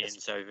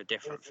dominions over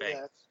different things.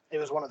 Yeah, he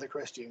was one of the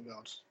Christian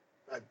gods.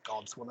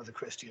 One of the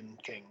Christian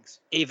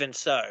kings. Even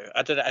so,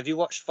 I don't know. Have you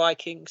watched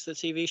Vikings, the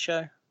TV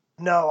show?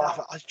 No,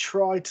 I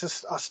tried to.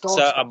 I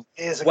started. So I'm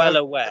years well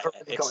ago, aware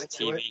really it's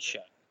a TV show,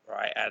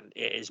 right? And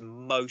it is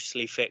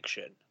mostly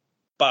fiction,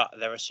 but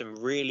there are some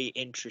really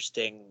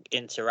interesting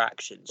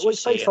interactions you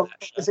see in that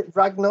show. Is it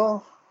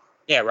Ragnar?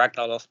 Yeah,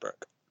 Ragnar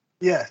Lothbrok.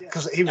 Yeah,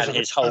 because he was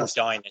his whole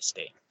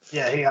dynasty.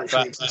 Yeah, he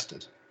actually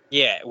existed.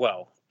 Yeah,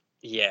 well,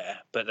 yeah,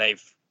 but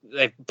they've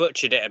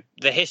butchered it.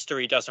 The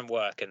history doesn't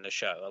work in the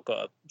show. I've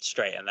got to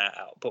straighten that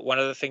out. But one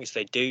of the things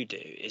they do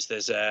is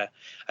there's a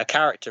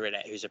character in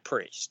it who's a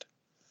priest,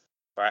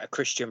 right? A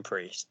Christian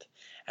priest,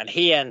 and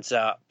he ends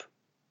up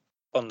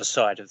on the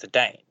side of the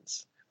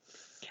Danes.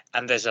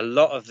 And there's a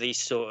lot of these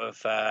sort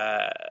of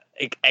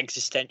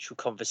existential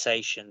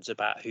conversations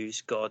about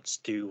whose gods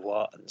do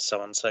what and so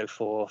on and so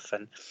forth.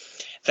 And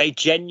they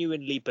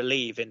genuinely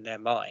believe in their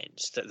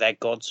minds that their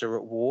gods are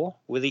at war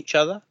with each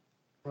other.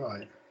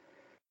 Right.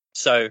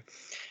 So,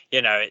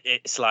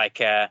 it's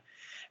like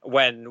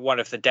when one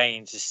of the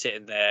Danes is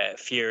sitting there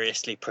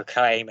furiously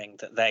proclaiming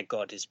that their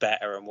god is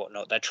better and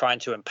whatnot, they're trying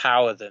to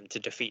empower them to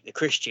defeat the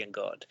Christian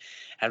god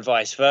and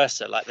vice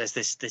versa. Like there's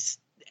this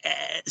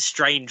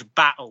strange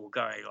battle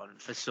going on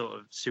for sort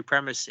of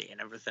supremacy and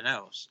everything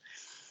else.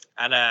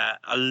 And a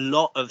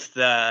lot of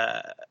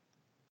the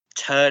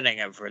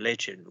turning of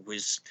religion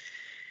was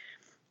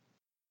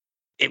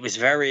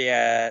very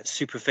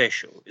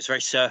superficial. It was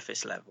very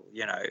surface level.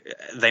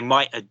 They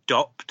might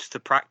adopt the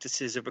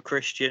practices of a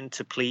Christian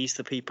to please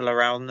the people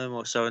around them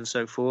or so on and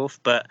so forth,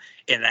 but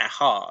in their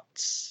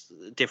hearts,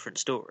 different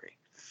story.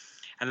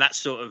 And that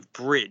sort of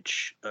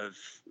bridge of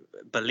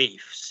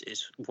beliefs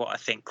is what I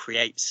think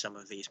creates some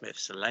of these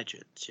myths and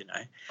legends,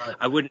 Right.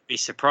 I wouldn't be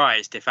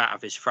surprised if out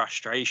of his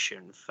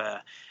frustration for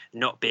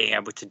not being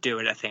able to do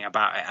anything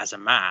about it as a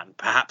man,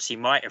 perhaps he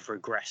might have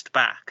regressed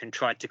back and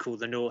tried to call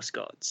the Norse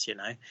gods,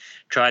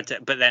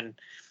 but then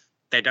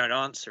they don't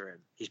answer him.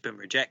 He's been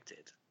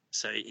rejected.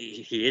 So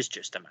he is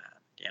just a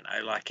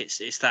man, like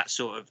it's that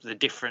sort of the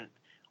different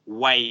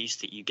ways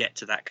that you get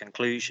to that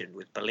conclusion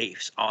with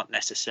beliefs aren't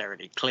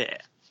necessarily clear.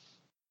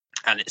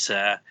 And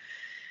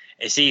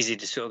it's easy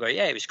to sort of go,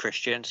 yeah, he was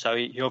Christian, so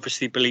he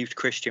obviously believed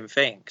Christian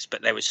things.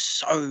 But there was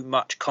so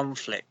much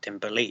conflict in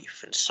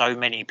belief and so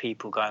many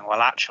people going,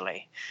 well,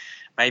 actually,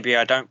 maybe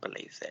I don't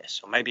believe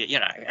this. Or maybe,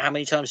 how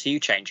many times do you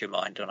change your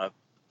mind on a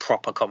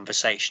proper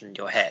conversation in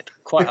your head?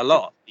 Quite a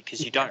lot,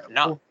 because you don't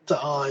know.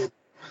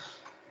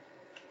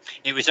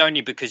 It was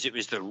only because it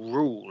was the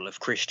rule of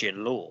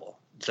Christian law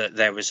that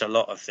there was a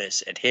lot of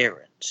this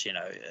adherence.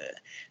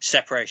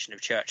 Separation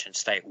of church and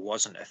state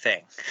wasn't a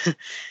thing.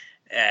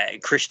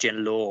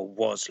 Christian law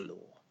was law.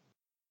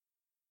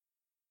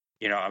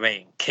 You know what I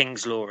mean?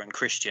 King's law and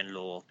Christian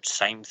law,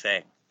 same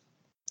thing.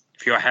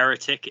 If you're a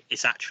heretic,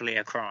 it's actually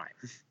a crime.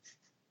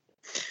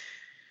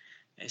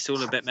 It's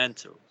all a bit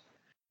mental.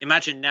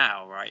 Imagine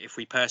now, right, if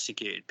we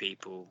persecuted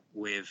people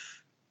with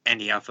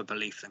any other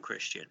belief than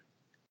Christian,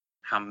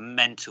 how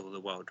mental the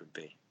world would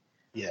be.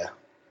 Yeah.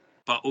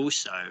 But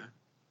also,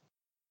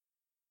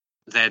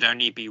 there'd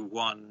only be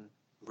one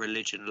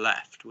religion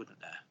left,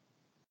 wouldn't there?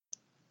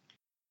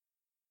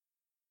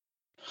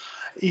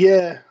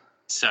 Yeah.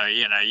 So,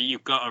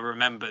 you've got to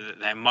remember that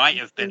there might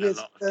have been a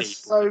lot of people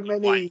so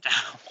many, wiped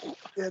out.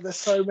 Yeah, there's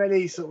so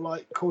many sort of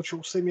like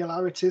cultural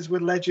similarities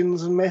with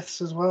legends and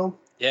myths as well.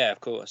 Yeah, of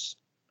course.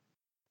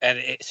 And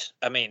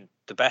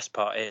the best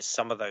part is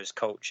some of those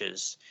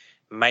cultures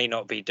may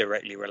not be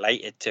directly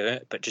related to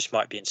it, but just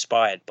might be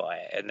inspired by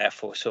it, and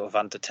therefore sort of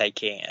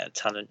undertaking a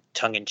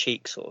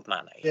tongue-in-cheek sort of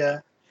manner.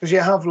 Yeah, because you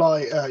have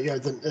like,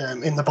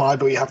 in the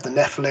Bible, you have the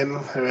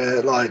Nephilim, who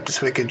are like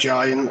disfigured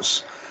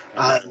giants,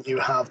 and you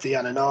have the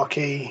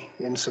Anunnaki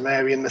in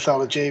Sumerian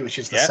mythology, which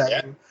is the same.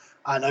 Yeah.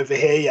 And over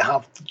here, you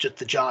have just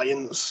the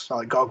giants,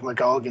 like Gog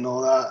Magog and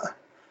all that.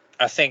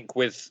 I think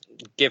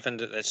given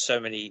that there's so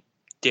many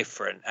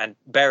different, and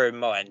bear in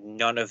mind,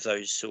 none of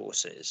those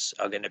sources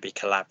are going to be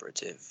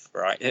collaborative,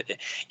 right?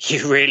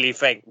 You really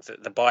think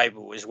that the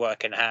Bible was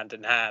working hand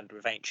in hand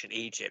with ancient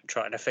Egypt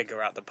trying to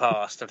figure out the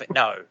past of it?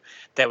 No,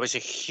 there was a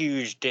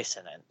huge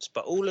dissonance,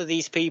 but all of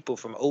these people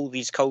from all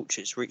these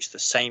cultures reached the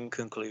same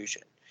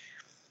conclusion.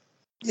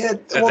 Yeah,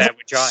 that there were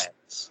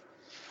giants.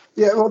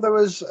 Yeah, well, there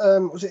was I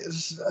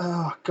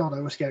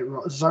always get it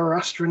wrong.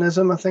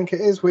 Zoroastrianism, I think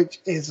it is, which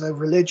is a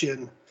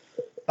religion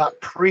that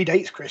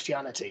predates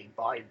Christianity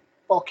by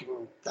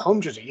fucking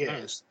hundreds of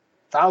years,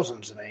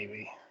 thousands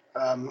maybe.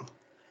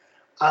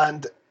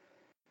 And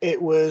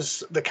it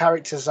was the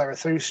character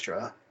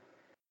Zarathustra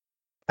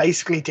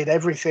basically did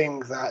everything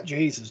that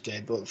Jesus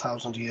did, but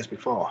thousands of years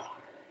before.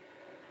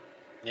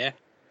 Yeah.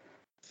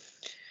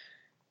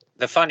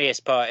 The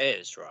funniest part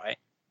is, right,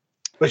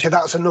 Which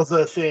that's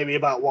another theory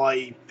about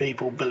why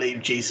people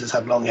believe Jesus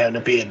had long hair and a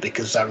beard,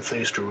 because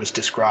Zarathustra was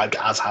described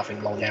as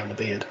having long hair and a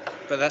beard.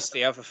 But that's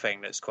the other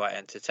thing that's quite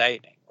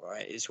entertaining,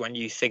 right? Is when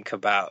you think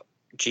about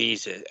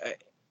Jesus.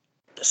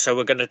 So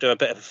we're going to do a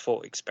bit of a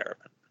thought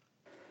experiment.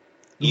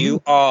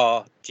 You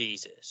are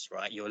Jesus,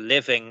 right? You're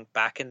living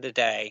back in the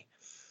day,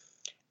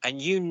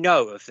 and you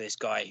know of this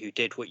guy who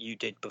did what you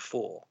did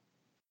before.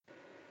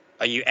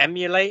 Are you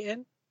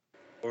emulating,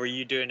 or are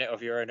you doing it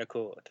of your own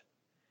accord?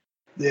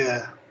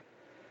 Yeah.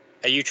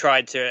 Are you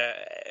trying to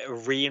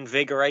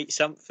reinvigorate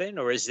something,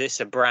 or is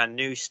this a brand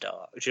new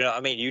start? Do you know what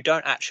I mean? You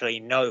don't actually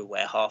know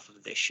where half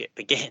of this shit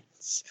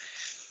begins.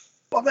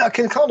 Well, I mean, I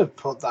can kind of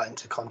put that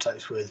into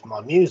context with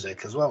my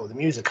music as well, the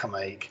music I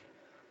make.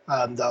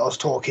 That I was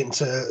talking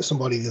to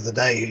somebody the other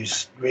day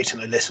who's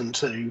recently listened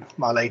to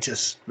my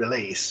latest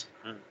release,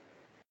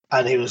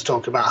 and he was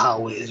talking about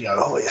how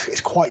it's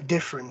quite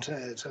different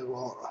to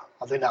what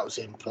I think that was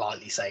him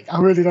politely saying.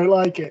 I really don't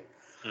like it.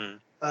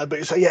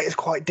 But so it's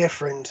quite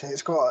different.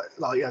 It's got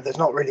there's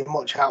not really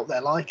much out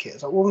there like it.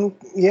 It's like, well,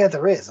 yeah,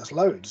 there is. There's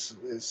loads.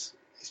 It's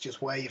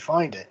just where you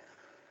find it.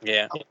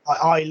 Yeah.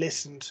 I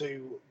listen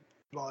to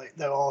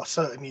there are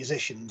certain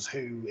musicians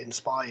who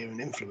inspire and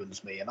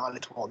influence me, and I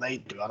listen to what they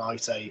do, and I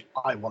say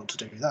I want to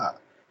do that.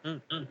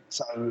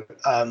 So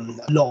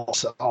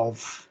lots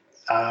of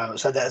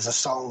so there's a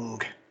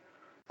song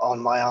on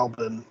my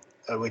album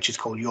which is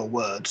called Your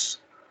Words.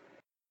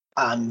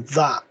 And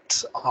the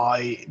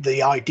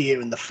idea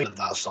and the feel of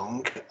that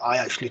song, I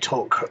actually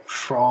took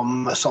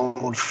from a song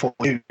called For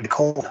You,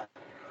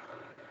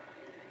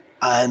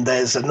 and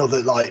there's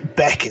another,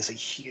 Beck is a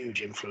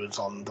huge influence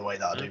on the way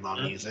that I do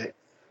my music.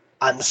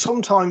 And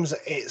sometimes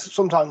it's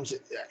sort of,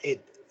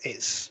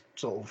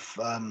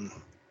 I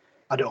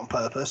do it on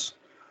purpose.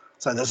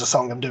 So there's a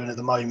song I'm doing at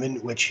the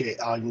moment, which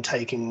I'm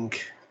taking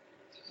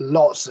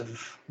lots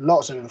of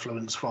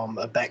influence from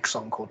a Beck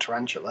song called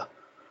Tarantula.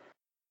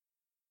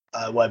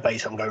 Where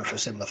basically I'm going for a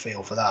similar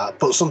feel for that,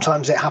 but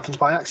sometimes it happens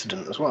by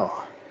accident as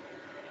well.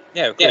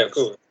 Yeah, of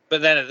course.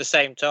 But then at the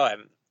same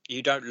time,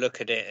 you don't look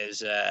at it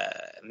as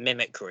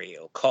mimicry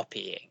or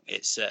copying.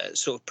 It's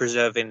sort of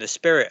preserving the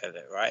spirit of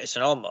it, right? It's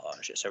an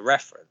homage. It's a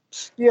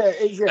reference. Yeah,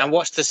 exactly. And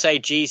what's to say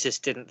Jesus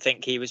didn't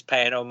think he was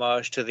paying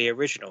homage to the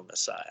original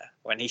Messiah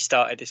when he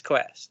started his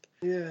quest?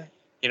 Yeah.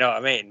 You know what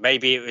I mean?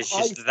 Maybe it was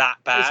just that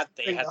bad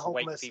that he had to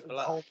wake people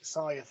up. The whole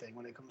Messiah thing,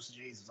 when it comes to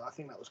Jesus, I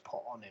think that was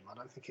put on him. I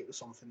don't think it was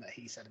something that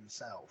he said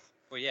himself.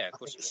 Well, yeah, of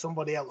course.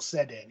 Somebody else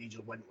said it, and he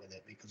just went with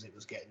it because it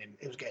was getting him.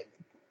 It was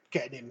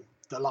getting him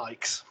the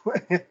likes.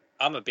 I'm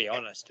gonna be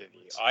honest with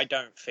you. I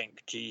don't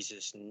think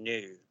Jesus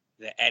knew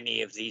that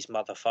any of these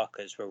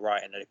motherfuckers were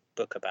writing a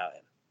book about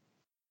him.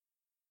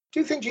 Do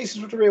you think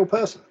Jesus was a real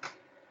person?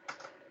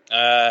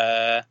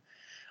 I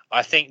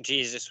think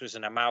Jesus was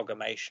an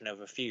amalgamation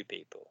of a few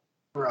people.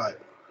 Right.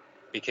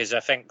 Because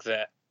I think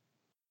that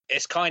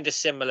it's kind of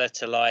similar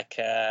to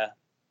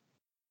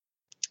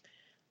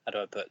how do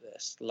I put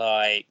this?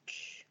 Like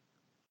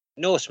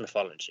Norse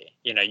mythology.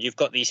 You've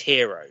got these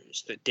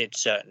heroes that did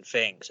certain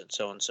things and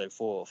so on and so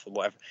forth and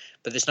whatever,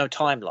 but there's no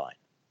timeline.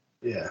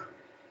 Yeah.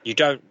 You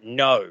don't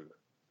know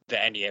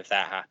that any of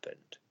that happened.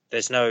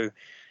 There's no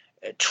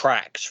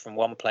tracks from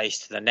one place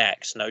to the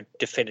next, no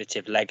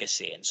definitive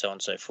legacy and so on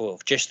and so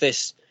forth. Just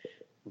this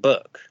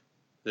book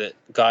that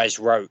guys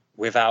wrote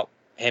without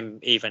him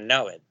even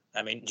knowing.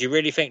 I mean, do you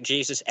really think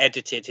Jesus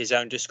edited his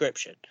own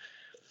description?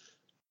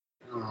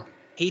 No.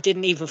 He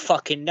didn't even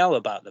fucking know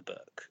about the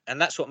book.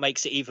 And that's what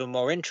makes it even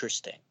more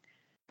interesting.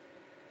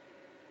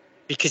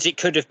 Because it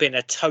could have been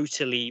a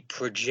totally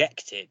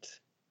projected,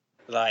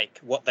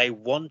 what they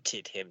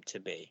wanted him to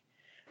be,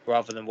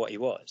 rather than what he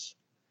was.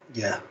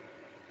 Yeah.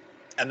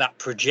 And that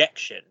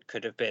projection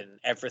could have been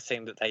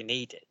everything that they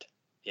needed,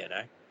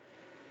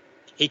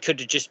 He could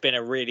have just been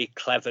a really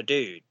clever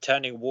dude,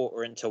 turning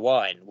water into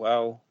wine.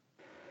 Well,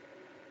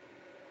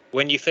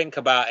 when you think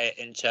about it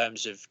in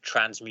terms of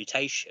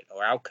transmutation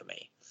or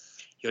alchemy,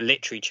 you're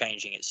literally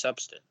changing its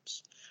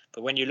substance.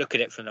 But when you look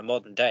at it from the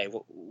modern day,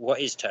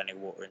 what is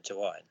turning water into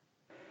wine?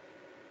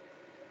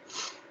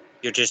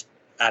 You're just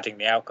adding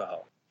the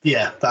alcohol.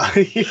 Yeah.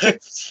 Do you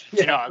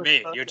know what I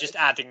mean? You're just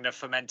adding the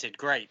fermented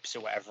grapes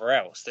or whatever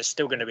else. There's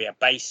still going to be a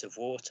base of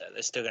water.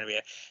 There's still going to be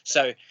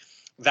so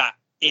that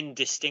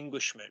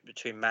indistinguishment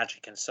between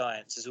magic and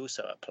science is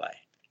also at play.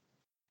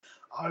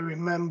 I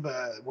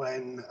remember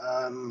when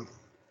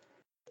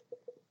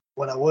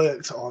I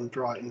worked on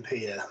Brighton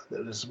Pier,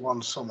 there was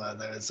one summer,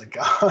 there was a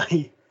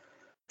guy,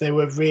 they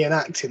were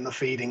reenacting the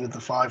feeding of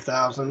the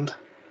 5,000.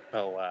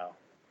 Oh, wow.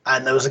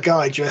 And there was a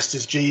guy dressed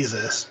as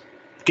Jesus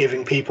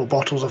giving people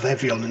bottles of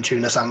Evian and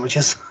tuna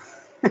sandwiches.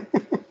 I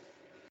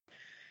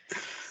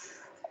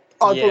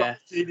thought that was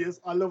genius.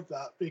 I love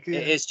that because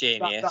it is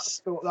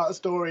genius. That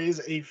story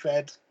is he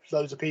fed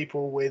loads of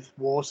people with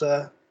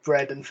water,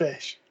 bread, and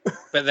fish.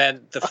 But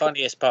then the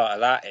funniest part of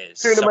that is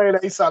tuna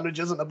mayonnaise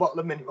sandwiches and a bottle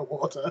of mineral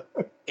water.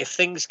 If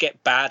things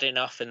get bad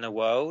enough in the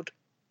world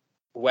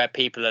where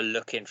people are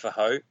looking for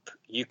hope,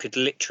 you could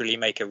literally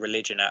make a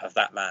religion out of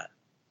that man.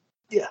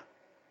 Yeah.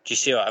 Do you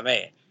see what I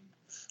mean?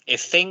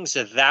 if things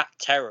are that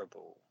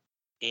terrible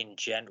in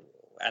general,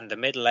 and the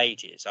Middle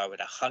Ages, I would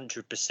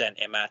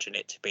 100% imagine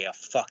it to be a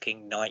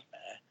fucking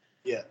nightmare.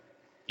 Yeah.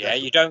 Yeah,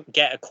 you don't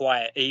get a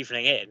quiet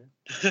evening in.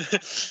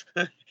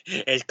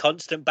 It's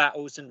constant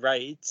battles and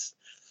raids.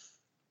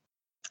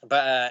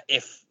 But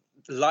if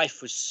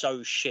life was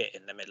so shit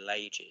in the Middle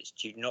Ages,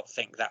 do you not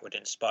think that would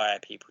inspire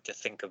people to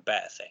think of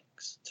better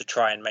things, to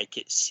try and make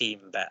it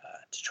seem better,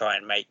 to try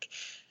and make...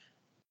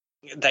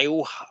 They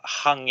all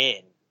hung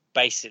in,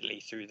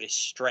 basically, through this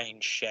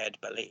strange shared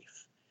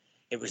belief.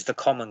 It was the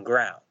common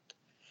ground.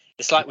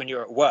 It's like when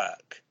you're at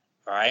work,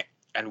 right?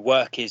 And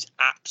work is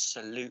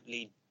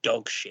absolutely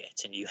dog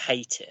shit and you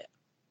hate it.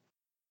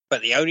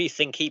 But the only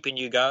thing keeping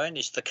you going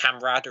is the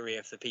camaraderie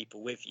of the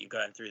people with you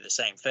going through the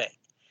same thing.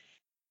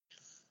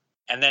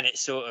 And then it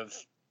sort of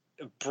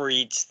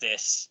breeds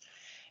this,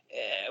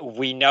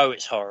 we know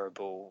it's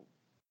horrible,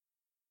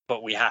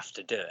 but we have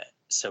to do it.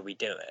 So we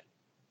do it.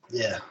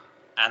 Yeah.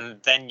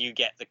 And then you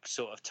get the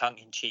sort of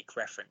tongue-in-cheek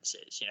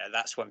references. You know,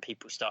 that's when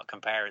people start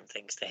comparing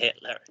things to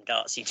Hitler and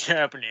Nazi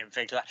Germany and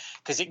things like that.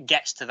 Because it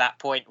gets to that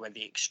point where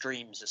the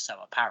extremes are so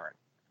apparent.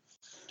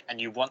 And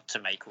you want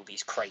to make all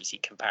these crazy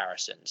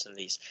comparisons and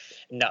these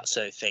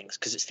nutso things.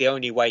 Because it's the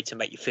only way to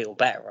make you feel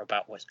better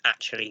about what's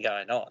actually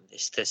going on.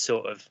 Is to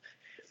sort of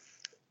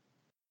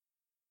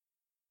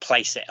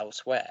place it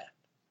elsewhere.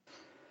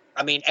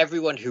 I mean,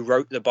 everyone who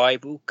wrote the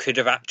Bible could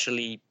have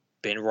actually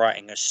been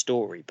writing a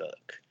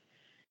storybook.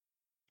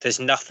 There's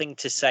nothing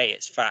to say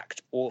it's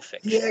fact or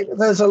fiction. Yeah,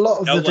 there's a lot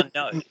of no the one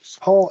knows.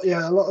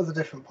 a lot of the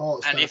different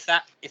parts. And if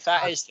that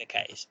is the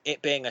case,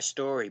 it being a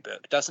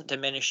storybook doesn't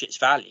diminish its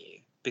value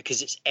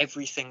because it's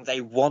everything they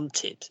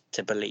wanted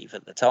to believe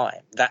at the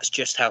time. That's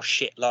just how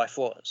shit life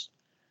was.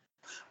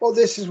 Well,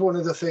 this is one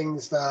of the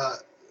things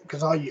that,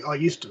 because I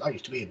used to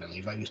be a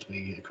believer. I used to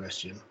be a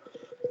Christian.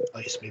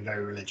 I used to be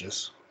very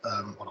religious.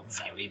 Well, not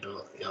very,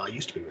 but I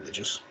used to be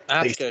religious.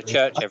 I have to go to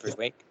church every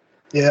week.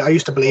 Yeah, I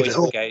used to believe Boys it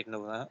all. Brigade and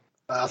all that.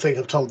 I think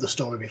I've told the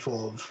story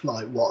before of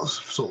like what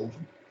sort of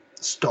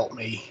stopped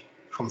me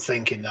from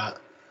thinking that,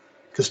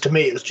 because to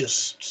me it was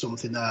just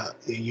something that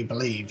you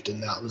believed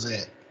and that was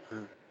it.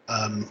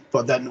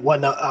 But then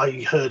when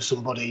I heard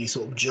somebody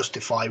sort of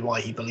justify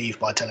why he believed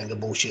by telling a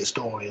bullshit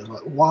story, I was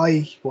like,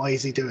 why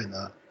is he doing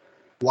that?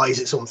 Why is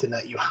it something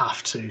that you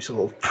have to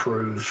sort of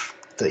prove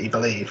that you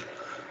believe?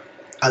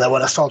 And then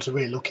when I started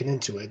really looking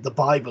into it, the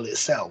Bible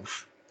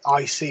itself,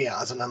 I see it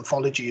as an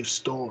anthology of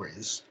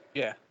stories.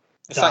 Yeah.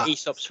 It's like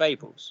Aesop's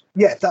Fables.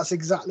 Yeah, that's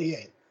exactly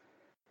it.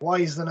 Why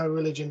is there no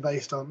religion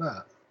based on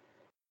that?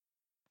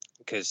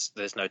 Because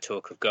there's no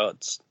talk of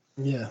gods.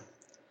 Yeah.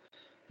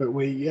 But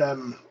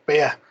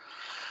yeah.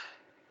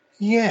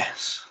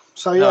 Yes.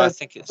 So, No, yeah. I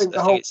think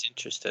it's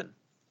interesting.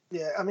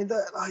 Yeah, I mean,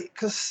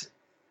 because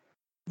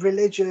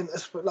religion,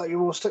 like you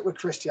will stick with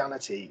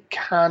Christianity,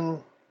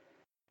 can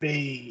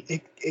be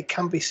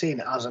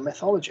seen as a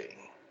mythology.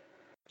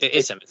 It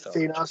is a mythology.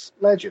 Seen as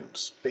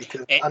legends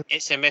because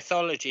it's a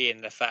mythology in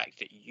the fact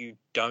that you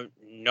don't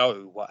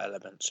know what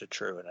elements are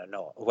true and are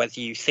not. Whether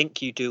you think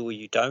you do or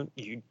you don't,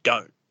 you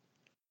don't.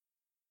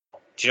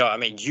 Do you know what I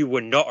mean? You were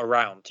not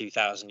around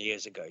 2,000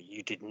 years ago.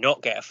 You did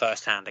not get a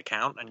first-hand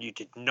account, and you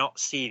did not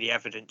see the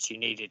evidence you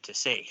needed to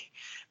see,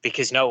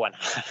 because no one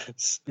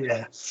has.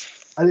 Yeah,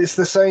 and it's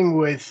the same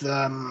with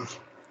the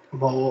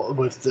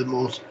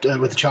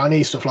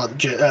Chinese stuff like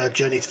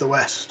Journey to the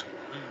West.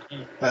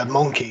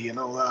 Monkey and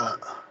all that.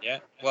 Yeah,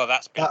 well,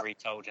 that's been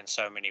retold in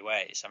so many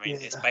ways. I mean,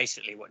 it's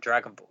basically what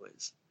Dragon Ball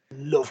is.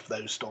 Love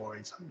those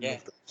stories.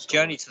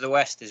 Journey to the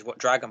West is what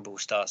Dragon Ball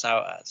starts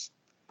out as.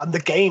 And the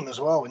game as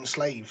well,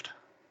 Enslaved.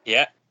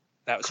 Yeah,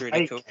 that was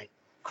really cool.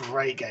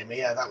 Great game.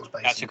 Yeah, that was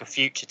basically... That took a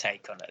future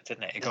take on it,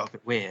 didn't it? It got a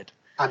bit weird.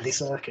 Andy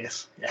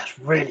Serkis. Yeah, it's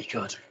really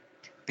good.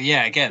 But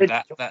yeah, again,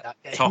 that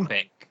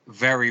topic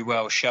very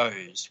well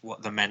shows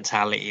what the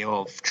mentality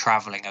of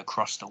travelling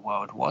across the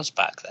world was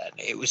back then.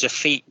 It was a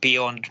feat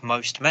beyond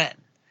most men.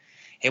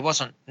 It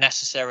wasn't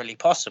necessarily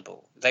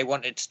possible. They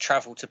wanted to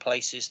travel to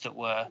places that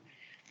were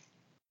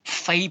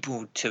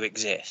fabled to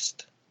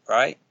exist,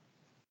 right?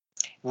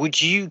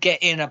 Would you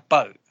get in a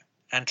boat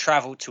and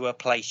travel to a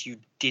place you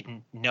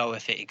didn't know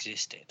if it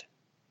existed?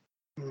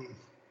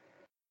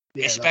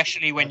 Yeah,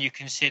 especially when you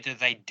consider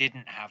they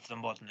didn't have the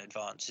modern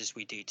advances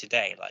we do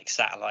today, like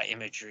satellite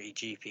imagery,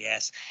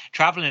 GPS.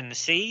 Traveling the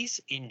seas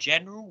in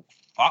general,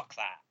 fuck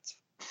that.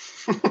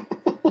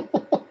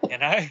 You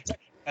know?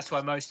 That's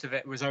why most of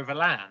it was over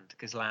land,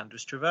 because land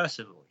was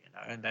traversable, you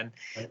know, and then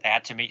they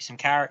had to meet some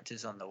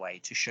characters on the way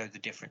to show the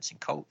difference in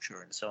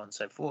culture and so on and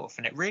so forth.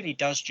 And it really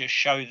does just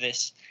show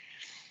this,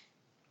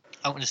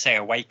 I don't want to say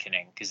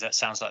awakening, because that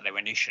sounds like they were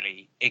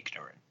initially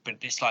ignorant, but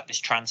it's like this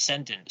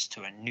transcendence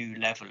to a new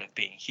level of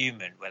being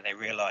human, where they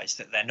realize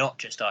that they're not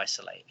just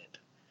isolated.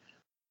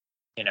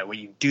 You know, where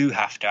you do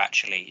have to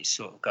actually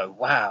sort of go,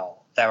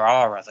 wow, there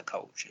are other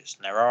cultures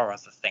and there are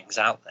other things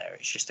out there.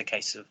 It's just a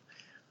case of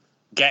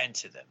getting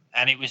to them.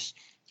 And it was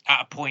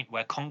at a point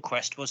where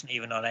conquest wasn't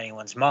even on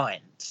anyone's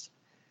minds.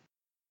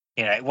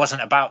 You know, it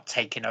wasn't about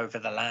taking over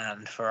the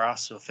land for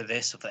us or for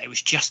this or for that. It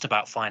was just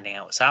about finding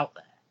out what's out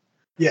there.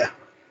 Yeah.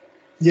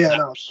 Yeah, That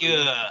no,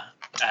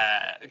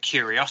 pure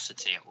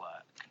curiosity at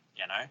work,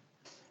 you know.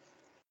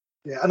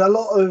 yeah, and a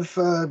lot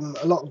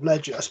of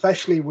legend,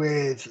 especially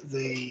with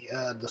the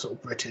sort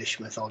of British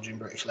mythology and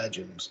British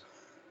legends,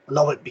 a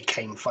lot of it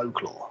became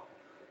folklore.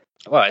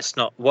 Well, it's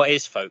not. What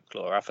is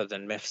folklore other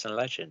than myths and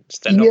legends?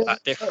 They're Yeah, not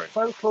that different.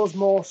 folklore's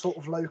more sort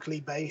of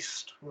locally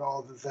based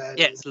rather than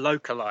Yeah, it's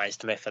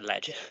localized myth and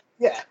legend.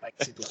 yeah,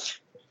 basically.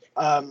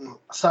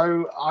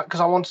 So,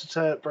 because I wanted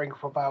to bring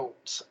up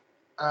about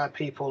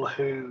people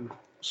who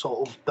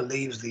sort of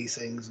believes these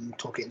things and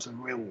took it into the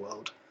real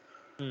world,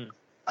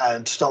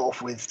 and start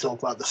off with talk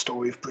about the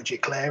story of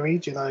Bridget Clary.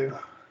 Do you know?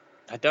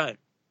 I don't.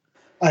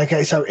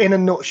 Okay, so in a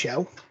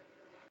nutshell,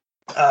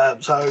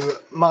 so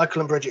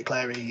Michael and Bridget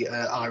Clary,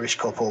 Irish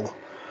couple.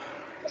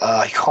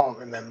 I can't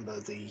remember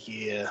the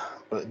year,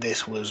 but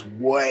this was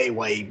way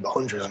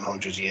hundreds and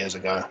hundreds of years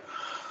ago.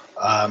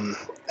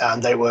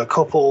 And they were a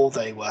couple.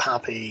 They were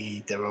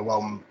happy. They were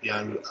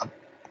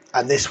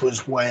and this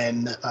was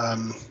when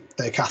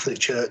the Catholic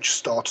Church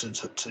started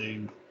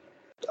to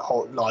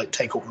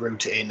take up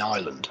root in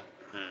Ireland.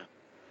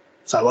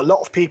 So a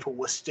lot of people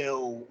were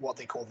still what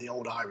they call the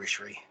old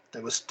Irishry.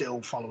 They were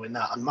still following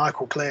that. And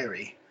Michael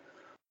Clary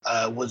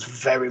was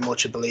very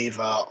much a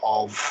believer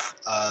of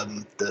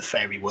the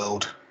fairy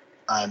world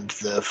and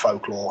the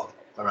folklore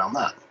around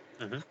that.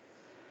 Mm-hmm.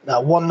 Now,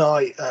 one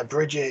night,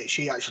 Bridget,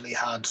 she actually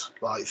had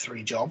like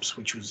 3 jobs,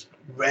 which was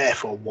rare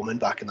for a woman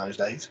back in those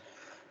days.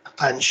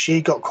 And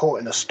she got caught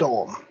in a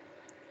storm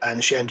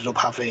and she ended up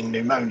having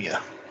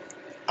pneumonia.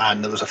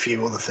 And there was a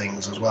few other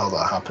things as well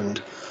that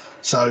happened.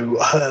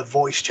 So her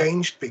voice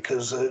changed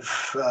because of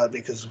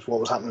what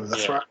was happening with the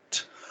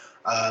throat.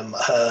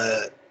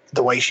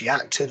 The way she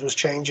acted was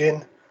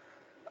changing.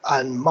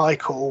 And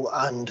Michael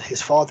and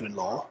his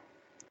father-in-law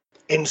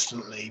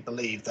instantly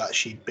believed that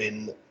she'd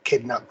been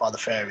kidnapped by the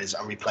fairies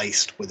and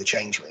replaced with a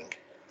changeling.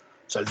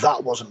 So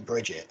that wasn't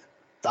Bridget.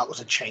 That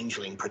was a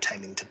changeling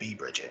pretending to be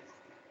Bridget.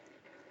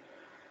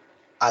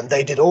 And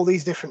they did all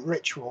these different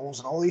rituals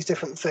and all these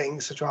different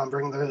things to try and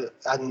bring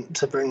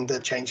the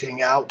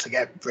changeling out to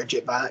get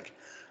Bridget back.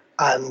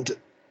 And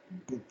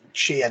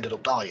she ended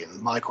up dying.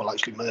 Michael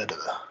actually murdered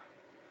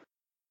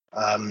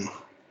her.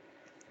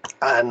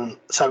 And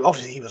so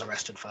obviously he was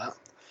arrested for that.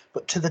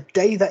 But to the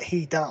day that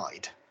he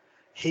died,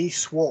 he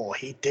swore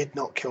he did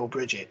not kill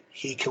Bridget.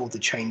 He killed the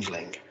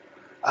changeling.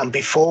 And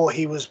before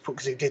he was,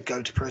 because he did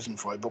go to prison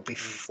for it, but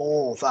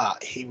before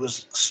that, he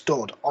was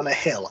stood on a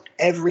hill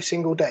every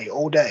single day,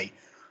 all day,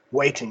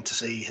 waiting to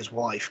see his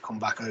wife come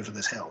back over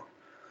this hill.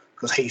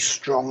 Because he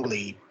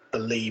strongly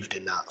believed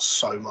in that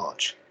so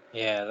much.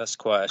 Yeah, that's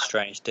quite a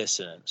strange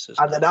dissonance.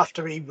 And then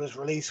after he was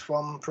released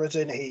from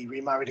prison, he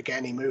remarried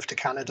again. He moved to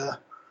Canada.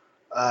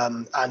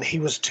 And he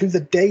was, to the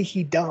day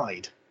he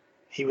died,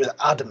 he was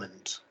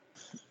adamant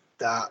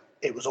that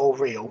it was all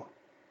real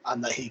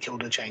and that he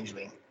killed a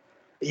changeling.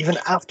 Even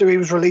after he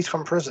was released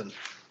from prison,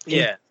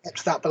 he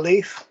kept that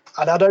belief.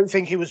 And I don't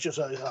think he was just,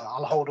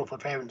 I'll hold up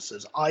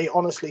appearances. I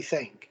honestly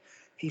think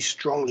he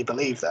strongly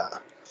believed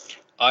that.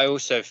 I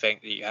also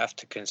think that you have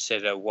to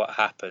consider what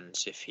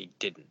happens if he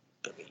didn't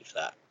believe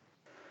that.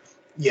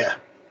 Yeah.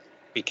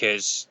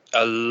 Because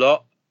a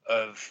lot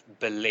of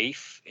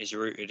belief is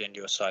rooted in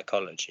your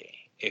psychology.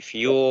 If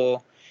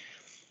you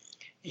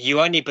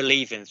only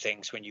believe in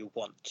things when you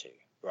want to,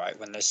 right?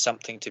 When there's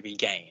something to be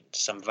gained,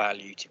 some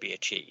value to be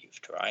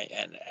achieved, right?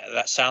 And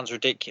that sounds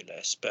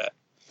ridiculous, but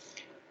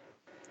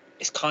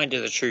it's kind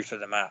of the truth of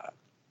the matter.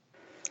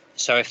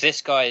 So if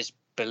this guy is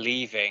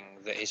believing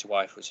that his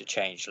wife was a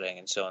changeling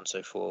and so on and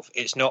so forth,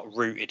 it's not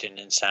rooted in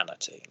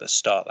insanity. Let's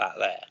start that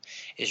there.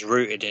 It's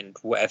rooted in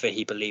whatever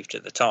he believed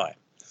at the time.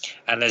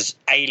 And as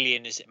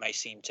alien as it may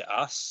seem to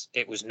us,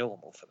 it was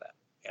normal for them.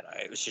 You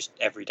know, it was just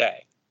every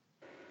day.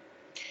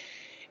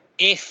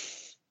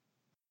 If,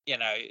 you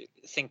know,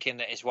 thinking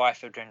that his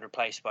wife had been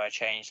replaced by a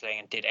changeling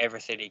and did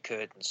everything he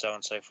could and so on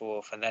and so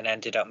forth, and then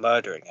ended up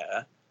murdering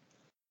her,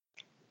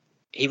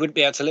 he wouldn't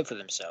be able to live with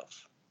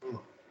himself.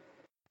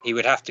 He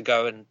would have to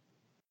go and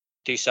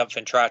do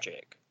something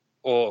tragic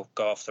or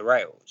go off the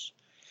rails.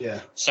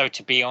 Yeah. So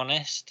to be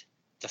honest,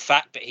 the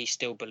fact that he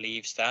still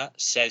believes that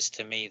says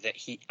to me that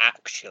he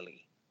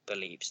actually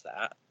believes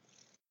that.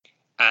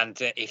 And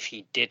that if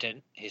he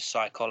didn't, his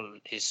psyche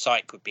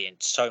would be in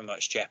so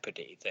much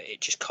jeopardy that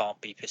it just can't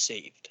be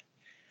perceived.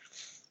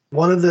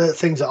 One of the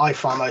things that I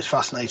find most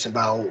fascinating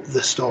about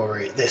this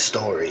story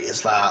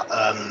is that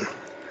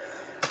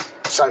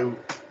so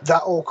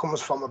that all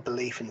comes from a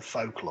belief in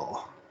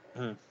folklore.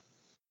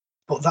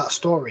 But that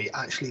story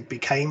actually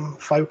became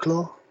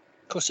folklore.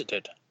 Of course it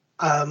did.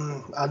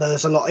 And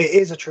there's a lot. It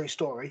is a true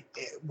story.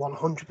 It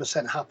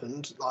 100%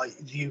 happened. Like,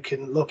 you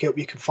can look it up.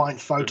 You can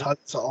find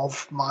photos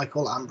of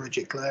Michael and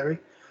Bridget Clary,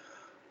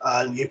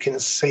 and you can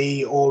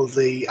see all of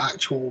the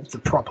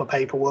proper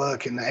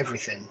paperwork and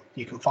everything.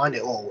 You can find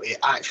it all. It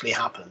actually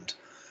happened.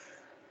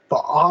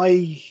 But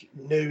I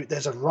knew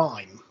there's a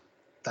rhyme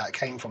that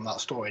came from that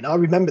story, and I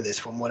remember this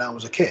from when I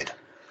was a kid.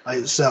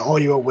 It's "Are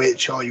you a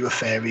witch? Are you a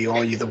fairy? Or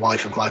are you the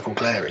wife of Michael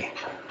Clary?"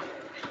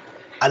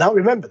 And I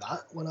remember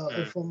that when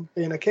Mm. from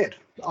being a kid.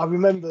 I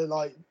remember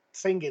like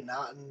singing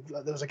that, and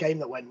like, there was a game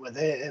that went with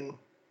it. And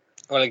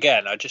Well,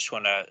 again, I just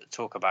want to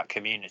talk about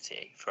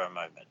community for a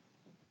moment.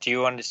 Do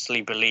you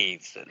honestly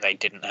believe that they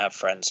didn't have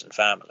friends and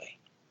family?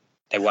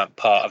 They weren't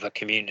part of a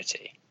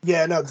community.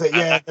 yeah, no, And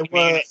that there were.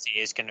 community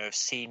is going to have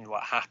seen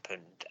what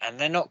happened, and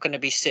they're not going to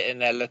be sitting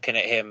there looking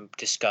at him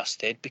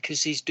disgusted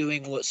because he's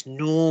doing what's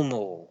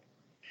normal.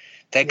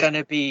 They're going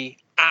to be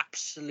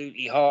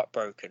absolutely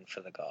heartbroken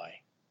for the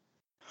guy.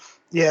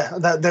 Yeah,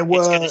 there It's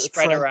going were to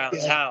spread friends. around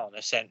Yeah. town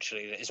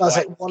essentially that his I was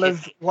wife like,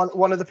 was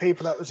one of the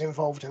people that was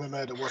involved in the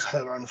murder was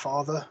her own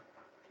father,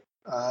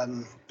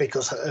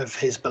 because of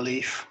his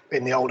belief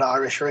in the old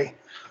Irishry.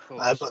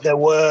 But there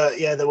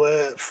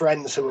were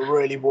friends who were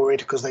really worried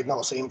because they'd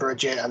not seen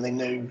Bridget and they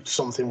knew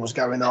something was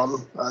going on,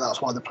 and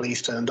that's why the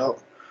police turned up.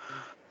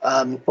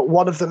 But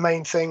one of the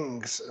main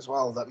things as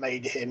well that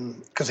made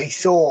him, because he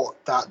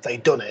thought that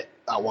they'd done it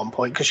at one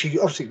point, because she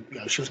obviously,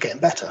 she was getting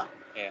better.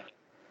 Yeah.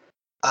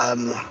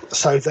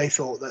 So they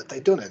thought that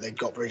they'd done it. They'd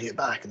got Bridget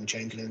back and the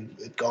changeling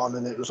had gone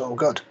and it was all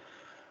good.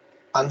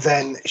 And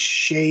then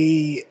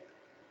she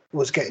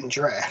was getting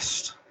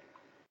dressed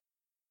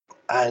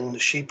and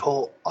she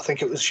put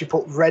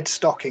red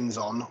stockings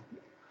on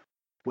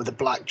with a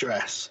black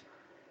dress.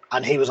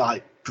 And he was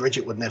like,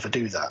 Bridget would never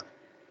do that.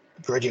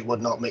 Bridget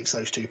would not mix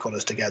those two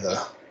colours together.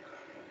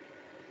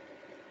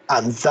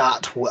 And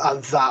that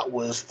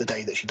was the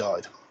day that she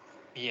died.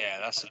 Yeah,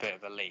 that's a bit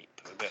of a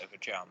leap, a bit of a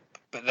jump.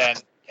 But then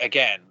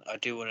again, I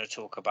do want to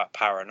talk about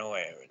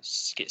paranoia and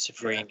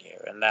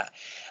schizophrenia and that.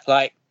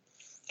 Like,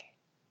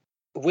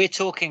 we're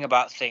talking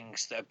about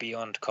things that are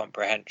beyond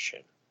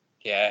comprehension.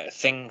 Yeah,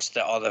 things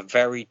that are the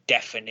very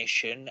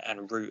definition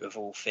and root of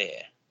all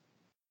fear.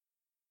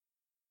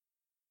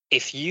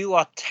 If you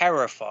are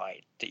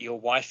terrified that your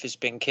wife has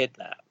been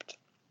kidnapped,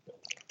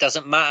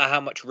 doesn't matter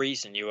how much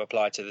reason you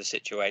apply to the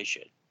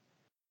situation,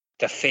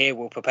 the fear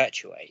will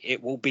perpetuate.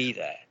 It will be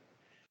there.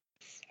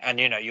 And,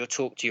 you'll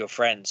talk to your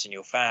friends and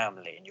your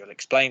family and you'll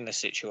explain the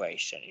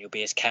situation. And you'll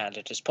be as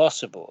candid as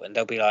possible. And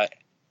they'll be like,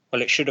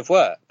 well, it should have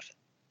worked.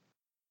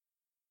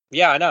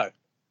 Yeah, I know.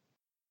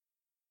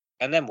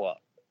 And then what?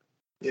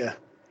 Yeah.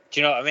 Do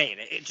you know what I mean?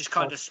 It just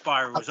kind of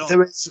spirals on.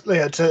 There is,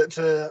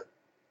 to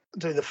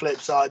do the flip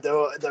side,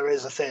 there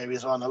is a theory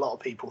as well, and a lot of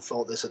people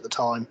thought this at the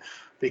time,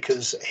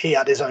 because he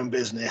had his own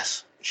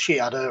business, she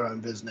had her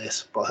own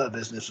business, but her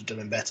business was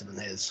doing better than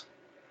his.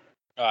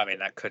 I mean,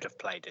 that could have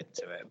played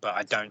into it, but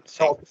I don't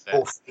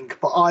think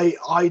but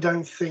I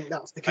don't think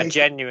that's the case.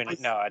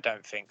 No, I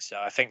don't think so.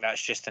 I think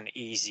that's just an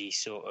easy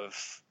sort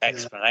of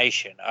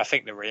explanation. I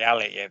think the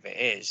reality of it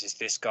is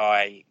this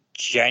guy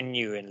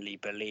genuinely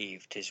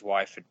believed his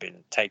wife had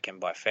been taken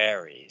by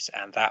fairies,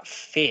 and that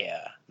fear,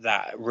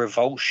 that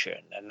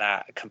revulsion, and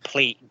that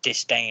complete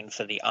disdain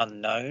for the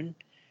unknown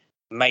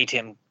made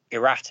him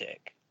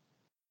erratic.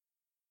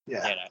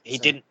 Yeah, he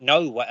didn't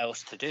know what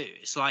else to do.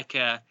 It's like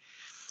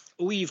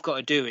all you've got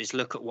to do is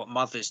look at what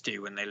mothers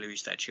do when they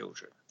lose their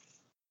children,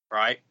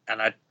 right?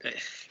 And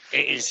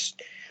it's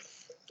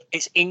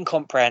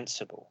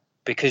incomprehensible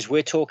because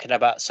we're talking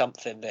about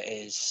something that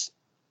is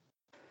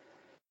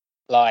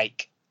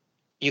like,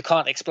 you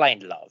can't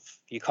explain love,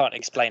 you can't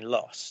explain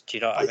loss. Do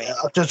you know what I mean?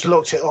 I've just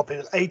looked it up. It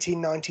was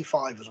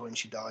 1895 was when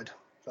she died.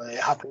 So it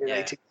happened in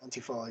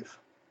 1895.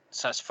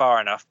 So that's far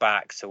enough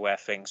back to where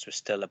things were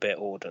still a bit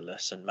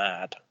orderless and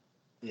mad.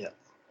 Yeah.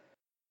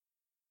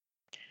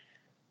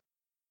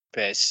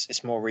 But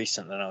it's more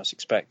recent than I was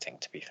expecting,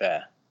 to be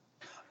fair.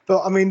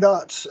 But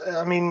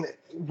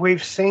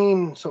we've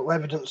seen sort of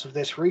evidence of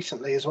this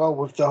recently as well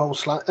with the whole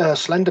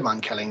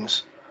Slenderman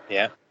killings.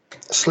 Yeah.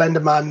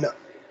 Slenderman,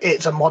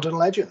 it's a modern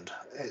legend.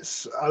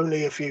 It's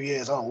only a few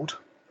years old.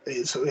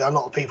 It's a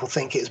lot of people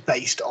think it's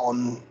based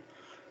on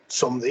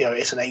some,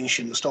 it's an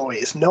ancient story.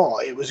 It's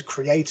not. It was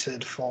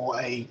created for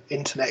a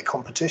internet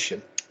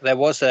competition. There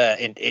was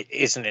it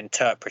is an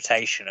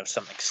interpretation of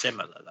something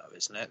similar, though,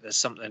 isn't it? There's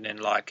something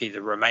in like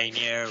either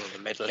Romania or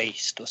the Middle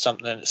East or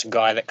something. It's a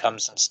guy that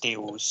comes and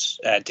steals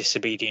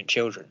disobedient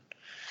children.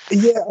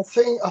 Yeah, I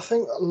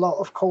think a lot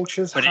of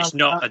cultures. But it's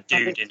not a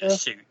dude in a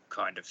suit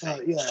kind of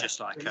thing. It's just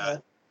like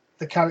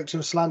the character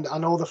of Slender,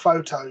 and all the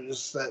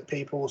photos that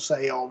people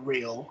say are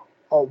real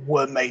or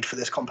were made for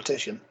this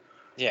competition.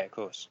 Yeah, of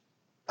course.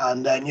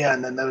 And then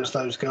there was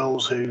those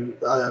girls who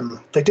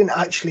they didn't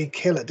actually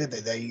kill it, did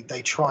they?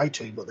 They tried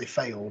to, but they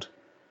failed.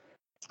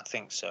 I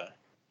think so.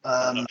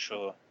 I'm not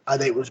sure.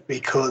 And it was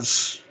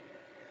because,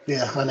 they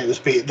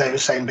were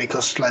saying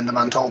because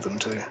Slenderman told them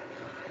to.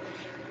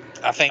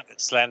 I think that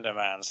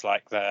Slenderman's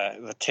like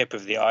the tip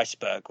of the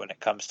iceberg when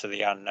it comes to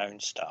the unknown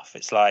stuff.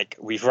 It's like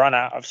we've run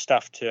out of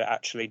stuff to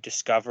actually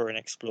discover and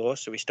explore,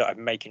 so we started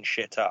making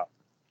shit up.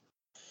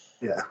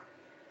 Yeah.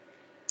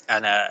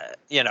 And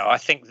I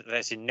think that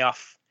there's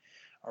enough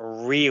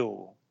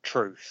real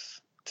truth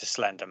to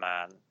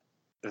Slenderman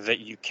that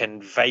you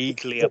can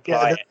vaguely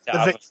apply it to the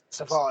other victim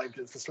survived.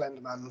 It's the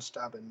Slenderman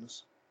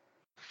stabbings.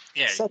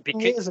 Yeah, 7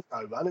 years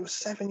ago, man. It was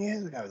 7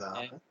 years ago that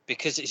yeah, happened.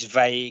 because it's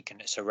vague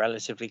and it's a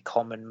relatively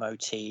common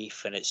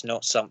motif, and it's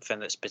not something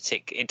that's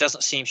particular. It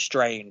doesn't seem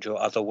strange or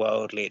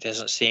otherworldly. It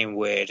doesn't seem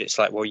weird. It's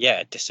like, well,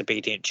 yeah,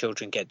 disobedient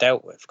children get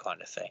dealt with,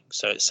 kind of thing.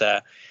 So it's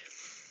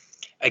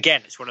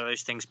again, it's one of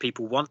those things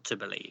people want to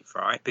believe,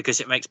 right? Because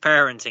it makes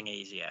parenting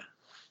easier.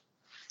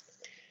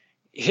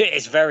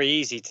 It's very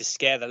easy to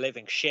scare the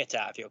living shit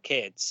out of your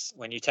kids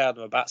when you tell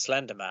them about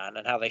Slender Man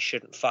and how they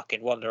shouldn't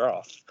fucking wander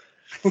off.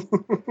 Do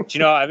you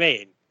know what I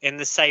mean? In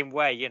the same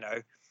way,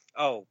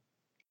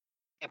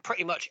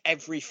 pretty much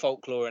every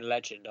folklore and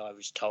legend I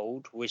was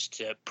told was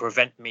to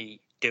prevent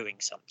me doing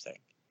something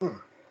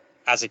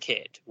as a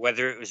kid,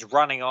 whether it was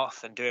running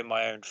off and doing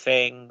my own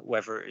thing,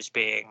 whether it was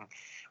being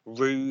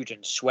rude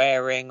and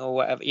swearing or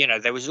whatever.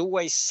 There was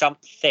always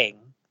something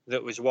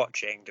that was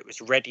watching that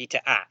was ready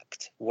to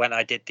act when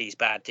I did these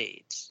bad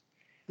deeds.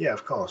 Yeah,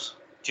 of course.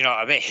 Do you know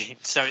what I mean?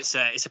 So it's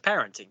a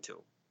parenting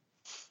tool.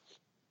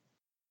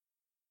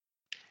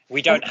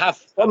 We don't have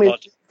a modern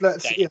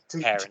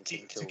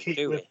parenting tool,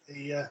 do we?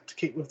 To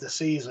keep with the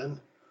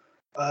season,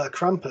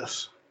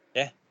 Krampus.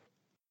 Yeah.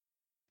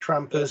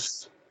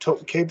 Krampus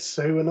took kids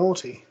who were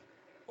naughty.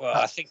 Well,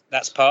 I think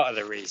that's part of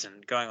the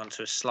reason, going on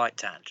to a slight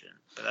tangent,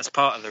 but that's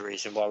part of the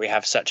reason why we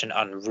have such an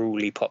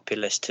unruly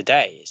populace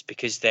today, is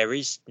because there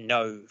is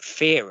no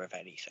fear of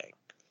anything.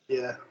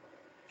 Yeah.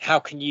 How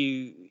can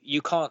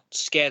you can't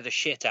scare the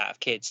shit out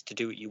of kids to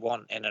do what you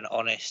want in an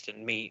honest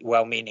and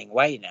well-meaning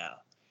way now.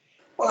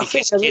 Well,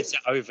 because kids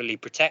are overly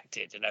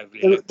protected and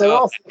overly looked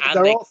after,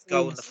 and they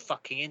go on the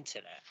fucking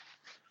internet.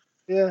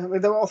 Yeah, I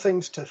mean, there are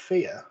things to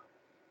fear,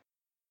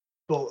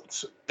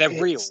 but they're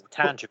real,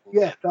 tangible.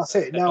 Yeah, that's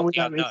it. They're now we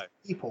know it's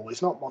people.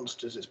 It's not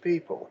monsters. It's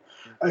people.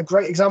 A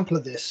great example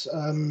of this,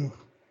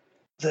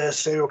 the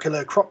serial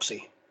killer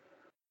Cropsey.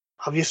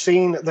 Have you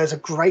seen? There's a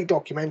great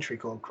documentary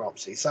called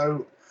Cropsey.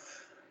 So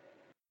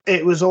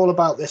it was all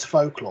about this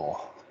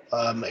folklore.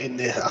 I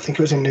think it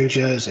was in New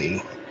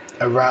Jersey,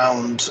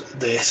 around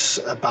this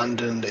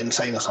abandoned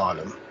insane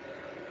asylum.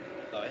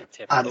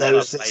 And there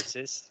was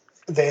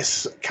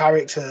this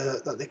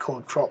character that they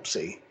called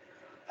Cropsey,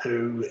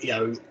 who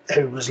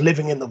was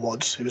living in the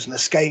woods, who was an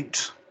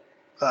escaped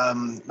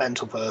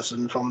mental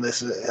person from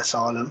this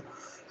asylum,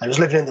 and was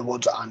living in the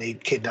woods, and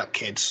he'd kidnap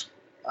kids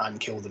and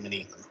kill them and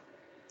eat them.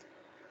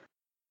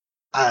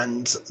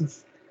 And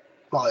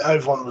like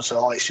everyone was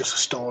like, it's just a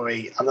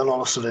story, and then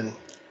all of a sudden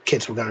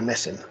kids were going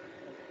missing.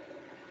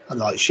 And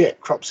like, shit,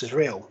 Crops is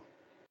real.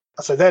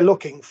 So they're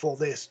looking for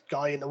this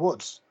guy in the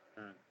woods.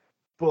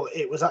 But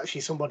it was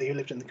actually somebody who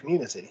lived in the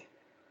community.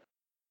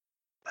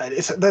 And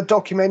the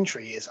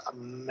documentary is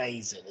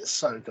amazing. It's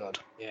so good.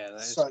 Yeah,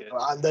 that is so good.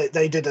 And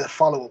they did a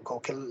follow-up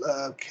called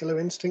Killer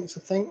Instincts,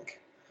 I think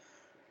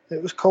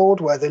it was called,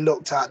 where they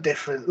looked at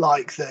different,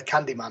 like the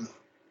Candyman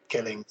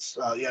killings.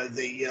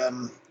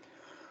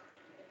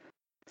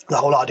 The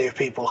whole idea of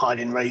people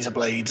hiding razor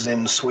blades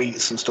in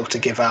sweets and stuff to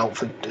give out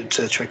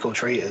to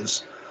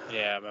trick-or-treaters.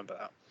 Yeah, I remember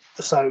that.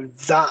 So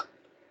that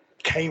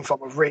came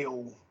from a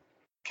real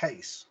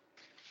case.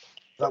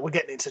 Like, we're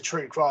getting into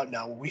true crime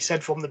now. We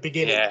said from the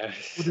beginning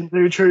we wouldn't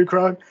do true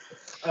crime.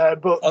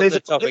 But on the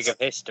topic of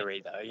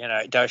history, though,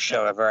 it does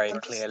show a very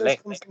clear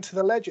link. Comes into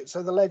the legend.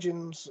 So the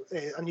legends,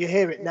 and you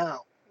hear it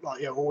now,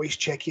 like, always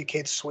check your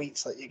kids'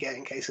 sweets that you get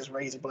in case there's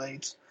razor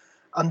blades.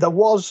 And there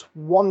was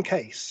one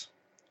case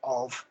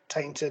of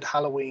tainted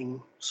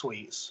Halloween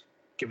sweets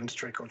given to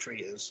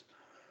trick-or-treaters.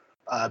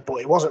 But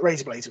it wasn't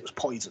razor blades, it was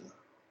poison.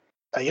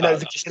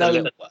 Just a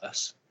little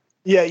worse.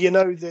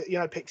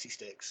 Yeah, pixie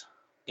sticks.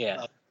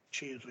 Yeah.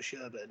 Cheers with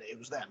sherbet, and it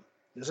was them.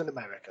 It was in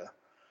America.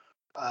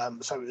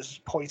 So it was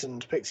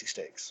poisoned pixie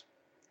sticks.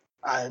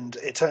 And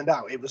it turned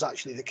out it was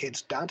actually the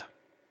kid's dad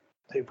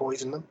who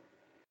poisoned them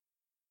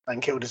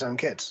and killed his own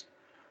kids.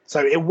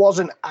 So it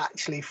wasn't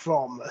actually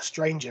from a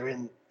stranger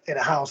in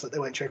a house that they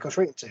went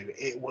trick-or-treating to.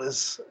 It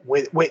was,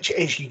 which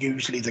is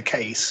usually the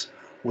case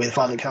with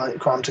violent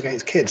crimes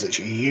against kids. It's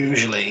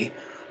usually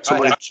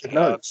somebody who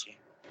knows.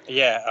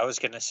 Yeah, I was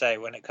going to say,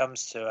 when it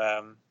comes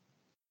to...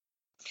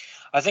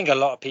 I think a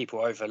lot of people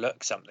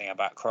overlook something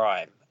about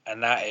crime,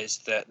 and that is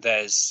that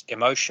there's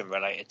emotion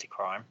related to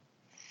crime.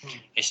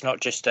 It's not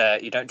just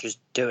you don't just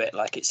do it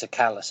like it's a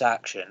callous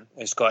action.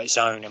 It's got its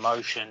own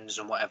emotions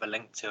and whatever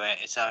linked to it,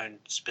 its own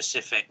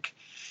specific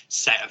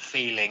set of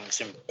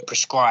feelings and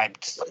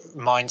prescribed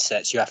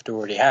mindsets you have to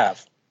already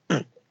have.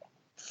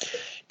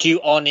 Do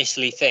you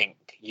honestly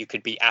think you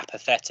could be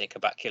apathetic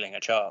about killing a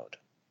child?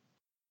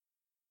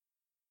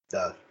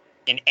 No.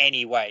 In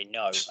any way,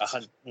 no.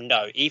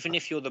 No. Even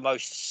if you're the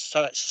most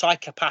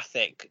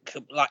psychopathic,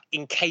 like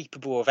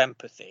incapable of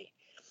empathy,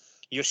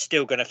 you're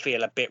still going to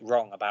feel a bit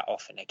wrong about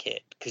offing a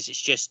kid, because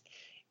it's just.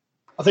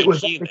 I think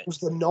because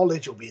the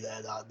knowledge will be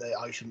there that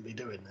I shouldn't be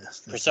doing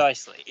this.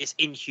 Precisely, it's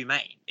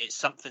inhumane. It's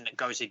something that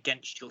goes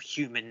against your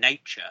human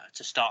nature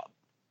to start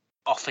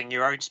offing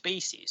your own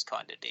species,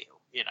 kind of deal.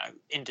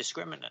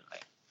 Indiscriminately.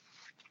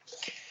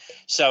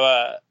 So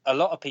a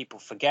lot of people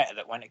forget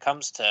that when it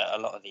comes to a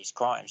lot of these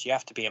crimes, you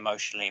have to be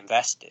emotionally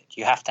invested.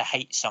 You have to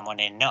hate someone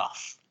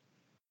enough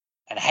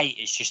And hate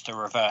is just the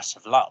reverse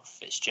of love.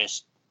 It's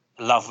just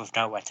love with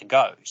nowhere to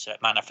go. So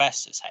it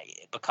manifests as hate.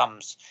 It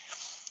becomes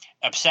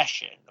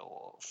obsession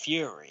or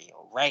fury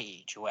or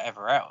rage or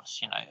whatever else.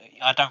 You know,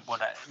 I don't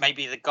want to.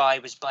 Maybe the guy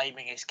was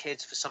blaming his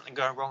kids for something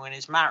going wrong in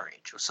his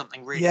marriage or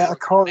something really. Yeah, I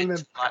can't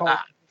remember like what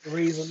that. the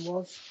reason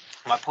was.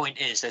 My point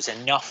is, there's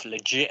enough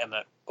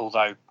legitimate,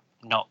 although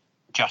not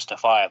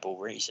justifiable,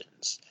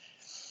 reasons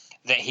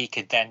that he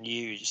could then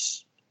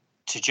use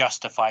to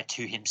justify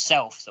to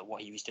himself that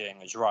what he was doing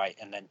was right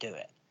and then do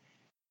it.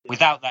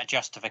 Without that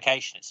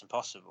justification, it's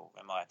impossible,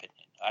 in my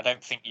opinion. I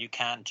don't think you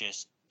can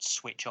just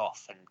switch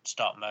off and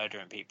start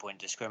murdering people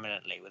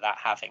indiscriminately without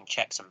having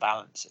checks and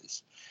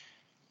balances.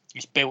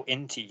 It's built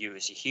into you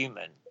as a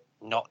human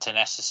not to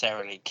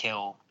necessarily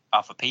kill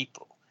other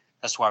people.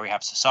 That's why we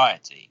have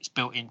society. It's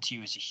built into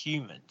you as a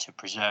human to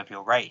preserve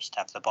your race, to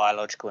have the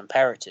biological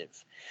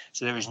imperative.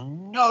 So there is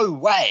no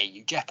way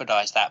you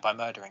jeopardize that by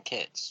murdering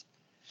kids.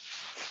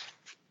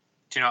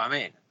 Do you know what I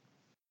mean?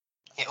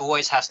 It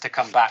always has to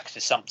come back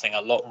to something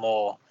a lot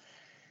more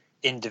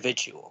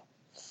individual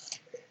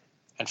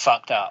and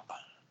fucked up.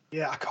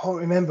 Yeah, I can't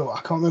remember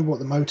what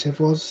the motive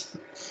was.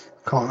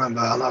 Can't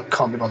remember, and I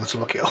can't be bothered to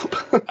look it up.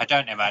 I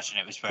don't imagine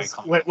it was very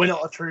complicated. We're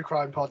not a true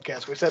crime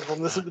podcast. We said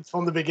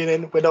from the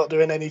beginning we're not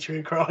doing any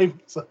true crime.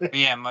 So. But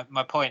yeah,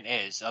 my point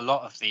is, a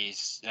lot of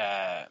these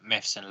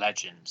myths and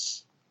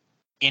legends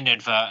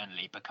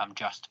inadvertently become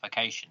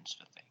justifications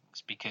for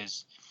things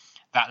because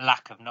that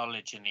lack of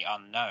knowledge in the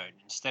unknown,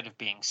 instead of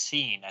being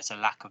seen as a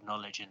lack of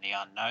knowledge in the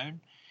unknown,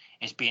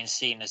 is being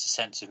seen as a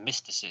sense of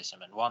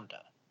mysticism and wonder.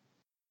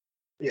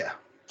 Yeah.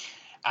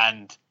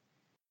 And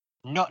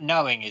not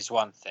knowing is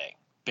one thing,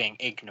 being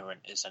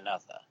ignorant is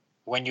another.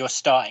 When you're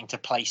starting to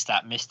place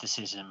that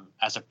mysticism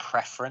as a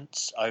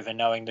preference over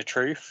knowing the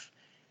truth,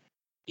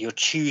 you're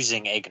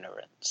choosing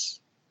ignorance.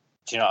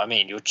 Do you know what I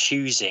mean? You're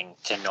choosing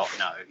to not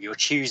know. You're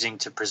choosing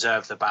to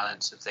preserve the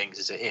balance of things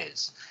as it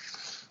is.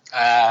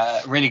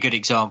 A really good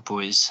example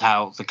is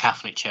how the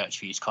Catholic Church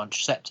views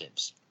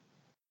contraceptives.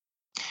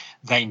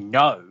 They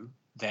know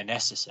they're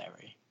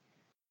necessary,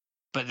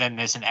 but then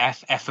there's an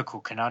ethical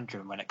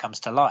conundrum when it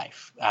comes to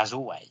life, as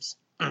always.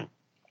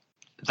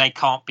 They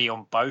can't be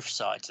on both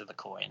sides of the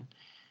coin,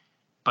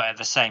 but at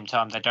the same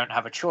time, they don't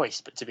have a choice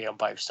but to be on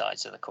both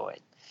sides of the coin.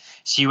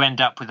 So you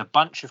end up with a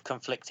bunch of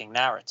conflicting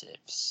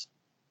narratives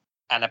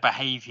and a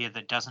behavior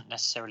that doesn't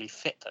necessarily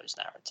fit those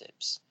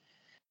narratives.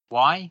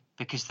 Why?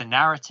 Because the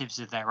narratives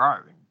are their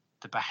own.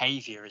 The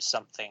behavior is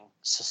something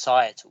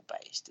societal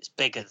based. It's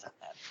bigger than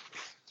them.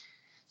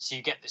 So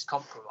you get this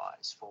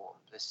compromise form,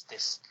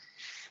 this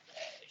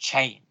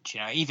change. You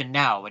know, even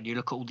now when you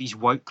look at all these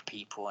woke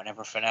people and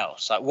everything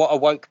else, like what are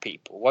woke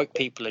people? Woke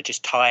people are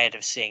just tired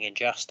of seeing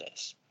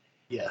injustice.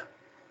 Yeah.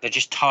 They're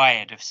just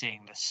tired of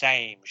seeing the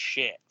same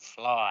shit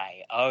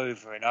fly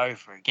over and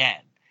over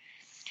again.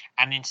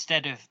 And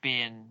instead of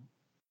being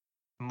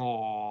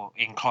more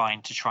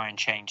inclined to try and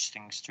change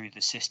things through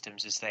the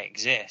systems as they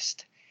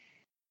exist,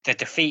 they're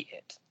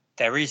defeated.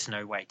 There is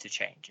no way to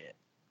change it.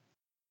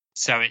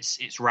 So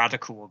it's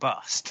radical or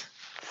bust.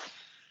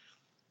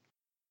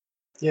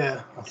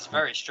 Yeah. It's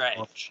very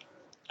strange.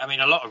 I mean,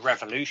 a lot of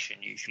revolution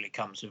usually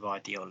comes with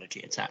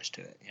ideology attached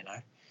to it, you know.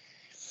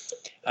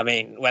 I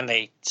mean, when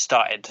they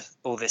started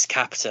all this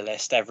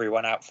capitalist,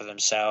 everyone out for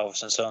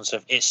themselves and so on and so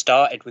forth, it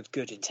started with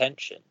good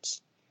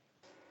intentions.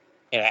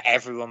 You know,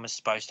 everyone was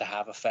supposed to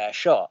have a fair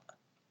shot.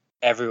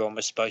 Everyone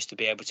was supposed to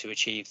be able to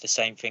achieve the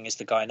same thing as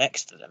the guy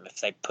next to them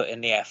if they put in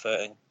the effort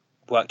and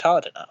worked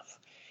hard enough.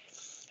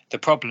 The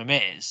problem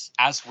is,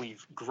 as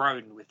we've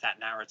grown with that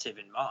narrative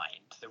in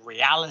mind, the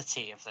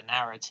reality of the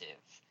narrative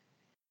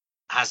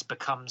has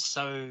become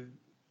so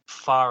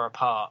far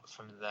apart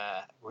from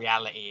the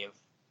reality of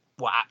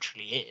what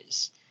actually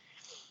is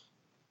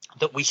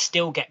that we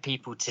still get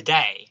people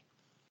today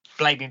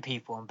blaming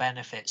people on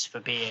benefits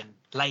for being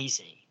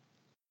lazy.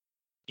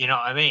 You know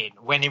what I mean?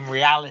 When in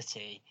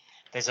reality,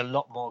 there's a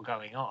lot more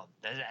going on.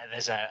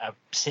 There's a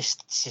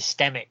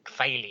systemic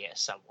failure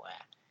somewhere.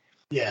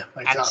 Yeah,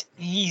 exactly. And it's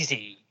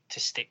easy to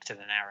stick to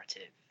the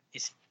narrative.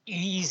 It's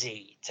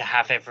easy to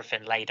have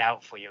everything laid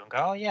out for you and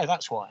go, oh, yeah,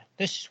 that's why.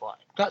 This is why.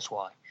 That's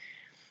why.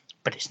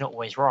 But it's not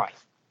always right.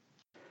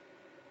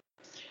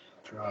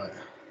 That's right.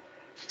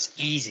 It's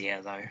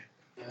easier, though.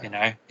 Yeah. You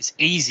know, it's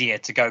easier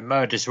to go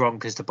murder's wrong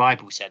because the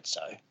Bible said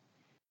so.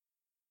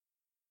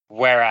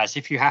 Whereas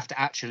if you have to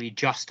actually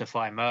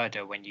justify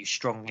murder when you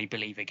strongly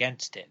believe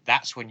against it,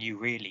 that's when you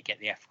really get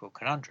the ethical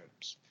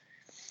conundrums.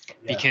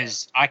 Yeah.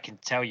 Because I can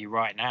tell you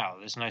right now,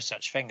 there's no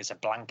such thing as a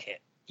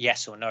blanket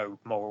yes or no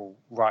moral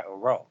right or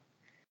wrong.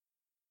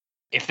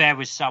 If there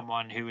was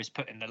someone who was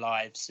putting the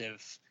lives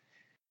of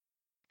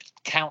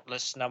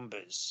countless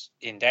numbers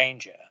in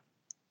danger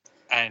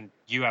and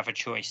you have a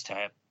choice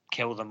to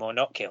kill them or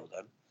not kill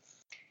them,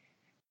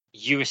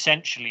 you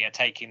essentially are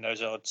taking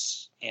those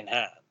odds in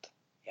hand.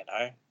 You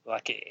know,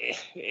 like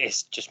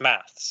it's just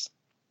maths.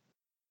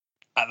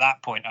 At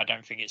that point, I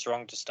don't think it's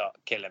wrong to start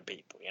killing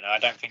people. You know, I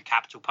don't think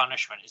capital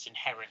punishment is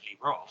inherently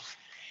wrong.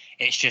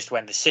 It's just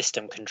when the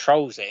system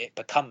controls it, it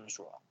becomes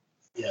wrong.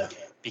 Yeah.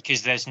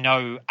 Because there's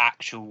no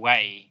actual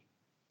way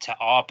to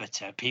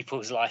arbiter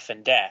people's life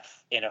and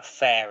death in a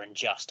fair and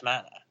just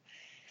manner.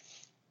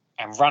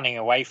 And running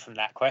away from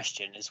that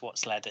question is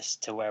what's led us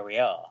to where we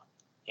are.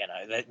 You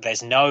know,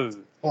 there's no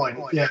Point.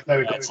 Yeah,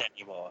 very good. words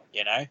anymore.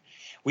 You know,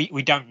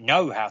 we don't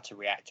know how to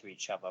react to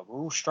each other.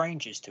 We're all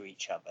strangers to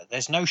each other.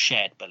 There's no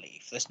shared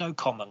belief. There's no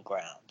common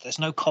ground. There's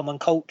no common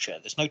culture.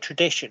 There's no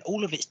tradition.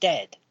 All of it's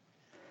dead.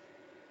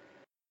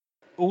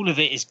 All of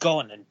it is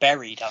gone and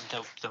buried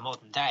under the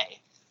modern day.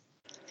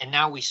 And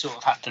now we sort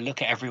of have to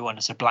look at everyone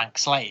as a blank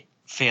slate,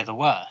 fear the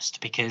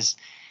worst, because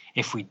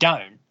if we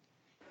don't,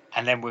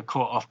 and then we're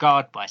caught off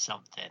guard by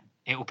something,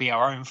 it will be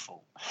our own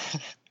fault.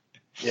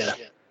 Yeah.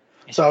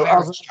 It's So, very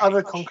as a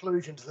strange.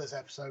 conclusion to this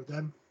episode,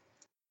 then,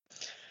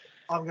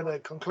 I'm going to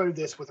conclude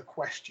this with a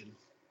question.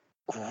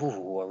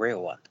 Ooh, a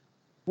real one.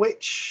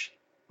 Which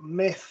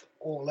myth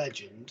or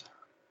legend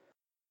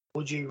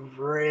would you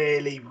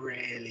really,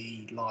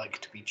 really like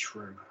to be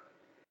true?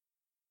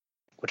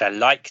 Would I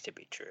like to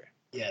be true?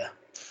 Yeah.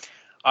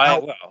 I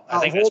Out think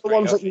of that's all the pretty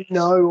ones that you obvious.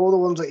 know, all the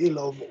ones that you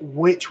love,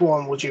 which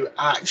one would you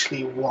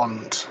actually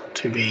want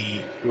to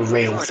be a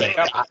real thing?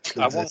 that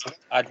actually exists?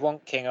 I'd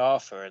want King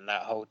Arthur and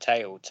that whole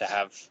tale to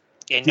have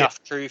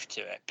enough truth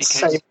to it,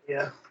 because Same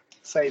here.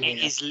 Same it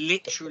here. is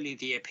literally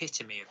the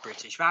epitome of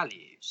British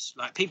values.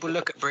 Like, people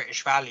look at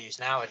British values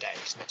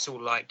nowadays and it's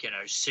all like, you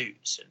know,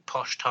 suits and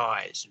posh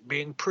ties and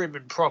being prim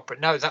and proper.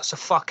 No, that's a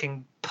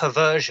fucking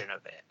perversion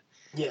of it,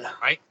 Yeah.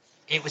 right?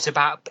 It was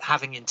about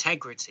having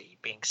integrity,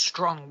 being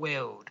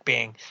strong-willed,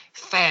 being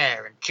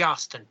fair and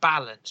just and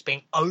balanced,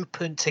 being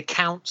open to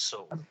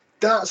counsel.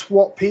 That's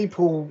what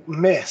people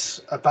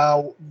miss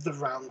about the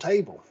round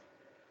table.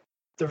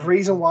 The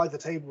reason why the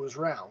table was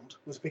round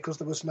was because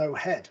there was no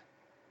head.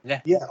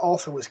 Yeah,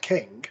 Arthur was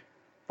king,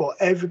 but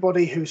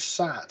everybody who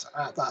sat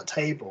at that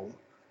table,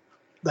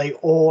 they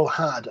all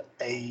had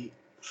a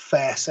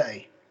fair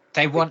say.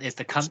 They wanted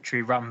the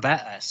country run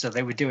better, so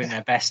they were doing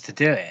their best to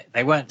do it.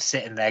 They weren't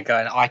sitting there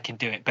going, I can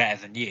do it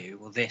better than you,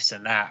 or this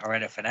and that, or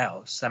anything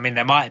else. I mean,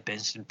 there might have been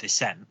some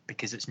dissent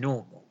because it's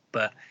normal,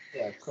 but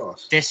Yeah, of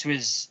course. this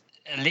was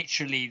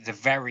literally the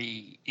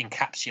very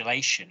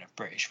encapsulation of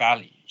British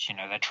values. You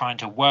know, they're trying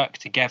to work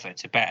together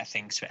to better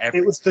things for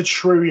everyone. It was the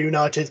true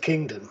United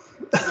Kingdom.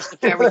 It was the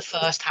very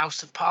first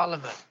House of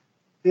Parliament.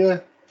 Yeah.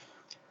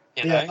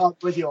 You Yeah, know? I'm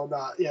with you on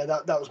that. Yeah,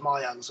 that was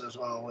my answer as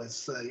well.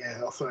 Was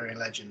Arthurian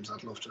legends?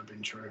 I'd love to have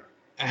been true.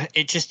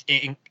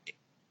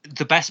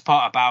 The best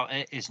part about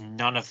it is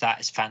none of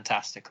that is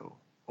fantastical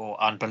or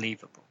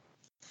unbelievable.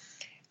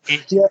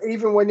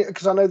 Even when,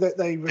 because I know that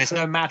there's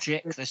no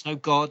magic, there's no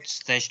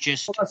gods, there's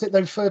just. Well, that's it.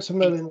 They refer to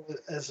Merlin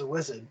as a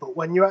wizard, but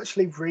when you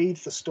actually read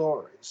the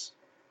stories,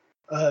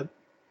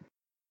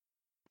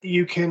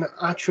 you can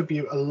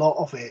attribute a lot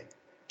of it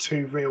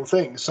to real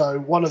things. So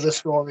one of the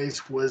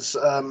stories was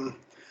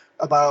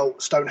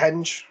about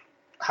Stonehenge,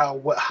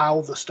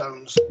 how the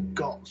stones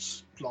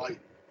got like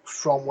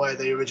from where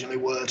they originally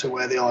were to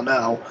where they are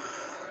now.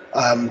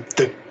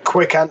 The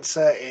quick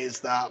answer is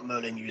that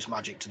Merlin used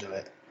magic to do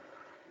it.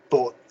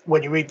 But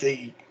when you read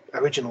the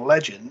original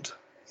legend,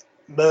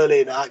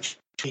 Merlin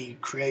actually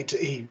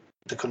created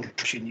the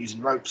construction using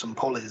ropes and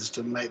pulleys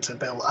to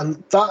build,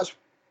 and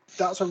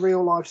that's a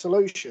real life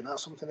solution.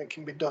 That's something that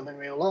can be done in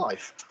real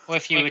life. Well,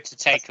 if you were to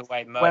take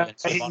away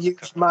Merlin's he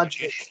used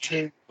magic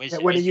to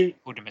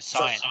called him a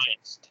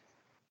scientist.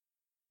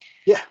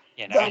 Yeah,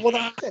 you know? well,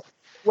 that's it.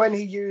 When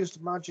he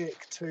used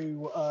magic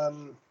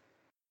to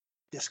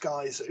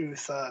disguise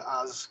Uther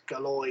as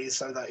Galois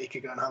so that he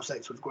could go and have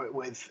sex with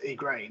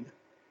Igraine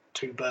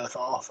to birth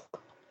Arthur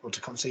or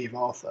to conceive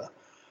Arthur.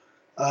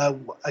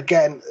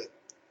 Again,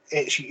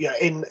 it's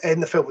in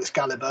the film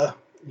Excalibur.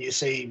 You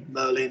see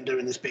Merlin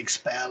doing this big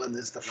spell, and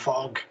there's the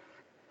fog,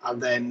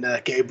 and then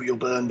Gabriel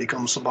Byrne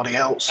becomes somebody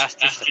else. That's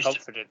just a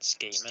confidence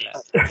scheme, isn't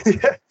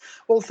it? Yeah.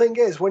 Well, the thing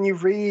is, when you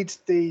read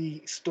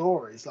the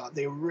stories, like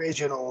the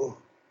original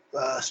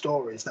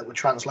stories that were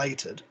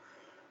translated,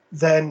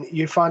 then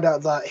you find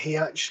out that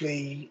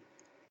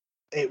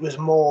it was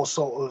more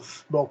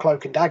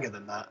cloak and dagger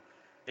than that.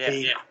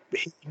 He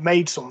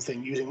made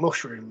something using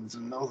mushrooms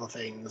and other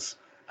things.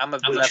 I'm a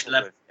level with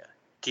you.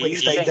 Do you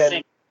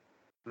think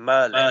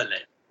Merlin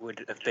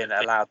would have been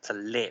allowed to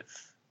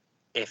live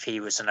if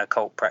he was an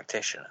occult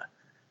practitioner?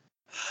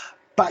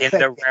 In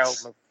the realm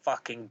of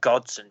fucking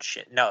gods and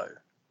shit? No.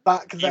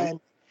 Back then.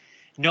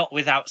 Not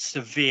without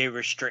severe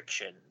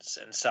restrictions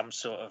and some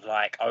sort of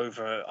like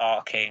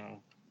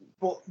overarching.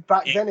 But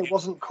back then it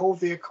wasn't called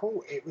the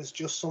occult. It was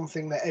just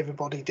something that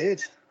everybody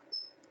did.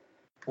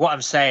 What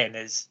I'm saying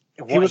is,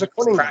 he was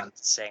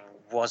practicing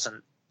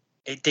wasn't.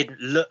 It didn't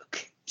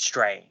look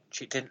strange.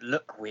 It didn't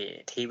look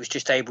weird. He was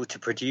just able to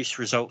produce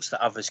results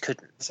that others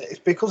couldn't. It's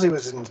because he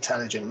was an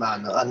intelligent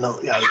man,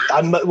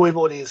 and we've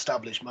already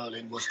established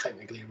Merlin was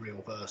technically a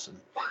real person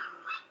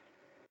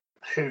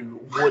who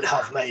would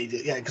have made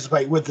it. Yeah, because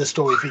with the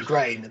story of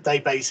Igraine, they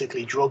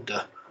basically drugged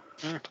her.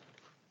 Mm.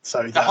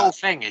 So the whole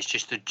thing is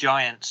just a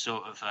giant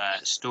sort of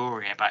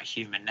story about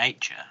human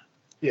nature.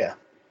 Yeah.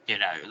 You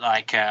know,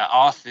 like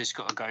Arthur's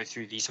got to go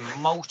through these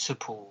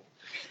multiple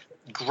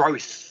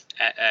growth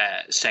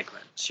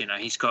segments. You know,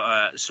 he's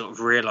got to sort of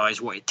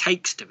realise what it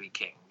takes to be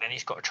king. Then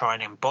he's got to try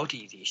and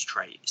embody these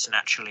traits and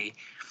actually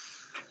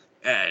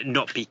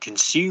not be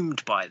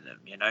consumed by them.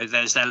 You know,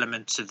 there's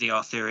elements of the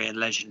Arthurian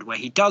legend where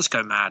he does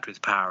go mad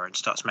with power and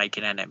starts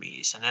making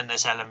enemies, and then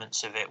there's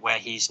elements of it where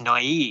he's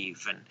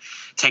naive and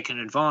taken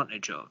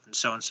advantage of, and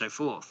so on and so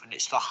forth. And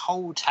it's the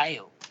whole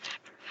tale.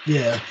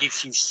 Yeah. It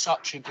gives you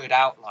such a good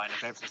outline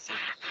of everything,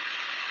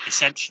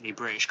 essentially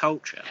British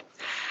culture.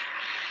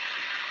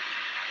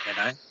 You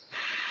know,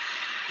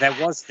 there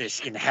was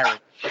this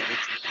inherent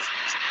religiousness.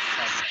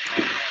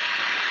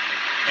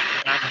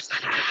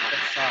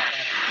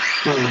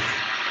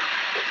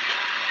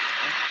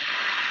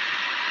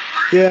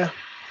 Yeah.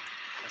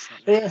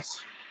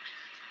 Yes.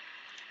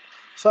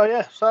 So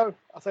yeah, so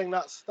I think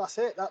that's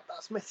it.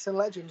 That's myths and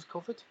legends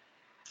covered.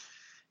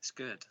 It's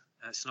good.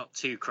 It's not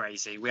too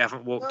crazy. We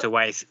haven't walked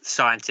away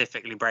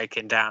scientifically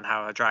breaking down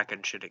how a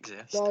dragon should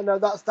exist. No,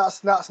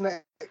 that's next.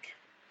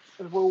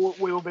 We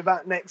will be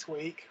back next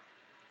week.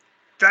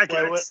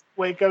 Dragons.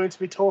 We're going to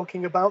be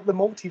talking about the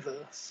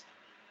multiverse.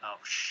 Oh,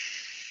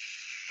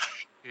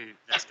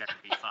 that's going to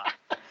be fun.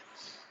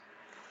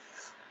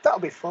 That'll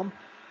be fun.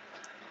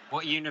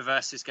 What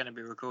universe is going to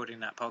be recording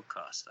that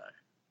podcast,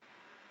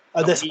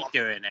 though? Are we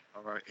doing it,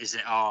 or is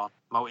it our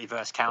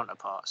multiverse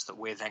counterparts that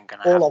we're then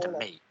going to have to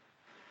meet?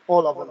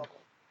 All of them.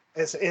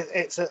 It's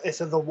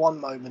a the one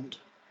moment.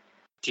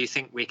 Do you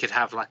think we could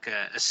have like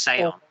a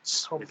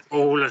seance with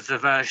all of the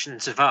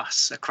versions of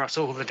us across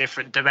all the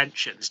different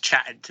dimensions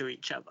chatting to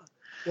each other?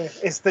 Yeah,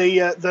 it's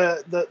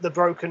the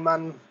broken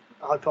man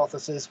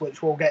hypothesis,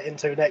 which we'll get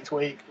into next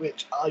week,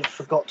 which I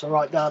forgot to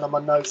write down on my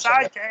notes.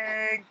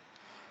 Exciting!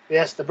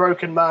 Yes, the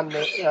broken man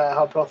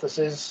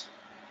hypothesis.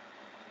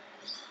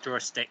 Draw a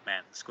stick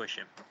man, squish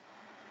him.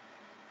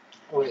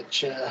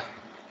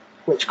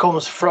 Which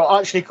comes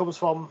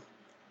from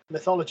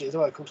mythology as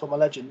well. It comes from a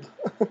legend.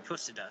 Of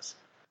course it does.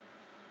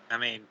 I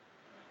mean,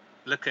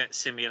 look at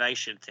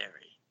simulation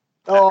theory.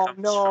 That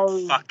comes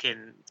from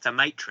fucking The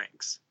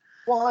Matrix.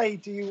 Why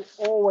do you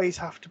always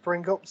have to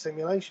bring up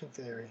simulation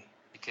theory?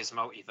 Because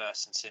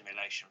multiverse and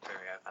simulation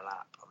theory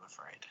overlap, I'm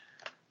afraid.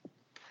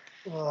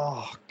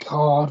 Oh,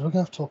 God. We're going to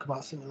have to talk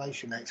about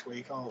simulation next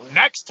week, aren't we?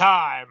 Next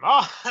time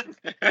on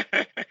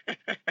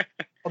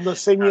the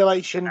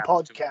Simulation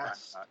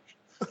Podcast.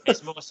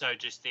 It's more so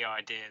just the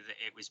idea that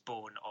it was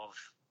born of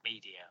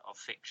media, of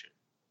fiction.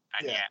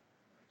 And yet,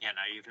 you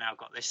know, you've now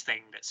got this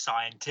thing that's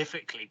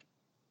scientifically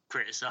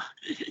criticised.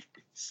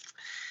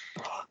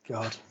 Oh,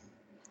 God.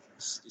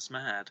 It's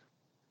mad.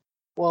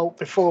 Well,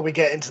 before we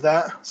get into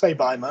that, say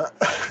bye, Matt.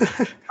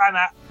 Bye,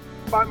 Matt.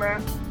 Bye,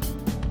 Matt.